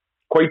 But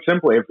quite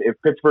simply, if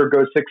Pittsburgh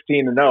goes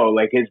 16-0,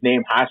 like, his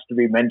name has to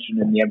be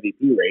mentioned in the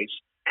MVP race.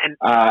 And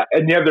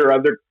the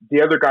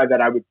other guy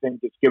that I would think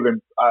is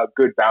given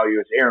good value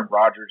is Aaron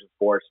Rodgers, of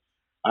course.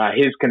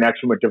 His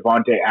connection with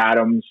Devontae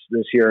Adams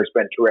this year has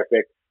been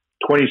terrific.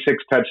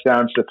 26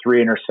 touchdowns to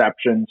 3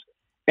 interceptions.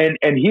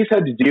 And he's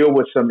had to deal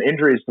with some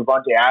injuries.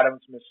 Devontae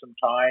Adams missed some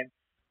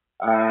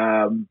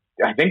time.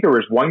 I think there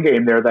was one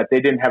game there that they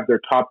didn't have their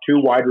top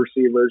 2 wide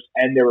receivers,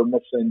 and they were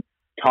missing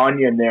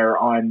Tanya in there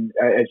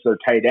as their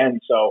tight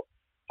end. So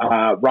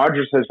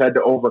Rodgers has had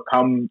to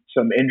overcome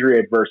some injury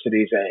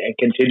adversities and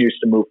continues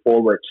to move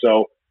forward.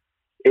 So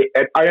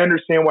I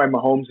understand why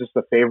Mahomes is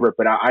the favorite,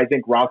 but I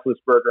think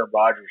Roethlisberger and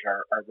Rodgers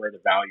are where the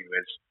value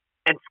is.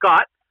 And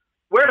Scott,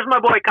 where's my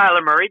boy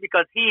Kyler Murray?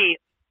 Because he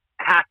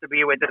has to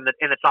be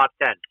in the top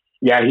 10.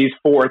 Yeah, he's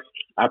fourth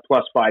at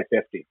plus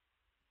 550.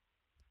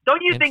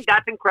 Don't you think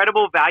that's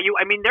incredible value?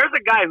 I mean, there's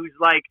a guy who's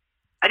like,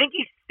 I think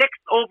he's 6th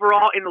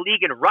overall in the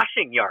league in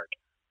rushing yards,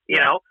 you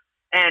know,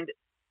 and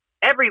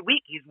every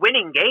week he's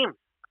winning games.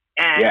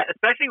 And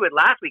especially with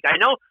last week, I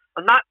know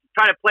I'm not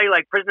trying to play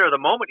like prisoner of the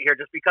moment here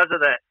just because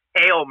of the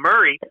A.O.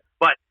 Murray,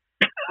 but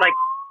like,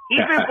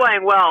 he's been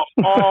playing well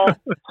all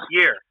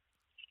year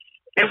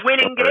and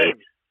winning games.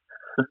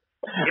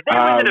 If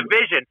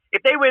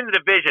they win the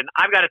division,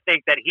 I've got to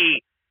think that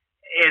he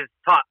is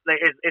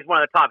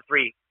one of the top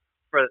 3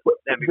 for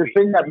MVP. The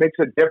thing that makes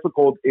it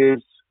difficult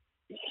is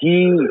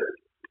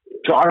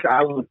Josh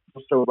Allen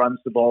also runs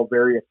the ball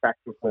very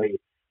effectively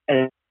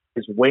and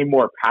is way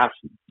more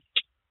passing.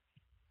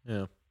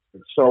 Yeah.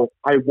 So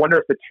I wonder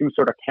if the two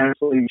sort of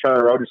cancel each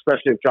other out,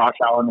 especially if Josh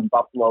Allen in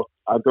Buffalo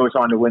goes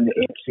on to win the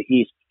AFC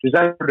East. Does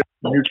that sort of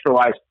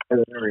neutralize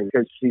Murray?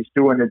 Because he's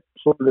doing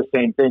sort of the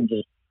same thing,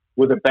 just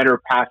with a better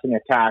passing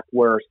attack,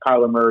 whereas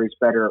Kyler Murray's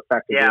better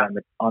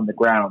effectively on the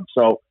ground.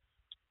 So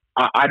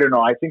I don't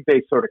know. I think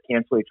they sort of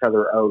cancel each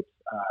other out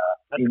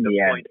in the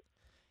end.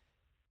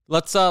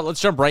 Let's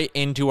jump right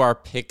into our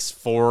picks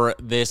for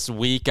this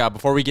week.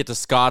 Before we get to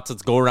Scott's,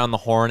 let's go around the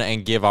horn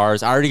and give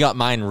ours. I already got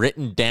mine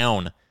written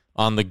down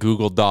on the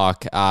Google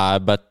Doc,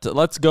 but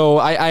let's go.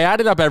 I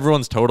added up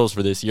everyone's totals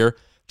for this year.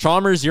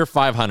 Chalmers, you're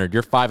 500.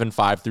 You're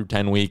 5-5 through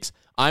 10 weeks.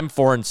 I'm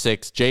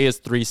 4-6. Jay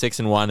is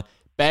 3-6-1.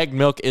 Bag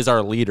Milk is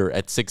our leader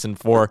at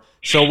 6-4.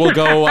 So we'll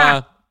go.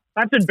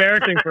 That's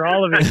embarrassing for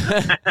all of you.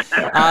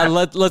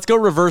 Let's go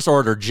reverse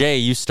order. Jay,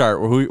 you start.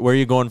 Where are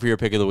you going for your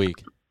pick of the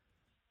week?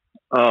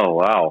 Oh,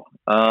 wow.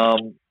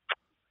 I'm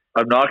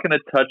not going to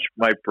touch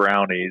my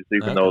brownies,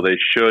 even though they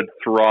should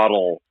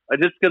throttle.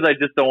 Because I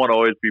just don't want to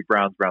always be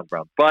Browns.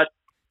 But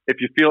if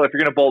you're going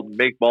to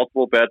make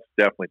multiple bets,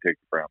 definitely take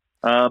the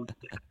Browns.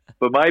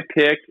 But my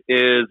pick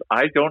is,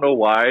 I don't know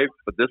why,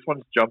 but this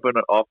one's jumping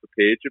off the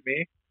page at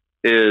me,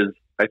 is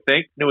I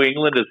think New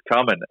England is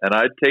coming, and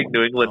I'd take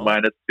New England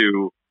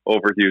 -2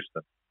 over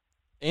Houston.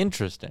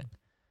 Interesting.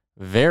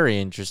 Very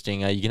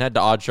interesting. You can head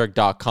to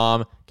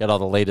oddshark.com, get all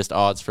the latest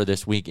odds for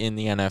this week in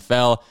the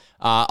NFL.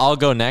 I'll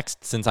go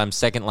next since I'm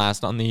second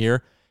last on the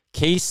year.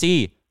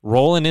 KC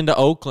rolling into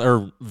Oakland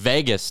or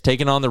Vegas,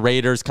 taking on the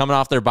Raiders, coming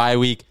off their bye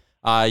week.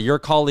 Your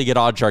colleague at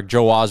Oddshark,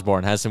 Joe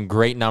Osborne, has some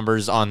great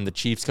numbers on the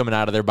Chiefs coming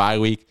out of their bye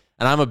week,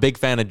 and I'm a big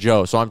fan of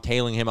Joe, so I'm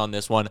tailing him on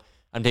this one.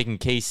 I'm taking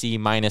KC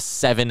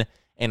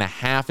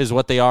 -7.5 is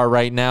what they are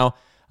right now.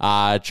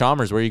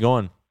 Chalmers, where are you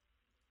going?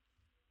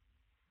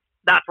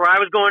 That's where I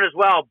was going as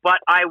well, but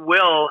I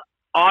will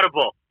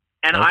audible,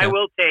 and I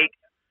will take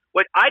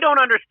what I don't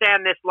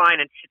understand this line,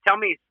 and tell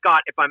me,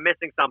 Scott, if I'm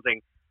missing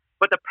something,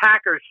 but the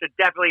Packers should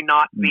definitely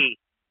not be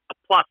a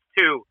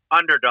 +2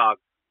 underdog,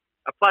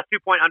 a +2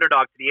 point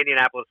underdog to the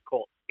Indianapolis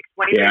Colts.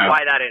 Explain to me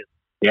why that is.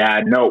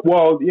 Yeah, no,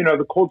 well,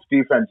 the Colts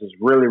defense is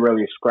really,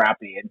 really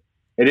scrappy, and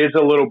it is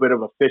a little bit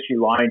of a fishy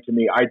line to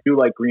me. I do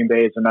like Green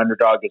Bay as an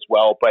underdog as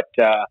well, but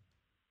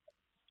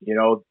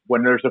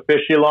when there's a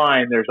fishy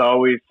line, there's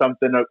always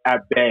something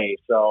at bay.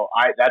 So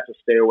that's a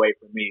stay away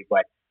from me.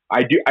 But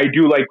I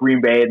do like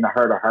Green Bay in the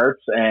heart of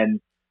hearts,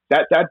 and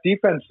that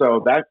defense,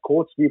 though, that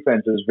Colts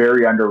defense is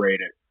very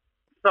underrated.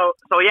 So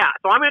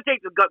I'm going to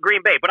take the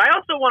Green Bay, but I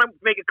also want to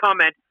make a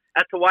comment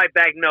as to why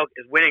Bag Milk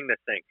is winning this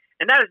thing,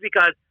 and that is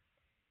because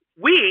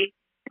this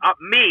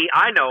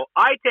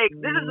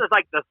is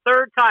like the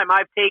third time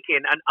I've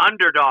taken an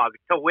underdog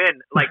to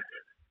win, like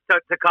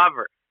to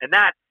cover, and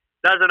that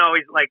doesn't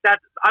always like that.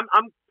 I'm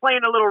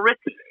playing a little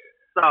risky.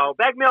 So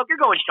Bag Milk, you're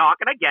going chalk,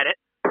 and I get it.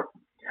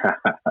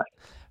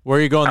 Where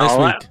are you going this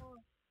week?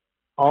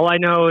 All I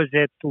know is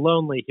it's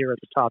lonely here at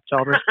the top,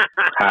 Chalmers.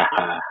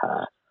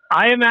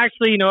 I am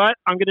actually, you know what?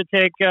 I'm going to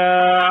take.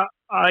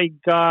 I'm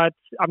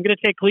going to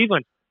take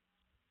Cleveland.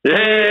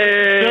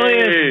 Yay! Philly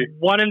is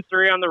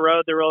 1-3 on the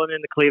road. They're rolling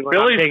into Cleveland.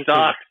 Philly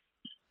sucks.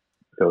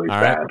 Philly's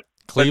bad.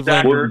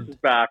 Cleveland is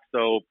back,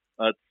 so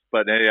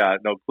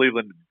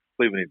Cleveland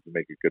needs to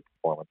make a good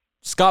performance.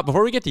 Scott,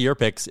 before we get to your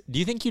picks, do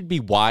you think you'd be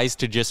wise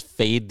to just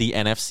fade the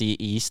NFC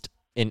East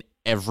in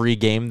every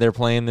game they're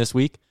playing this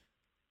week?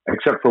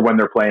 Except for when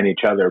they're playing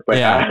each other. But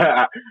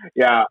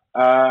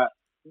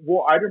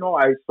well, I don't know.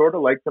 I sort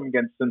of like them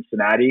against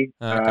Cincinnati,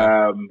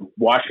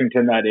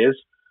 Washington, that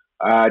is.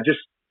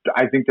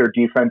 I think their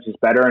defense is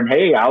better. And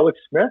hey, Alex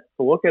Smith,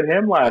 look at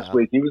him last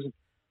week. He was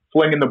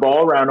flinging the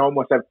ball around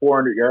almost at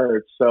 400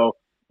 yards. So,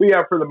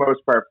 for the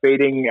most part,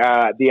 fading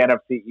the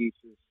NFC East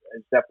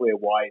is definitely a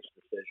wise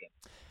decision.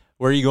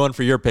 Where are you going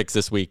for your picks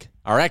this week?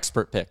 Our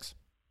expert picks.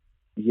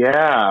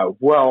 Yeah,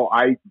 well,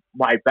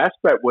 my best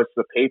bet was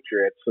the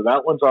Patriots, so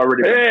that one's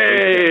already been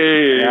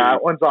taken. Yeah,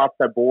 that one's off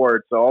the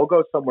board, so I'll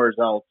go somewhere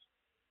else.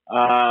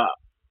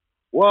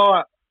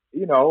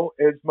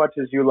 As much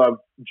as you love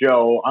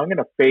Joe, I'm going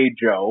to fade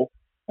Joe,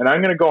 and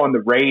I'm going to go on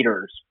the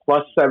Raiders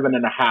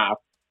 +7.5.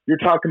 You're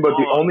talking about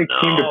the only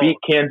team to beat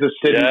Kansas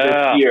City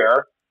this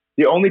year.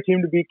 The only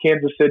team to beat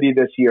Kansas City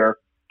this year.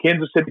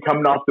 Kansas City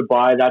coming off the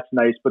bye, that's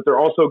nice, but they're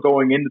also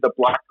going into the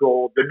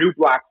the new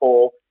black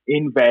hole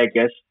in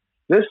Vegas.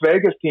 This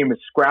Vegas team is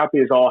scrappy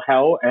as all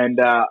hell, and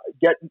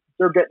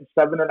they're getting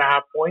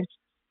 7.5 points.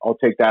 I'll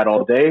take that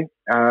all day.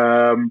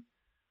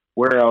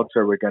 Where else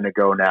are we going to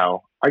go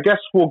now? I guess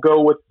we'll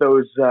go with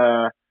those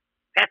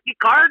pesky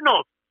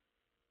Cardinals.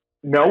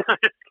 No.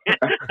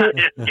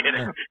 Just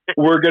kidding.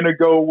 We're going to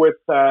go with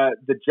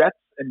the Jets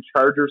and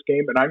Chargers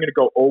game, and I'm going to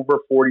go over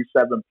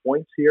 47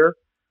 points here.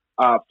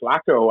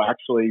 Flacco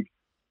actually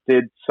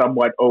did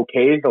somewhat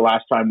okay the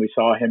last time we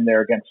saw him there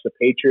against the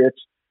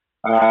Patriots.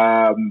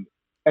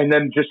 And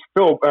then just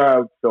Phil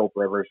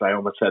Rivers, I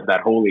almost said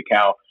that. Holy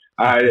cow.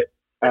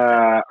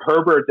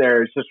 Herbert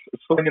there is just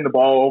slinging the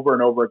ball over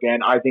and over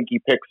again. I think he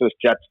picks this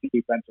Jets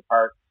defense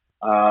apart.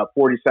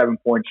 47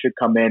 points should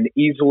come in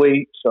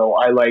easily. So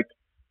I like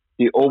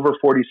the over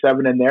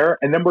 47 in there.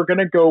 And then we're going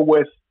to go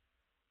with,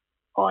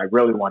 I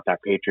really want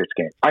that Patriots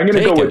game. I'm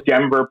going to go with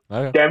Denver.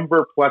 Okay.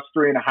 Denver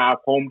 +3.5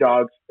 home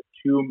dogs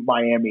to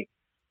Miami.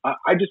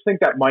 I just think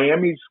that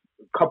Miami's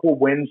couple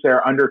wins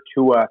there under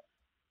Tua,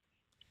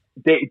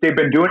 they've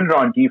been doing it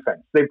on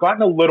defense. They've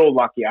gotten a little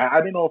lucky. I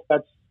don't know if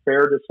that's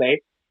fair to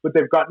say, but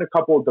they've gotten a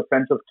couple of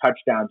defensive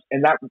touchdowns,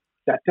 and that's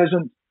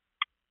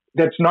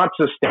not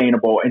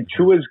sustainable. And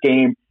Tua's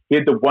game, he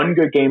had the one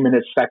good game in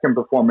his second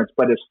performance,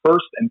 but his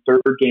first and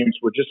third games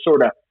were just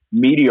sort of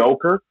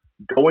mediocre.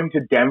 Going to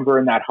Denver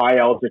in that high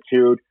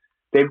altitude,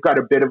 they've got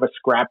a bit of a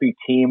scrappy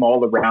team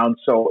all around.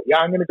 So, yeah,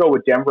 I'm going to go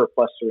with Denver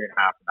 +3.5 in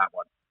that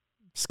one.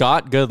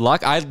 Scott, good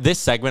luck. This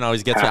segment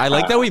always gets me. I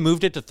like that we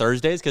moved it to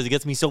Thursdays because it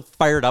gets me so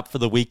fired up for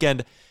the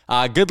weekend.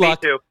 Good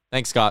luck. Me too.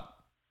 Thanks, Scott.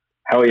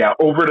 Hell yeah.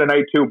 Over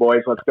tonight too,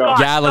 boys. Let's go.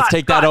 Yeah, let's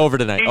take that over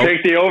tonight.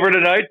 Take the over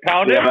tonight.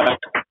 Pound it.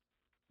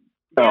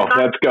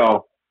 Let's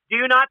go. Do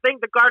you not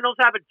think the Cardinals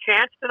have a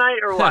chance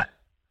tonight or what?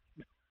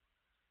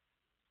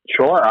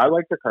 Sure. I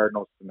like the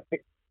Cardinals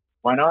tonight.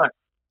 Why not?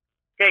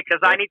 Okay,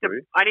 because I need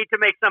to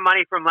make some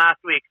money from last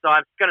week, so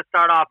I'm just going to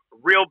start off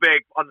real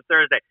big on the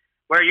Thursday,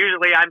 where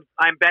usually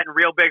I'm betting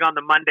real big on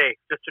the Monday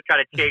just to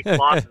try to chase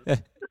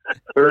losses.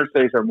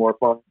 Thursdays are more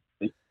fun.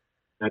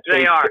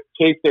 They are.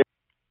 Chase Day.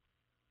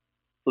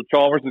 So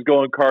Chalmers is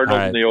going Cardinals All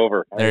right. in the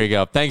over. There you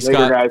go. Thanks, Later,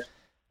 Scott. guys.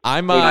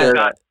 I'm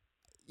Scott.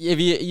 if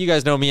you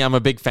guys know me, I'm a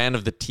big fan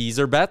of the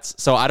teaser bets.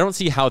 So I don't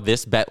see how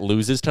this bet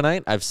loses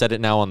tonight. I've said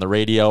it now on the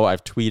radio.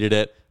 I've tweeted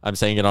it. I'm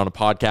saying it on a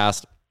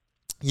podcast.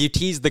 You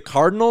tease the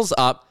Cardinals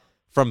up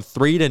from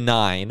 3 to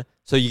 9.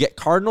 So you get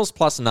Cardinals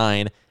plus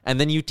 9, and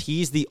then you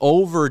tease the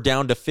over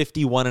down to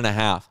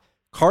 51.5.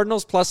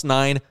 Cardinals plus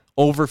 9,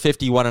 over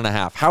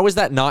 51.5. How is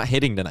that not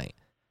hitting tonight?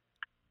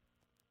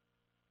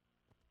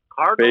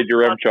 Cardinals Fade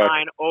your plus Chuck.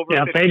 9 over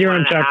Yeah, fade your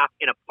 51.5 Chuck.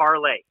 in a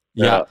parlay.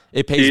 Yeah.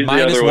 It pays Tease the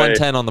minus other way.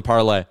 110 on the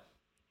parlay.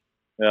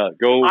 Yeah,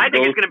 go. I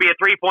think go. it's going to be a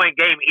 3-point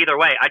game either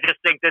way. I just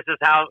think this is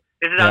how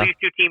Yeah. these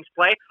two teams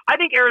play. I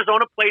think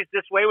Arizona plays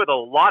this way with a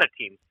lot of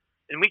teams,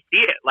 and we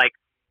see it. Like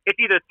it's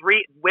either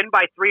win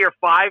by 3 or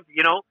 5.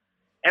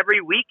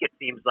 Every week it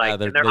seems like.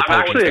 Yeah, and they I'm play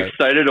actually against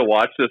excited to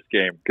watch this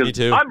game Me because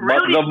too. I'm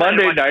really the excited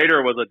Monday to watch- nighter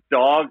was a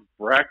dog's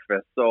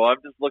breakfast. So I'm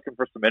just looking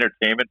for some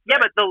entertainment.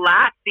 Yeah, but the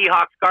last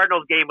Seahawks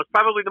Cardinals game was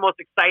probably the most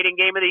exciting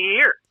game of the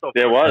year. So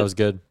It That was. was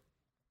good.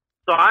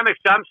 So I'm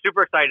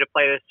super excited to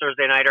play this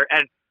Thursday nighter,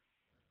 and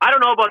I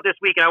don't know about this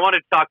week, and I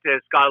wanted to talk to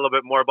Scott a little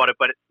bit more about it,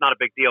 but it's not a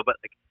big deal. But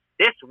like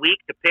this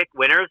week to pick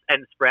winners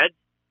and spreads,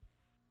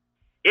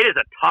 it is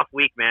a tough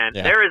week, man.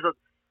 Yeah. There is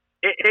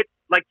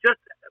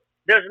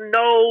there's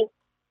no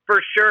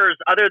for sure's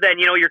other than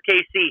your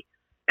KC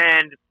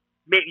and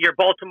your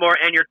Baltimore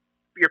and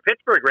your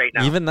Pittsburgh right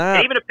now. Even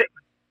that. And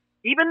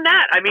even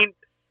that. I mean,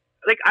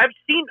 like I've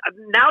seen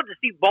now to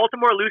see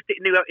Baltimore lose to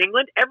New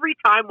England every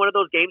time one of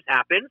those games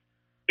happens.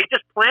 It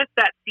just plants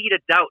that seed of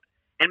doubt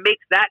and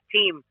makes that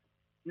team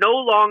no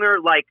longer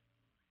like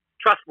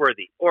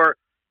trustworthy or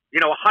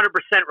 100%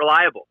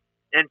 reliable.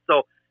 And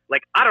so,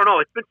 like I don't know,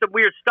 it's been some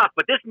weird stuff.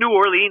 But this New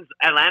Orleans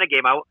Atlanta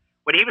game,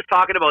 when he was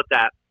talking about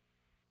that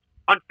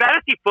on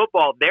fantasy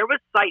football, there was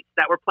sites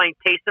that were playing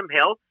Taysom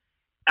Hill.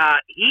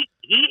 He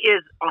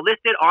is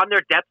listed on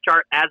their depth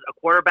chart as a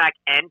quarterback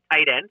and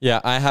tight end. Yeah,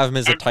 I have him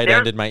as a And tight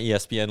end in my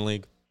ESPN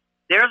league.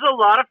 There's a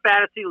lot of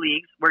fantasy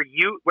leagues where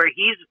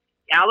he's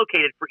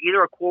allocated for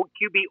either a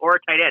QB or a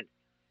tight end,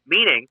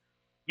 meaning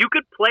you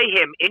could play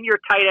him in your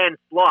tight end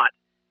slot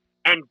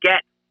and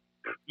get,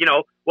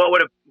 what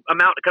would have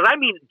amount. Because I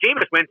mean,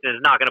 Jameis Winston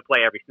is not going to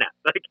play every snap.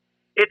 Like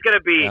it's going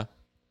to be. Yeah.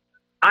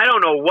 I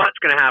don't know what's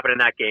going to happen in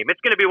that game. It's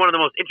going to be one of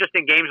the most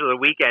interesting games of the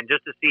weekend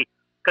just to see,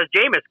 because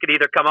Jameis could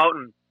either come out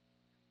and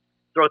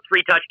throw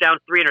 3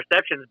 touchdowns, 3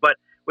 interceptions,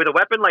 but with a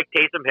weapon like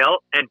Taysom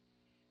Hill, and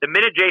the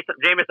minute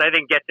Jameis, I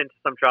think, gets into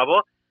some trouble,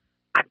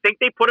 I think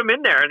they put him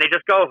in there and they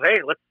just go,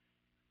 hey, let's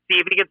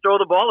see if he can throw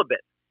the ball a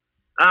bit.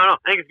 I don't know.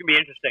 I think it's going to be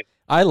interesting.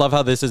 I love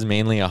how this is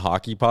mainly a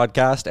hockey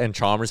podcast, and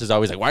Chalmers is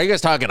always like, why are you guys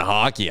talking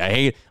hockey? I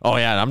hate,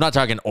 I'm not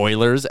talking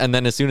Oilers. And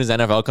then as soon as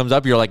NFL comes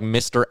up, you're like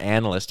Mr.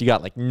 Analyst. You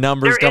got like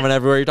numbers coming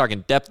everywhere. You're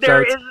talking depth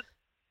charts.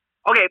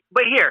 Okay,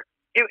 but here,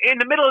 in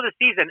the middle of the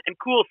season and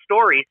cool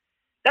stories,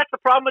 that's the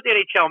problem with the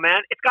NHL,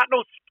 man. It's got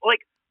no,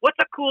 what's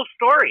a cool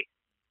story?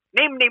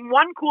 Name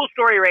one cool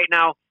story right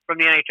now from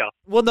the NHL.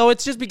 Well, no,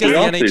 it's just because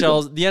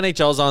the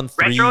NHL's on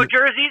 3. Retro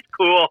jerseys,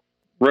 cool.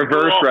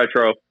 Reverse cool.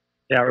 retro.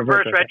 Yeah,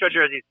 reverse retro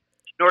jerseys.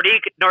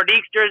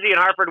 Nordique's jersey and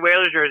Hartford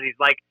Whalers jerseys.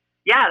 Like,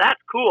 yeah, that's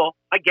cool.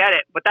 I get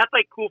it, but that's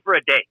like cool for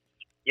a day.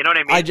 You know what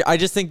I mean? I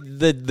just think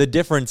the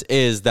difference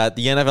is that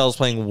the NFL is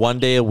playing 1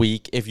 day a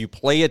week. If you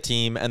play a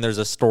team and there's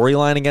a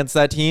storyline against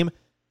that team,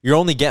 you're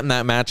only getting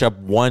that matchup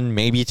 1,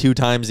 maybe 2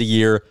 times a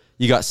year.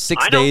 You got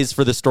 6 days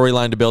for the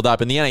storyline to build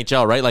up. In the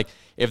NHL, right? Like,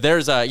 if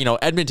there's a,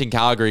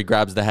 Edmonton-Calgary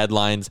grabs the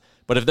headlines,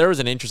 but if there was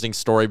an interesting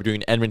story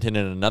between Edmonton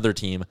and another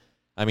team,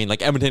 I mean,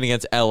 like Edmonton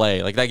against LA,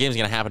 like that game's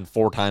going to happen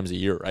 4 times a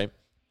year, right?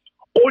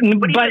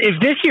 But if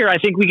this year, I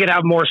think we could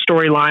have more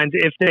storylines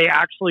if they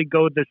actually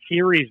go the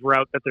series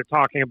route that they're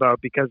talking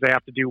about, because they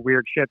have to do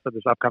weird shit for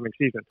this upcoming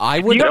season.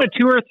 You got a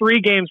 2 or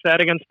 3 game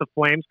set against the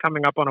Flames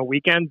coming up on a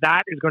weekend.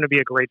 That is going to be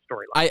a great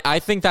storyline. I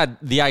think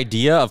that the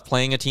idea of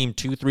playing a team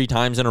 2-3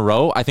 times in a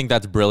row, I think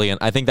that's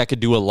brilliant. I think that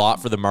could do a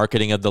lot for the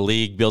marketing of the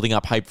league, building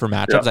up hype for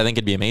matchups. Yeah. I think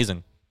it'd be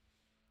amazing.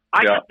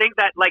 I just think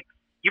that, like,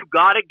 you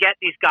got to get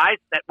these guys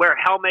that wear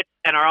helmets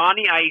and are on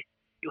the ice.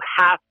 You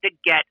have to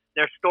get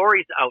their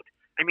stories out.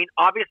 I mean,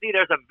 obviously,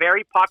 there's a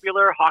very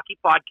popular hockey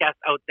podcast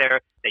out there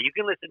that you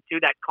can listen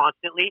to that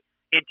constantly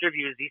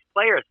interviews these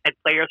players and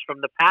players from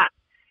the past.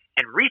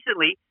 And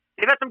recently,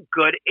 they've had some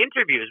good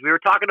interviews. We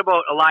were talking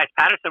about Elias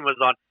Patterson was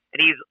on,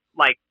 and he's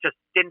like just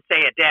didn't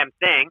say a damn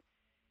thing.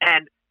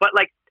 But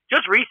like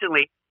just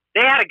recently,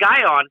 they had a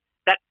guy on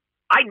that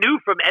I knew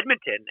from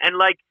Edmonton,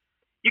 and like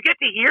you get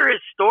to hear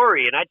his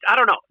story. And I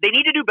don't know, they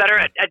need to do better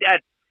at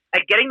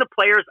getting the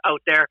players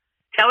out there,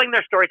 telling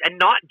their stories, and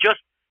not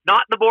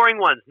the boring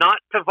ones, not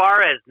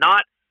Tavares,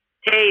 not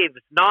Taves,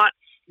 not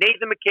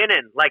Nathan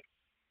McKinnon. Like,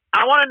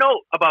 I want to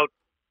know about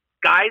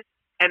guys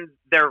and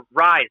their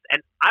rise.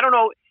 And I don't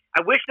know,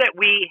 I wish that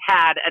we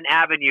had an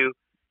avenue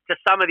to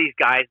some of these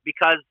guys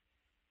because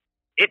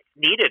it's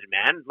needed,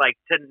 man. Like,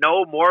 to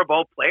know more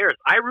about players.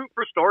 I root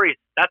for stories.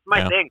 That's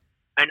my thing.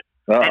 And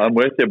I'm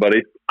with you,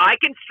 buddy. I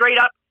can straight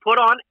up put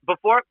on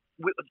before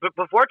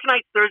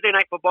tonight's Thursday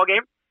night football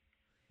game.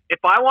 If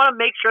I want to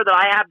make sure that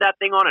I have that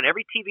thing on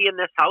every TV in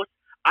this house,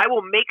 I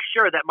will make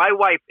sure that my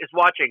wife is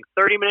watching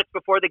 30 minutes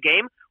before the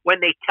game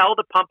when they tell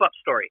the pump-up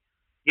story.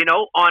 You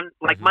know, on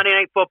like Monday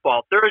Night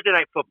Football, Thursday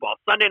Night Football,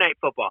 Sunday Night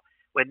Football.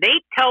 When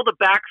they tell the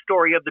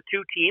backstory of the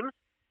two teams,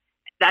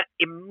 that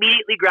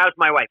immediately grabs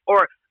my wife.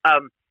 Or,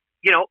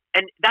 you know,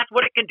 and that's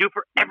what it can do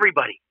for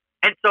everybody.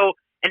 And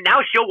now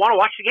she'll want to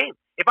watch the game.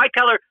 If I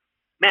tell her,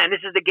 man,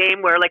 this is the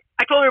game where, like,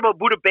 I told her about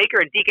Budda Baker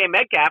and DK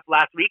Metcalf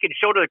last week and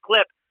showed her the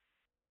clip.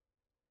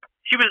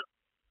 She was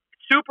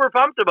super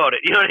pumped about it.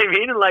 You know what I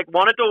mean? And, like,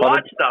 wanted to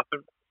watch stuff.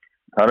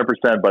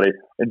 100%, buddy.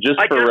 And just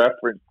for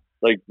reference,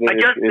 like, I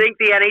just think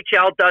the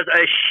NHL does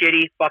a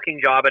shitty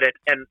fucking job at it.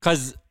 And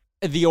because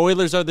the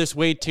Oilers are this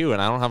way too,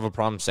 and I don't have a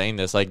problem saying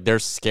this. Like, they're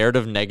scared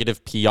of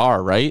negative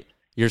PR, right?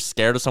 You're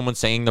scared of someone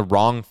saying the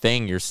wrong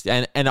thing.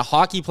 And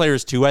hockey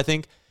players too, I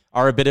think,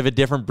 are a bit of a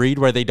different breed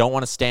where they don't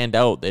want to stand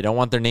out. They don't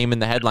want their name in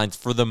the headlines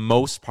for the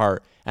most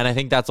part. And I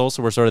think that's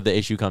also where sort of the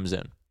issue comes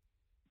in.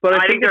 But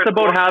I think it's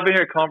about having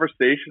a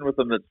conversation with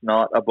them that's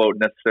not about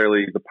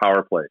necessarily the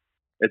power play.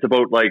 It's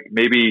about, like,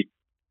 maybe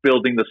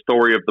building the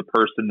story of the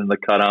person in the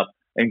cut up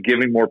and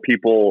giving more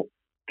people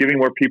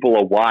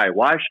a why.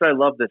 Why should I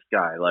love this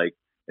guy? Like,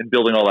 and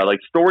building all that. Like,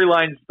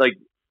 storylines, like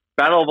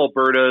Battle of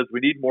Alberta's,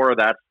 we need more of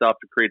that stuff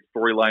to create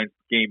storylines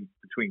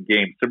between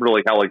games.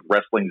 Similarly how, like,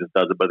 wrestling just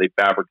does it, but they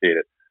fabricate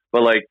it.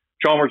 But, like,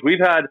 Chalmers, we've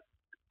had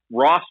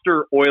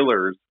roster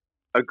Oilers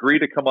agree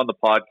to come on the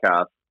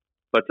podcast,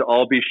 but to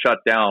all be shut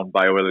down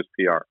by Oilers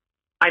PR.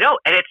 I know,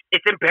 and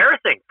it's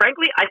embarrassing.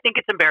 Frankly, I think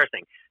it's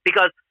embarrassing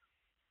because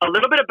a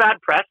little bit of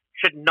bad press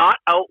should not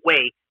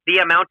outweigh the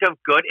amount of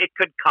good it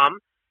could come.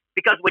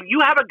 Because when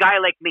you have a guy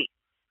like me,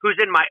 who's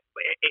in my,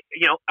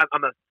 you know,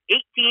 I'm a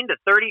 18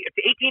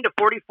 to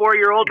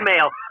 44-year-old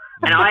male,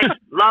 and I'm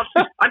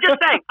just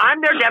saying,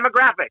 I'm their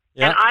demographic,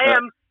 and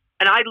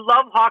I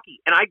love hockey,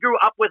 and I grew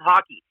up with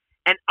hockey,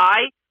 and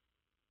I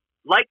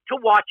like to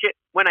watch it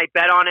when I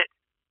bet on it.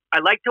 I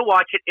like to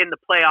watch it in the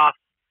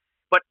playoffs,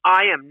 but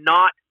I am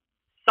not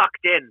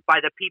sucked in by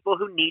the people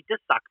who need to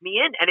suck me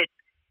in, and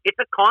it's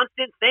a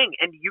constant thing.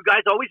 And you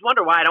guys always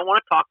wonder why I don't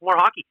want to talk more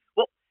hockey.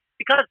 Well,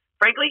 because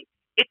frankly,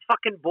 it's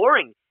fucking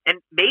boring, and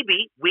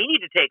maybe we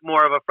need to take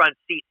more of a front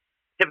seat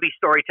to be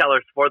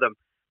storytellers for them.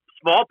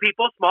 Small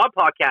people, small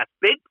podcasts,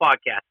 big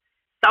podcasts.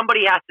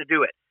 Somebody has to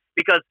do it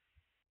because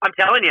I'm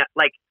telling you,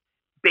 like,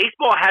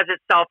 baseball has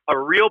itself a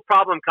real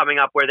problem coming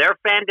up where their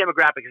fan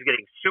demographic is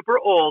getting super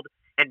old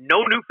and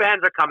no new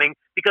fans are coming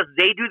because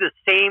they do the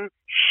same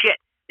shit.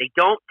 They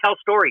don't tell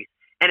stories.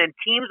 And in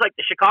teams like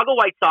the Chicago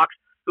White Sox,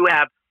 who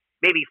have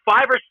maybe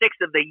 5 or 6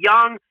 of the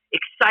young,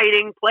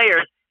 exciting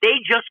players, they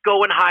just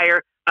go and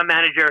hire a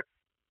manager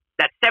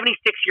that's 76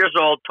 years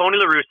old, Tony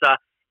La Russa,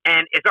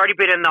 and it's already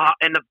been in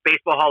the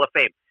Baseball Hall of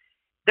Fame.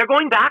 They're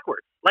going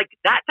backwards. Like,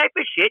 that type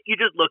of shit, you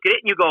just look at it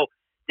and you go,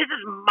 this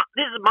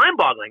is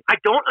mind-boggling. I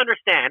don't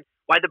understand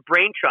why the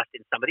brain trust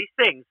in some of these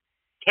things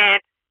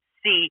can't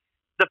see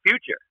the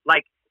future.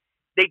 Like,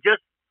 they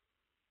just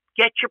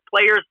get your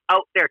players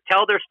out there,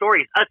 tell their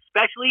stories,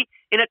 especially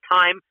in a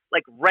time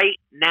like right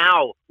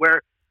now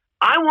where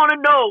I want to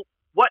know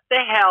what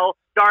the hell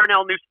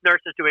Darnell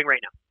Nurse is doing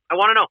right now. I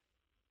want to know.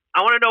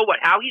 I want to know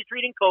how he's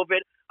treating COVID.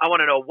 I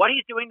want to know what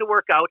he's doing to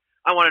work out.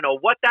 I want to know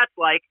what that's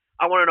like.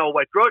 I want to know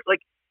what growth,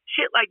 like,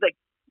 shit, like,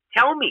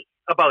 tell me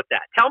about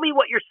that. Tell me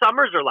what your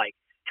summers are like.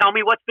 Tell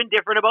me what's been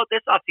different about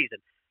this offseason.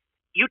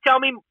 You tell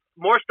me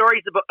more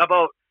stories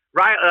about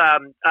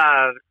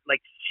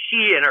like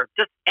Sheehan or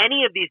just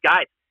any of these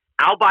guys.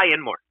 I'll buy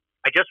in more.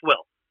 I just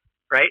will,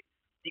 right?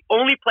 The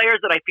only players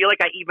that I feel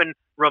like I even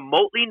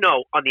remotely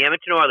know on the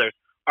Edmonton Oilers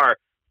are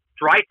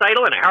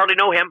Draisaitl, and I hardly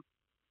know him,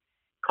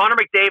 Connor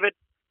McDavid,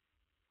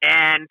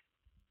 and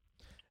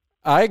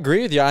I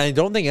agree with you. I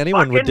don't think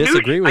anyone would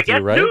disagree with you,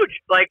 right?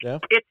 Huge. Like,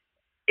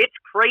 it's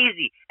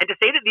crazy. And to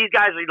say that these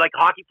guys are like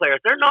hockey players,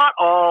 they're not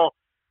all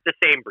the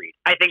same breed.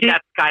 I think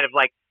that's kind of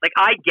like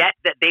I get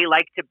that they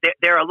like to,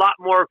 they're a lot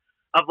more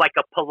of like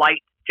a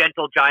polite,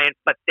 gentle giant,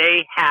 but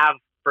they have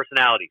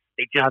personalities.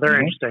 They're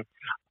interesting.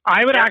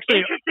 I would actually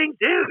interesting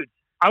dudes.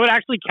 I would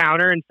actually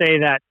counter and say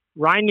that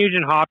Ryan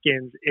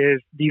Nugent-Hopkins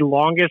is the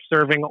longest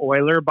serving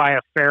Oiler by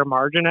a fair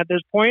margin at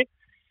this point.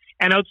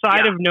 And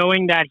outside of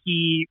knowing that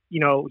he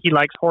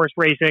likes horse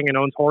racing and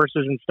owns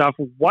horses and stuff,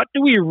 what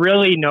do we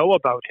really know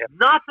about him?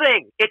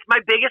 Nothing. It's my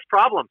biggest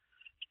problem.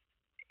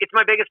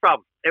 With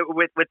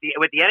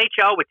the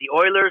NHL, with the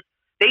Oilers.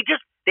 They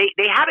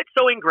have it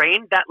so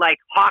ingrained that, like,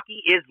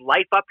 hockey is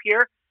life up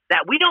here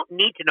that we don't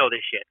need to know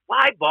this shit.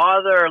 Why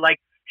bother? Like,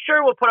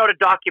 sure, we'll put out a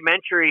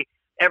documentary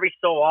every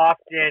so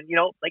often. You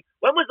know, like,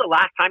 when was the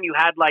last time you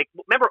had, like,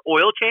 remember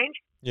Oil Change?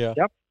 Yeah.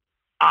 Yep.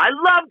 I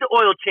loved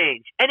Oil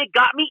Change, and it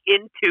got me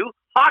into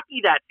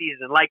hockey that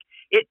season. Like,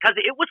 because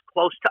it was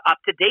close to up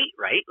to date,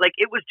 right? Like,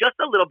 it was just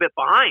a little bit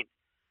behind.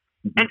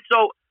 And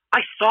so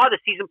I saw the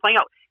season playing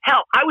out.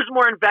 Hell, I was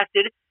more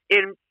invested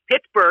in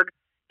Pittsburgh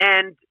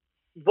and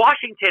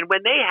Washington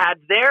when they had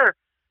their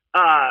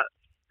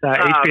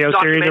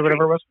HBO series or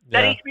whatever it was.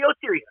 That HBO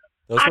series.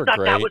 Those I were thought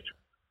great. that was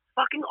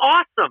fucking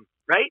awesome,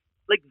 right?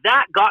 Like,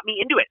 that got me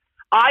into it.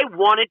 I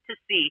wanted to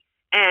see,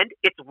 and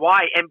it's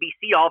why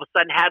NBC all of a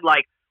sudden had,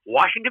 like,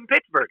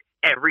 Washington-Pittsburgh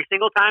every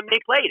single time they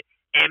played.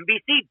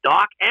 NBC,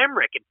 Doc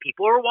Emmerich, and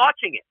people were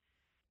watching it.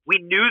 We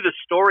knew the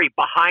story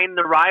behind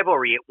the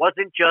rivalry. It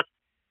wasn't just,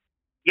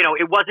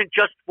 it wasn't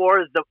just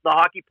for the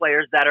hockey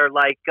players that are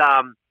like,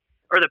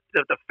 or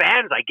the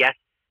fans, I guess,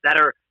 that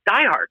are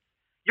diehards.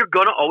 You're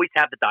going to always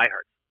have the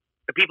diehards.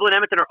 The people in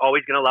Edmonton are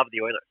always going to love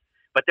the Oilers.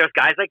 But there's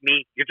guys like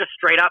me, you're just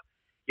straight up,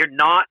 you're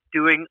not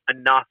doing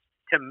enough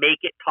to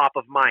make it top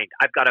of mind.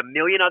 I've got a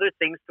million other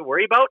things to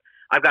worry about.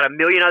 I've got a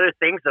million other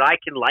things that I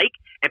can like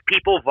and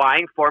people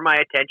vying for my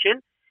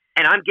attention.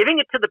 And I'm giving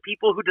it to the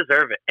people who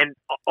deserve it. And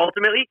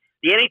ultimately,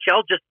 the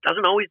NHL just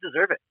doesn't always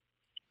deserve it.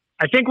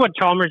 I think what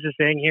Chalmers is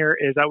saying here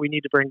is that we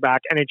need to bring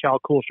back NHL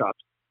cool shots.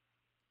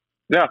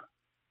 Yeah.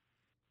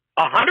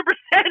 100%.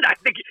 I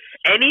think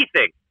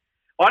anything.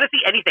 Honestly,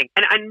 anything.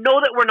 And I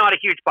know that we're not a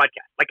huge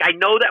podcast. Like, I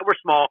know that we're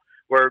small.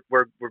 We're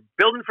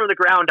building from the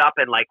ground up,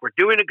 and, like, we're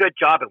doing a good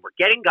job, and we're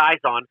getting guys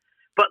on.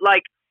 But,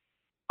 like,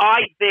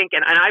 I think,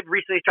 and I've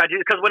recently tried to do,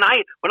 because when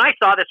I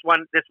saw this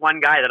one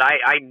guy that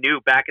I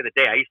knew back in the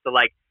day, I used to,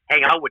 like,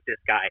 hang out with this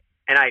guy,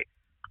 and I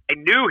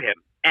knew him.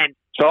 And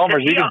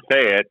Chalmers, you can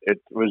say it.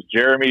 It was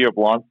Jeremy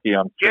Yablonski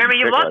on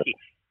Jeremy Yablonski.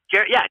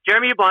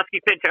 Jeremy Yablonski.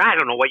 I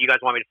don't know what you guys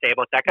want me to say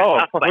about that kind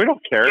of stuff. We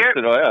don't care.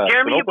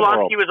 Jeremy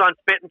Yablonski was on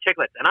Spit and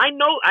Chicklets, and I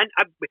know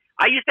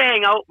I used to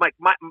hang out.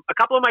 A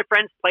couple of my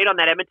friends played on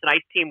that Edmonton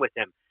Ice team with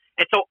him,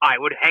 and so I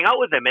would hang out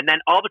with him. And then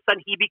all of a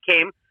sudden, he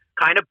became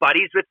kind of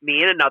buddies with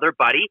me and another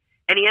buddy,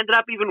 and he ended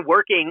up even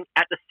working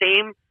at the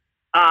same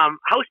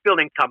house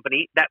building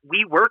company that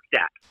we worked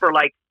at for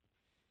like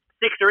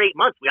 6 or 8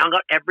 months. We hung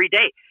out every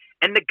day.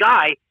 And the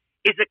guy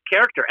is a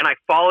character, and I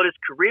followed his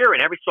career,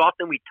 and every so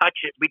often we'd touch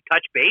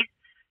base,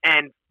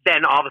 and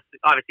then obviously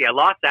I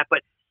lost that.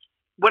 But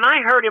when I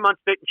heard him on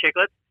Spit and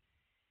Chicklets,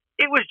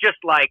 it was just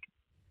like,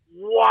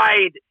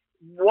 why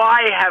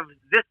have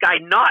this guy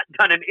not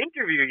done an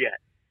interview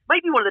yet?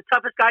 Might be one of the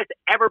toughest guys to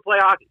ever play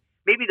hockey.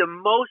 Maybe the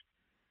most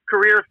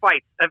career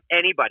fights of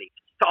anybody.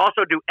 To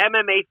also do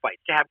MMA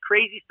fights, to have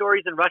crazy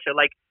stories in Russia,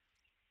 like.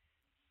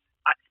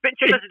 Spit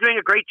and Chicklets is doing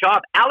a great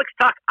job. Alex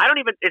Tuck.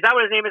 Is that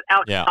what his name is?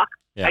 Alex Tuck?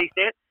 Yeah. How you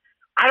say it?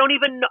 I don't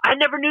even know. I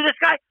never knew this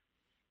guy.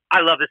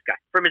 I love this guy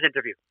from his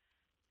interview.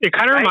 It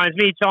kind of reminds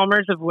me,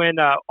 Chalmers, of when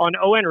on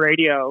ON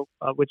Radio,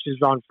 which is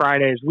on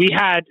Fridays, we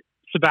had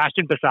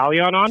Sebastian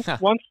Bassalion on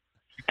once,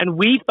 and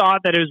we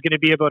thought that it was going to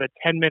be about a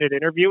 10-minute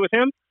interview with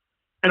him.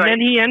 And then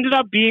he ended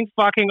up being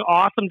fucking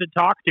awesome to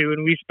talk to,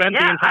 and we spent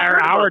the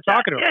entire hour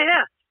talking to him.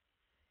 Yeah.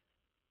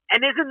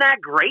 And isn't that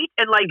great?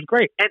 And like, it's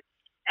great.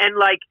 And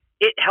like,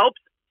 it helps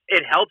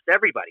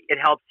everybody. It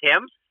helps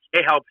him.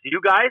 It helps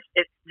you guys.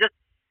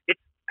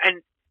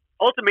 And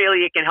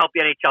ultimately it can help the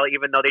NHL,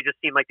 even though they just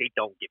seem like they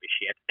don't give a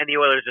shit. And the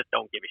Oilers just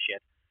don't give a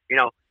shit.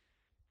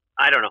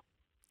 I don't know.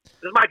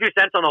 This is my 2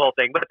 cents on the whole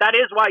thing. But that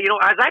is why,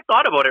 as I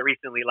thought about it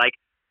recently, like,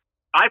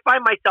 I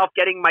find myself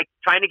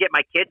trying to get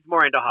my kids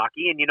more into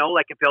hockey, and,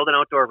 like, I build an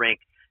outdoor rink,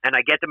 and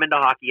I get them into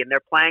hockey, and they're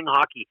playing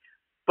hockey.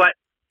 But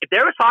if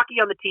there was hockey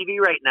on the TV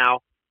right now,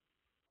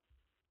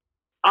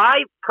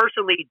 I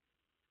personally,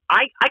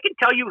 I can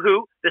tell you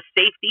who the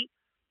safety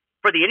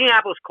for the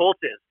Indianapolis Colts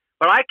is,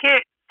 but I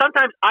can't.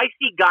 Sometimes I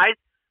see guys,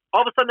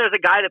 all of a sudden there's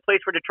a guy that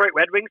plays for Detroit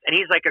Red Wings, and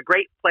he's like a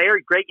great player,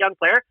 great young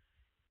player.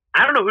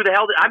 I don't know who the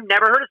hell, I've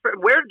never heard of him.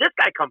 Where did this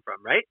guy come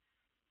from, right?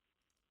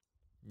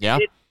 Yeah.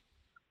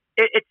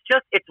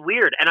 It's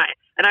weird. And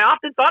I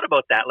often thought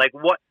about that, like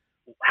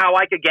how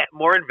I could get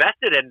more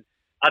invested in,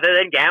 other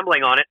than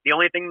gambling on it. The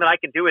only thing that I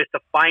can do is to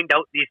find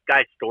out these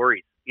guys'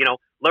 stories,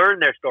 learn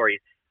their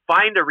stories,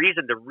 find a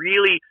reason to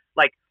really,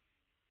 like,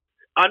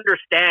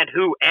 understand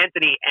who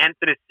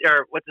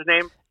or what's his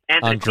name?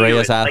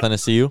 Andreas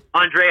Athanasiou.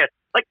 Andreas.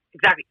 Like,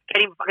 exactly.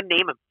 Can't even fucking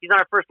name him. He's on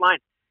our first line,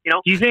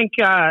 Do you think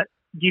that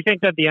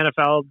the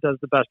NFL does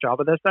the best job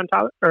of this then,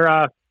 Tyler?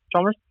 Or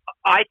Chalmers?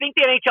 I think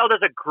the NHL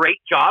does a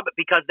great job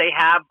because they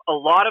have a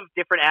lot of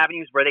different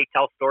avenues where they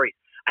tell stories.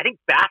 I think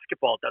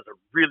basketball does a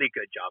really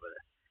good job of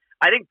this.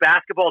 I think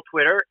basketball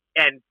Twitter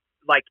and,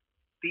 like,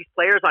 these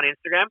players on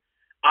Instagram,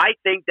 I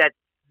think that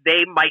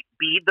they might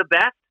be the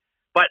best,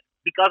 but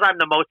because I'm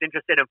the most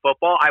interested in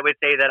football, I would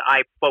say that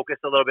I focus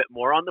a little bit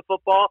more on the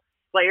football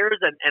players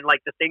and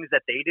like the things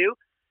that they do.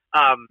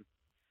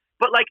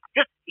 But like,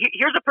 just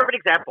here's a perfect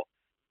example.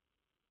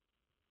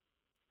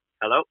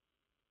 Hello?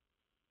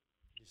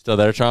 Still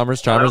there,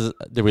 Chalmers? Chalmers,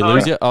 did we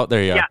lose you? Oh,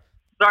 there you go. Yeah,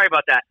 sorry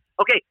about that.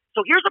 Okay,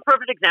 so here's a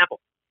perfect example.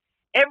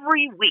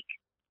 Every week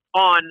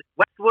on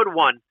Westwood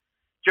One,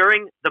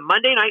 during the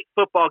Monday night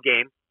football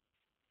game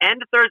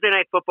and the Thursday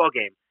night football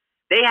game,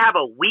 they have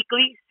a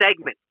weekly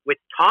segment with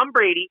Tom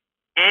Brady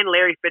and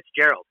Larry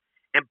Fitzgerald.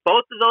 And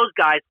both of those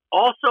guys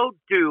also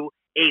do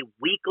a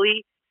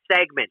weekly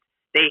segment.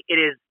 It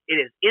is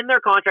in their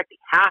contract.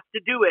 They have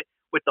to do it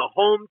with the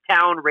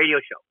hometown radio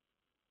show.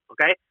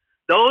 okay?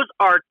 Those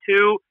are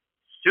two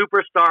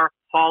superstar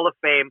Hall of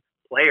Fame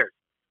players.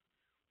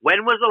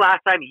 When was the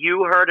last time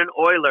you heard an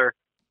Oiler,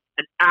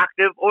 an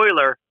active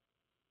Oiler,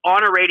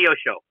 on a radio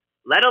show,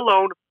 let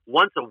alone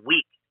once a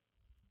week?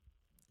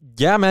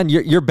 Yeah, man,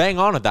 you're bang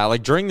on at that.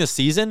 Like, during the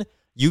season,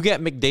 you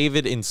get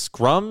McDavid in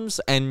scrums,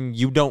 and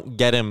you don't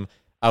get him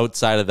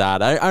outside of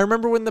that. I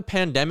remember when the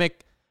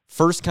pandemic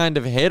first kind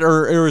of hit,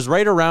 or it was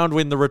right around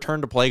when the return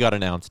to play got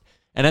announced.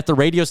 And at the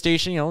radio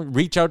station,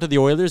 reach out to the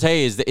Oilers.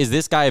 Hey, is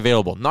this guy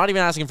available? Not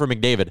even asking for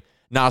McDavid.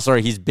 Nah,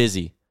 sorry, he's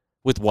busy.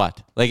 With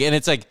what? Like, and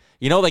it's like,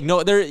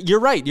 no, you're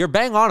right. You're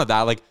bang on at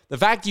that. Like, the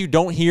fact you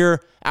don't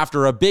hear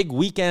after a big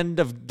weekend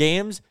of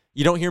games,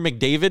 you don't hear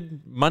McDavid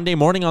Monday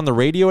morning on the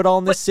radio at all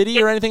in this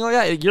city or anything like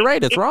that. You're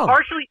right. It's wrong.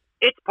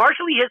 It's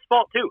partially his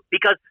fault too,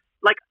 because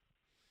like,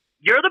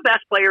 you're the best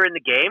player in the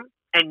game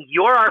and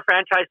you're our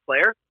franchise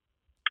player.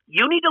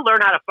 You need to learn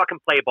how to fucking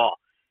play ball.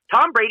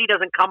 Tom Brady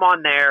doesn't come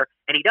on there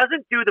and he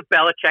doesn't do the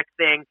Belichick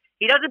thing.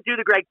 He doesn't do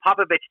the Greg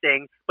Popovich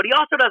thing, but he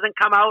also doesn't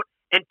come out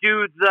and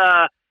do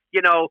the,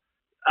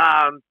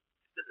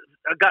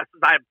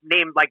 I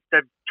named like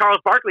the Charles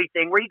Barkley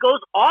thing where he goes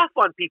off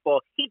on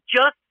people. He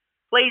just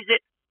plays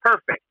it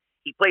perfect.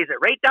 He plays it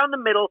right down the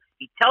middle.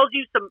 He tells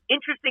you some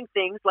interesting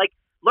things like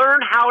learn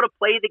how to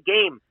play the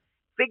game.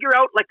 Figure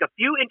out like a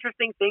few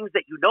interesting things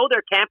that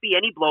there can't be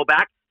any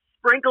blowback.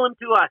 Sprinkle them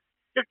to us.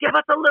 Just give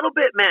us a little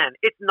bit, man.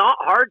 It's not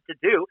hard to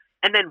do.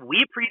 And then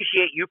we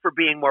appreciate you for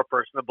being more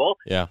personable.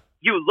 Yeah.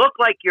 You look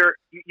like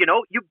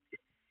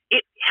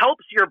it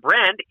helps your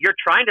brand. You're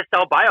trying to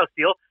sell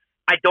BioSteel.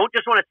 I don't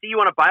just want to see you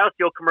on a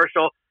BioSteel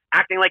commercial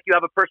acting like you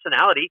have a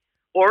personality,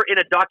 or in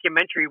a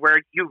documentary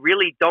where you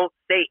really don't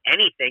say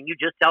anything. You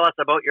just tell us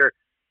about your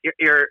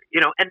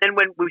and then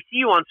when we see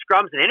you on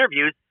scrums and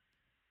interviews,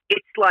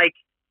 it's like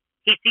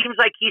he seems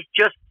like he's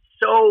just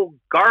so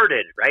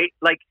guarded, right?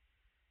 Like,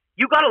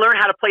 you got to learn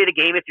how to play the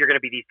game if you're going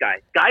to be these guys.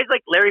 Guys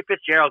like Larry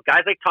Fitzgerald,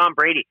 guys like Tom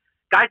Brady,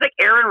 guys like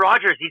Aaron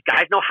Rodgers, these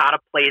guys know how to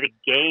play the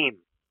game.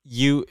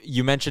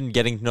 You mentioned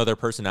getting to know their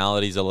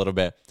personalities a little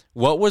bit.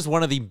 What was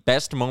one of the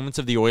best moments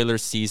of the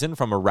Oilers season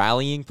from a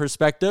rallying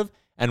perspective?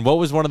 And what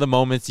was one of the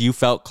moments you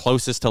felt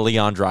closest to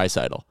Leon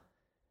Draisaitl?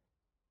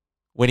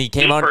 When he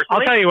came on,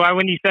 I'll tell you why.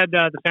 When you said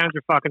the fans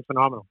are fucking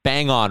phenomenal,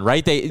 bang on,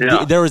 right?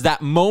 There was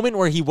that moment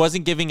where he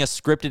wasn't giving a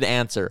scripted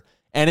answer,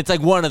 and it's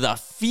like one of the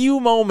few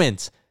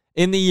moments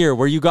in the year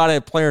where you got a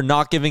player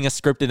not giving a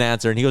scripted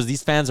answer, and he goes,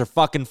 "These fans are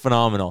fucking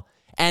phenomenal."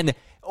 And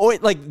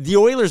like the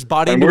Oilers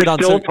bought into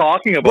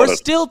it. We're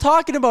still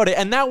talking about it,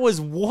 and that was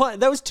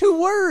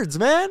 2 words,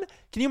 man.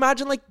 Can you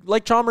imagine,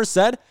 like Chalmers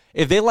said,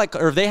 if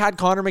they had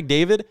Connor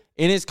McDavid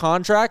in his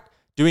contract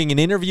doing an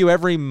interview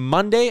every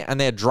Monday, and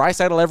they had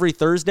Draisaitl every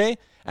Thursday,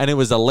 and it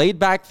was a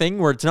laid-back thing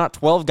where it's not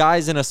 12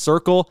 guys in a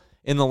circle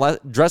in the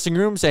dressing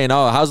room saying,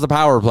 "Oh, how's the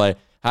power play?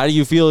 How do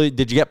you feel?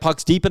 Did you get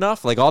pucks deep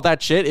enough?" Like, all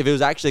that shit. If it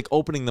was actually like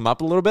opening them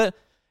up a little bit,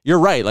 you're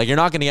right. Like, you're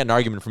not going to get an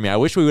argument from me. I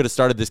wish we would have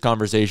started this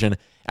conversation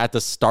at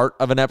the start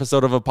of an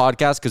episode of a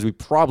podcast, because we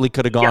probably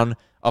could have gone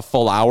a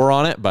full hour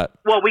on it. But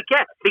we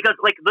can't, because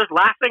like this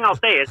last thing I'll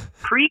say is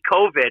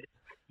pre-COVID,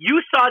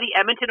 you saw the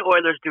Edmonton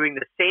Oilers doing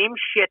the same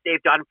shit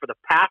they've done for the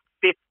past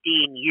 15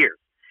 years.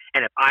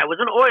 And if I was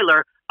an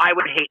Oiler, I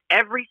would hate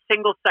every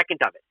single second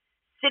of it.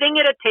 Sitting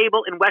at a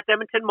table in West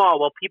Edmonton Mall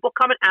while people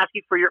come and ask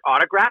you for your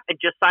autograph and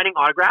just signing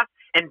autographs,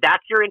 and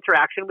that's your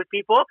interaction with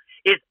people,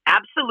 is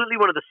absolutely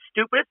one of the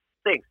stupidest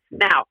things.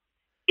 Now,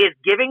 is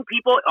giving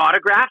people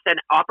autographs and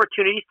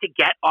opportunities to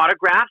get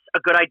autographs a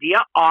good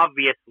idea?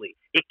 Obviously.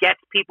 It gets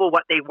people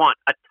what they want.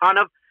 A ton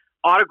of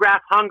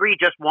autograph hungry,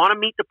 just want to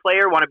meet the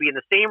player, want to be in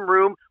the same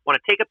room, want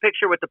to take a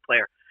picture with the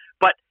player.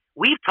 But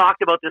we've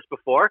talked about this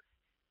before.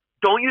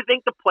 Don't you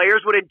think the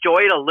players would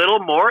enjoy it a little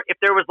more if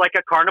there was like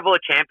a Carnival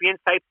of Champions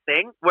type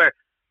thing where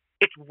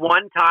it's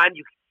one time,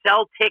 you can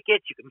sell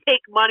tickets, you can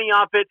make money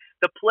off it,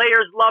 the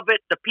players love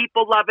it, the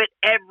people love it,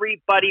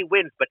 everybody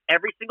wins. But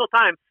every single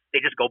time, they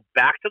just go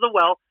back to the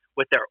well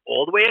with their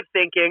old way of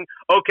thinking.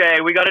 Okay,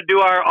 we got to do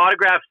our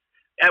autographs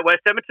at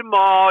West Edmonton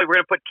Mall.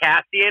 We're going to put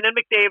Cassian and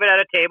McDavid at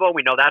a table.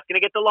 We know that's going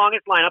to get the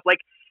longest lineup. Like,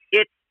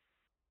 it's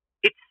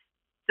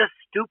just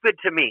stupid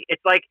to me.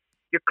 It's like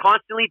you're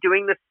constantly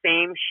doing the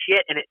same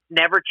shit and it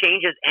never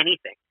changes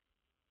anything,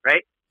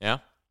 right? Yeah.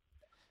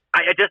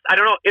 I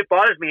don't know. It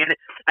bothers me, and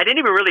I didn't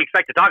even really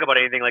expect to talk about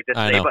anything like this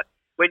today.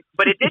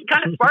 But it did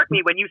kind of spark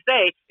me when you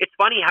say it's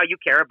funny how you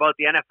care about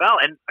the NFL,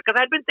 and because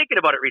I'd been thinking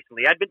about it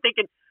recently. I'd been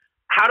thinking,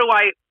 how do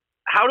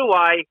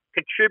I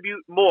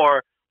contribute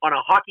more on a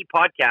hockey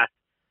podcast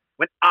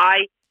when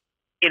I,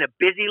 in a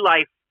busy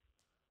life,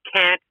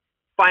 can't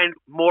find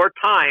more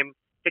time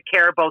to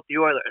care about the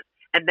Oilers?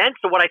 And then,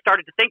 so what I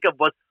started to think of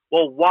was,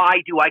 well,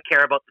 why do I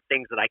care about the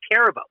things that I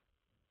care about,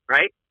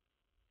 right?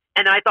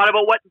 And I thought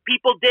about what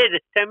people did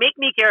to make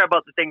me care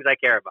about the things I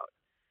care about.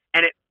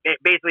 And it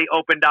basically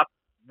opened up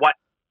what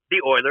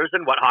the Oilers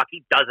and what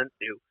hockey doesn't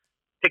do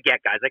to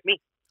get guys like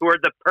me, who are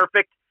the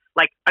perfect,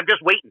 like, I'm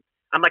just waiting.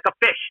 I'm like a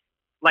fish,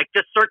 like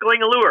just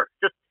circling a lure.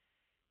 Just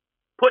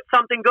put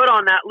something good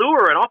on that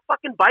lure and I'll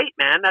fucking bite,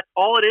 man. That's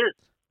all it is.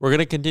 We're going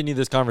to continue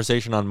this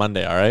conversation on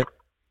Monday, all right?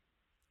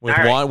 With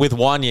All right. with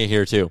Wanya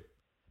here too.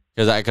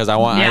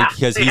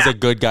 Because he's a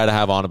good guy to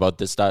have on about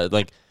this stuff.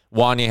 Like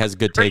Wanya has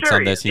good takes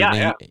on this.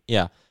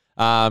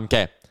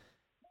 Okay.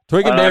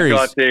 Twig and Berries.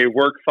 I've got a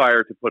work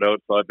fire to put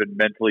out, so I've been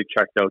mentally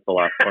checked out the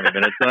last 20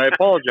 minutes, and I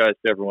apologize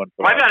to everyone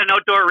for I've got an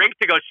outdoor rink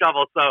to go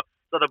shovel, so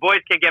the boys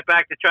can get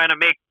back to trying to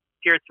make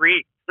tier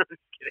 3.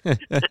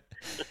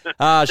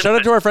 Shout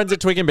out to our friends at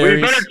Twig and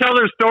Berries. We better tell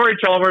their story,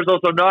 Chalmers,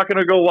 else I'm not going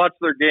to go watch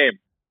their game.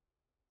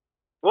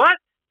 What?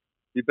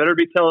 You better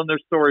be telling their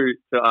story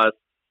to us,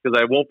 because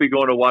I won't be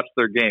going to watch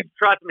their game.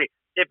 Trust me.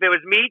 If it was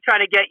me trying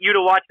to get you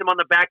to watch them on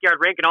the backyard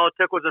rink and all it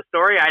took was a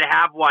story, I'd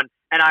have one.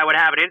 And I would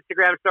have an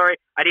Instagram story.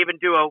 I'd even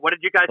do what did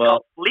you guys call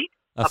it? Fleet?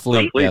 A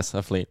fleet, yes,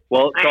 a fleet.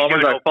 Well,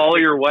 Chalmers, I follow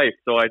your wife,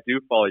 so I do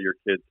follow your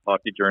kids'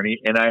 hockey journey,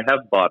 and I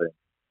have bought it.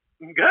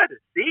 Good.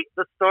 See?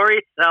 The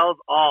story sells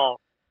all.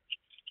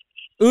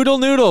 Oodle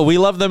Noodle, we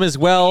love them as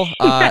well.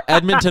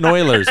 Edmonton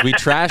Oilers, we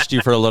trashed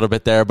you for a little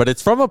bit there, but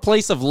it's from a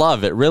place of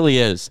love. It really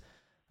is.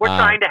 We're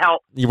trying to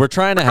help. We're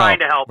trying to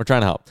help. We're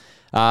trying to help.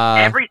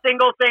 Every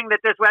single thing that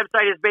this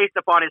website is based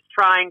upon is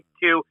trying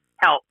to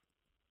help.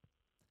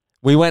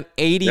 We went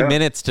 80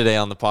 minutes today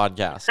on the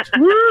podcast.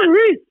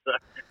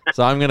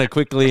 So I'm going to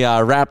quickly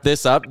wrap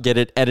this up, get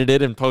it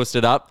edited and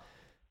posted up.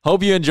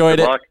 Hope you enjoyed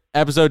it.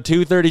 Episode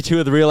 232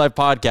 of the Real Life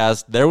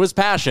Podcast. There was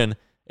passion.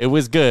 It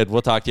was good.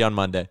 We'll talk to you on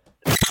Monday.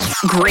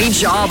 Great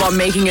job on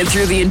making it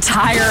through the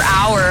entire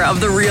hour of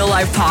the Real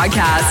Life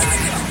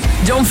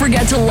Podcast. Don't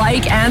forget to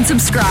like and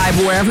subscribe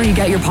wherever you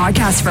get your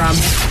podcasts from.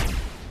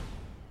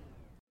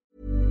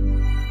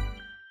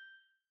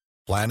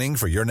 Planning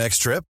for your next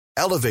trip?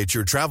 Elevate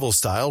your travel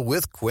style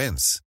with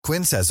Quince.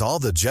 Quince has all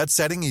the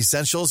jet-setting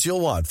essentials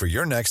you'll want for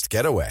your next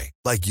getaway,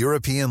 like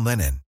European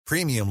linen,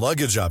 premium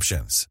luggage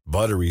options,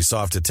 buttery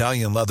soft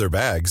Italian leather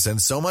bags,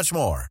 and so much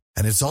more.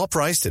 And it's all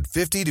priced at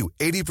 50 to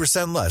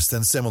 80% less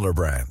than similar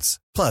brands.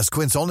 Plus,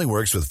 Quince only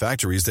works with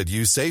factories that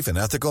use safe and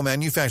ethical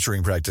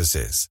manufacturing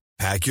practices.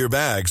 Pack your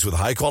bags with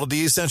high-quality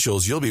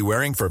essentials you'll be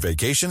wearing for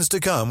vacations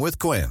to come with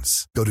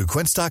Quince. Go to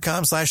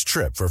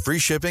quince.com/trip for free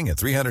shipping and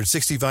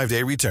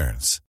 365-day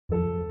returns.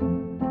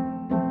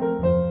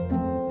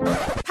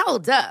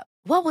 Hold up.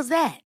 What was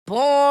that?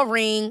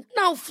 Boring.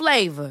 No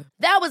flavor.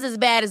 That was as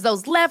bad as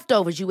those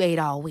leftovers you ate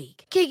all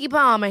week. Keke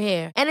Palmer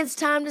here. And it's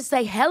time to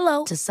say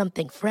hello to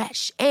something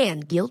fresh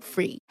and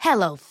guilt-free.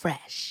 Hello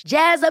Fresh.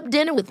 Jazz up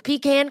dinner with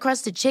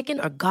pecan-crusted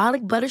chicken or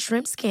garlic butter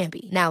shrimp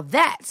scampi. Now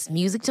that's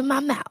music to my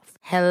mouth.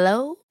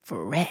 Hello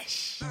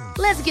Fresh.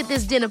 Let's get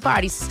this dinner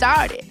party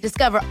started.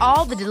 Discover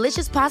all the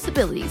delicious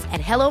possibilities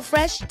at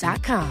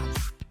HelloFresh.com.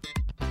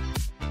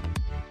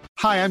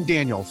 Hi, I'm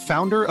Daniel,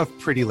 founder of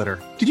Pretty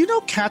Litter. Did you know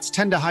cats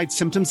tend to hide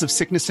symptoms of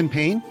sickness and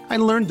pain? I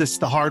learned this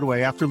the hard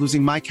way after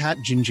losing my cat,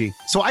 Gingy.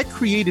 So I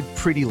created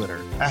Pretty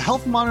Litter, a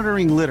health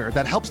monitoring litter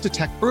that helps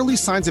detect early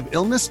signs of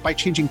illness by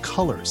changing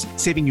colors,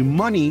 saving you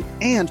money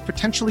and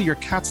potentially your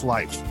cat's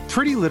life.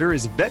 Pretty Litter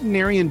is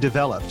veterinarian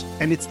developed,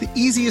 and it's the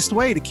easiest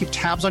way to keep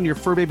tabs on your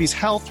fur baby's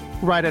health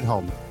right at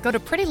home. Go to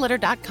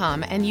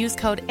prettylitter.com and use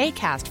code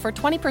ACAST for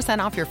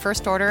 20% off your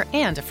first order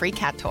and a free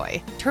cat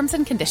toy. Terms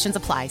and conditions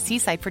apply. See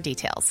site for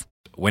details.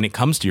 When it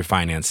comes to your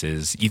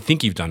finances, you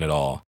think you've done it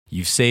all.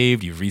 You've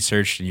saved, you've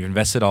researched, and you've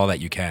invested all that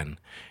you can.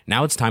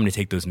 Now it's time to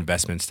take those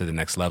investments to the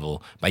next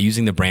level by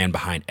using the brand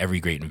behind every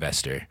great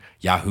investor,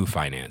 Yahoo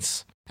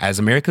Finance. As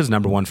America's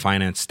 #1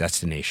 finance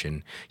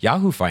destination,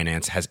 Yahoo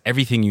Finance has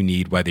everything you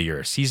need, whether you're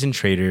a seasoned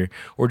trader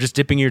or just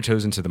dipping your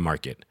toes into the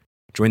market.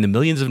 Join the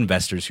millions of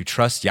investors who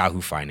trust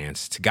Yahoo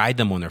Finance to guide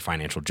them on their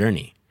financial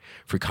journey.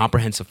 For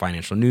comprehensive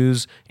financial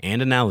news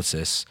and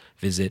analysis,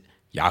 visit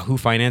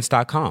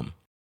yahoofinance.com.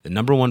 The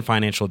 #1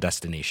 financial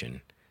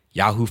destination,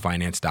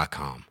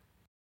 yahoofinance.com.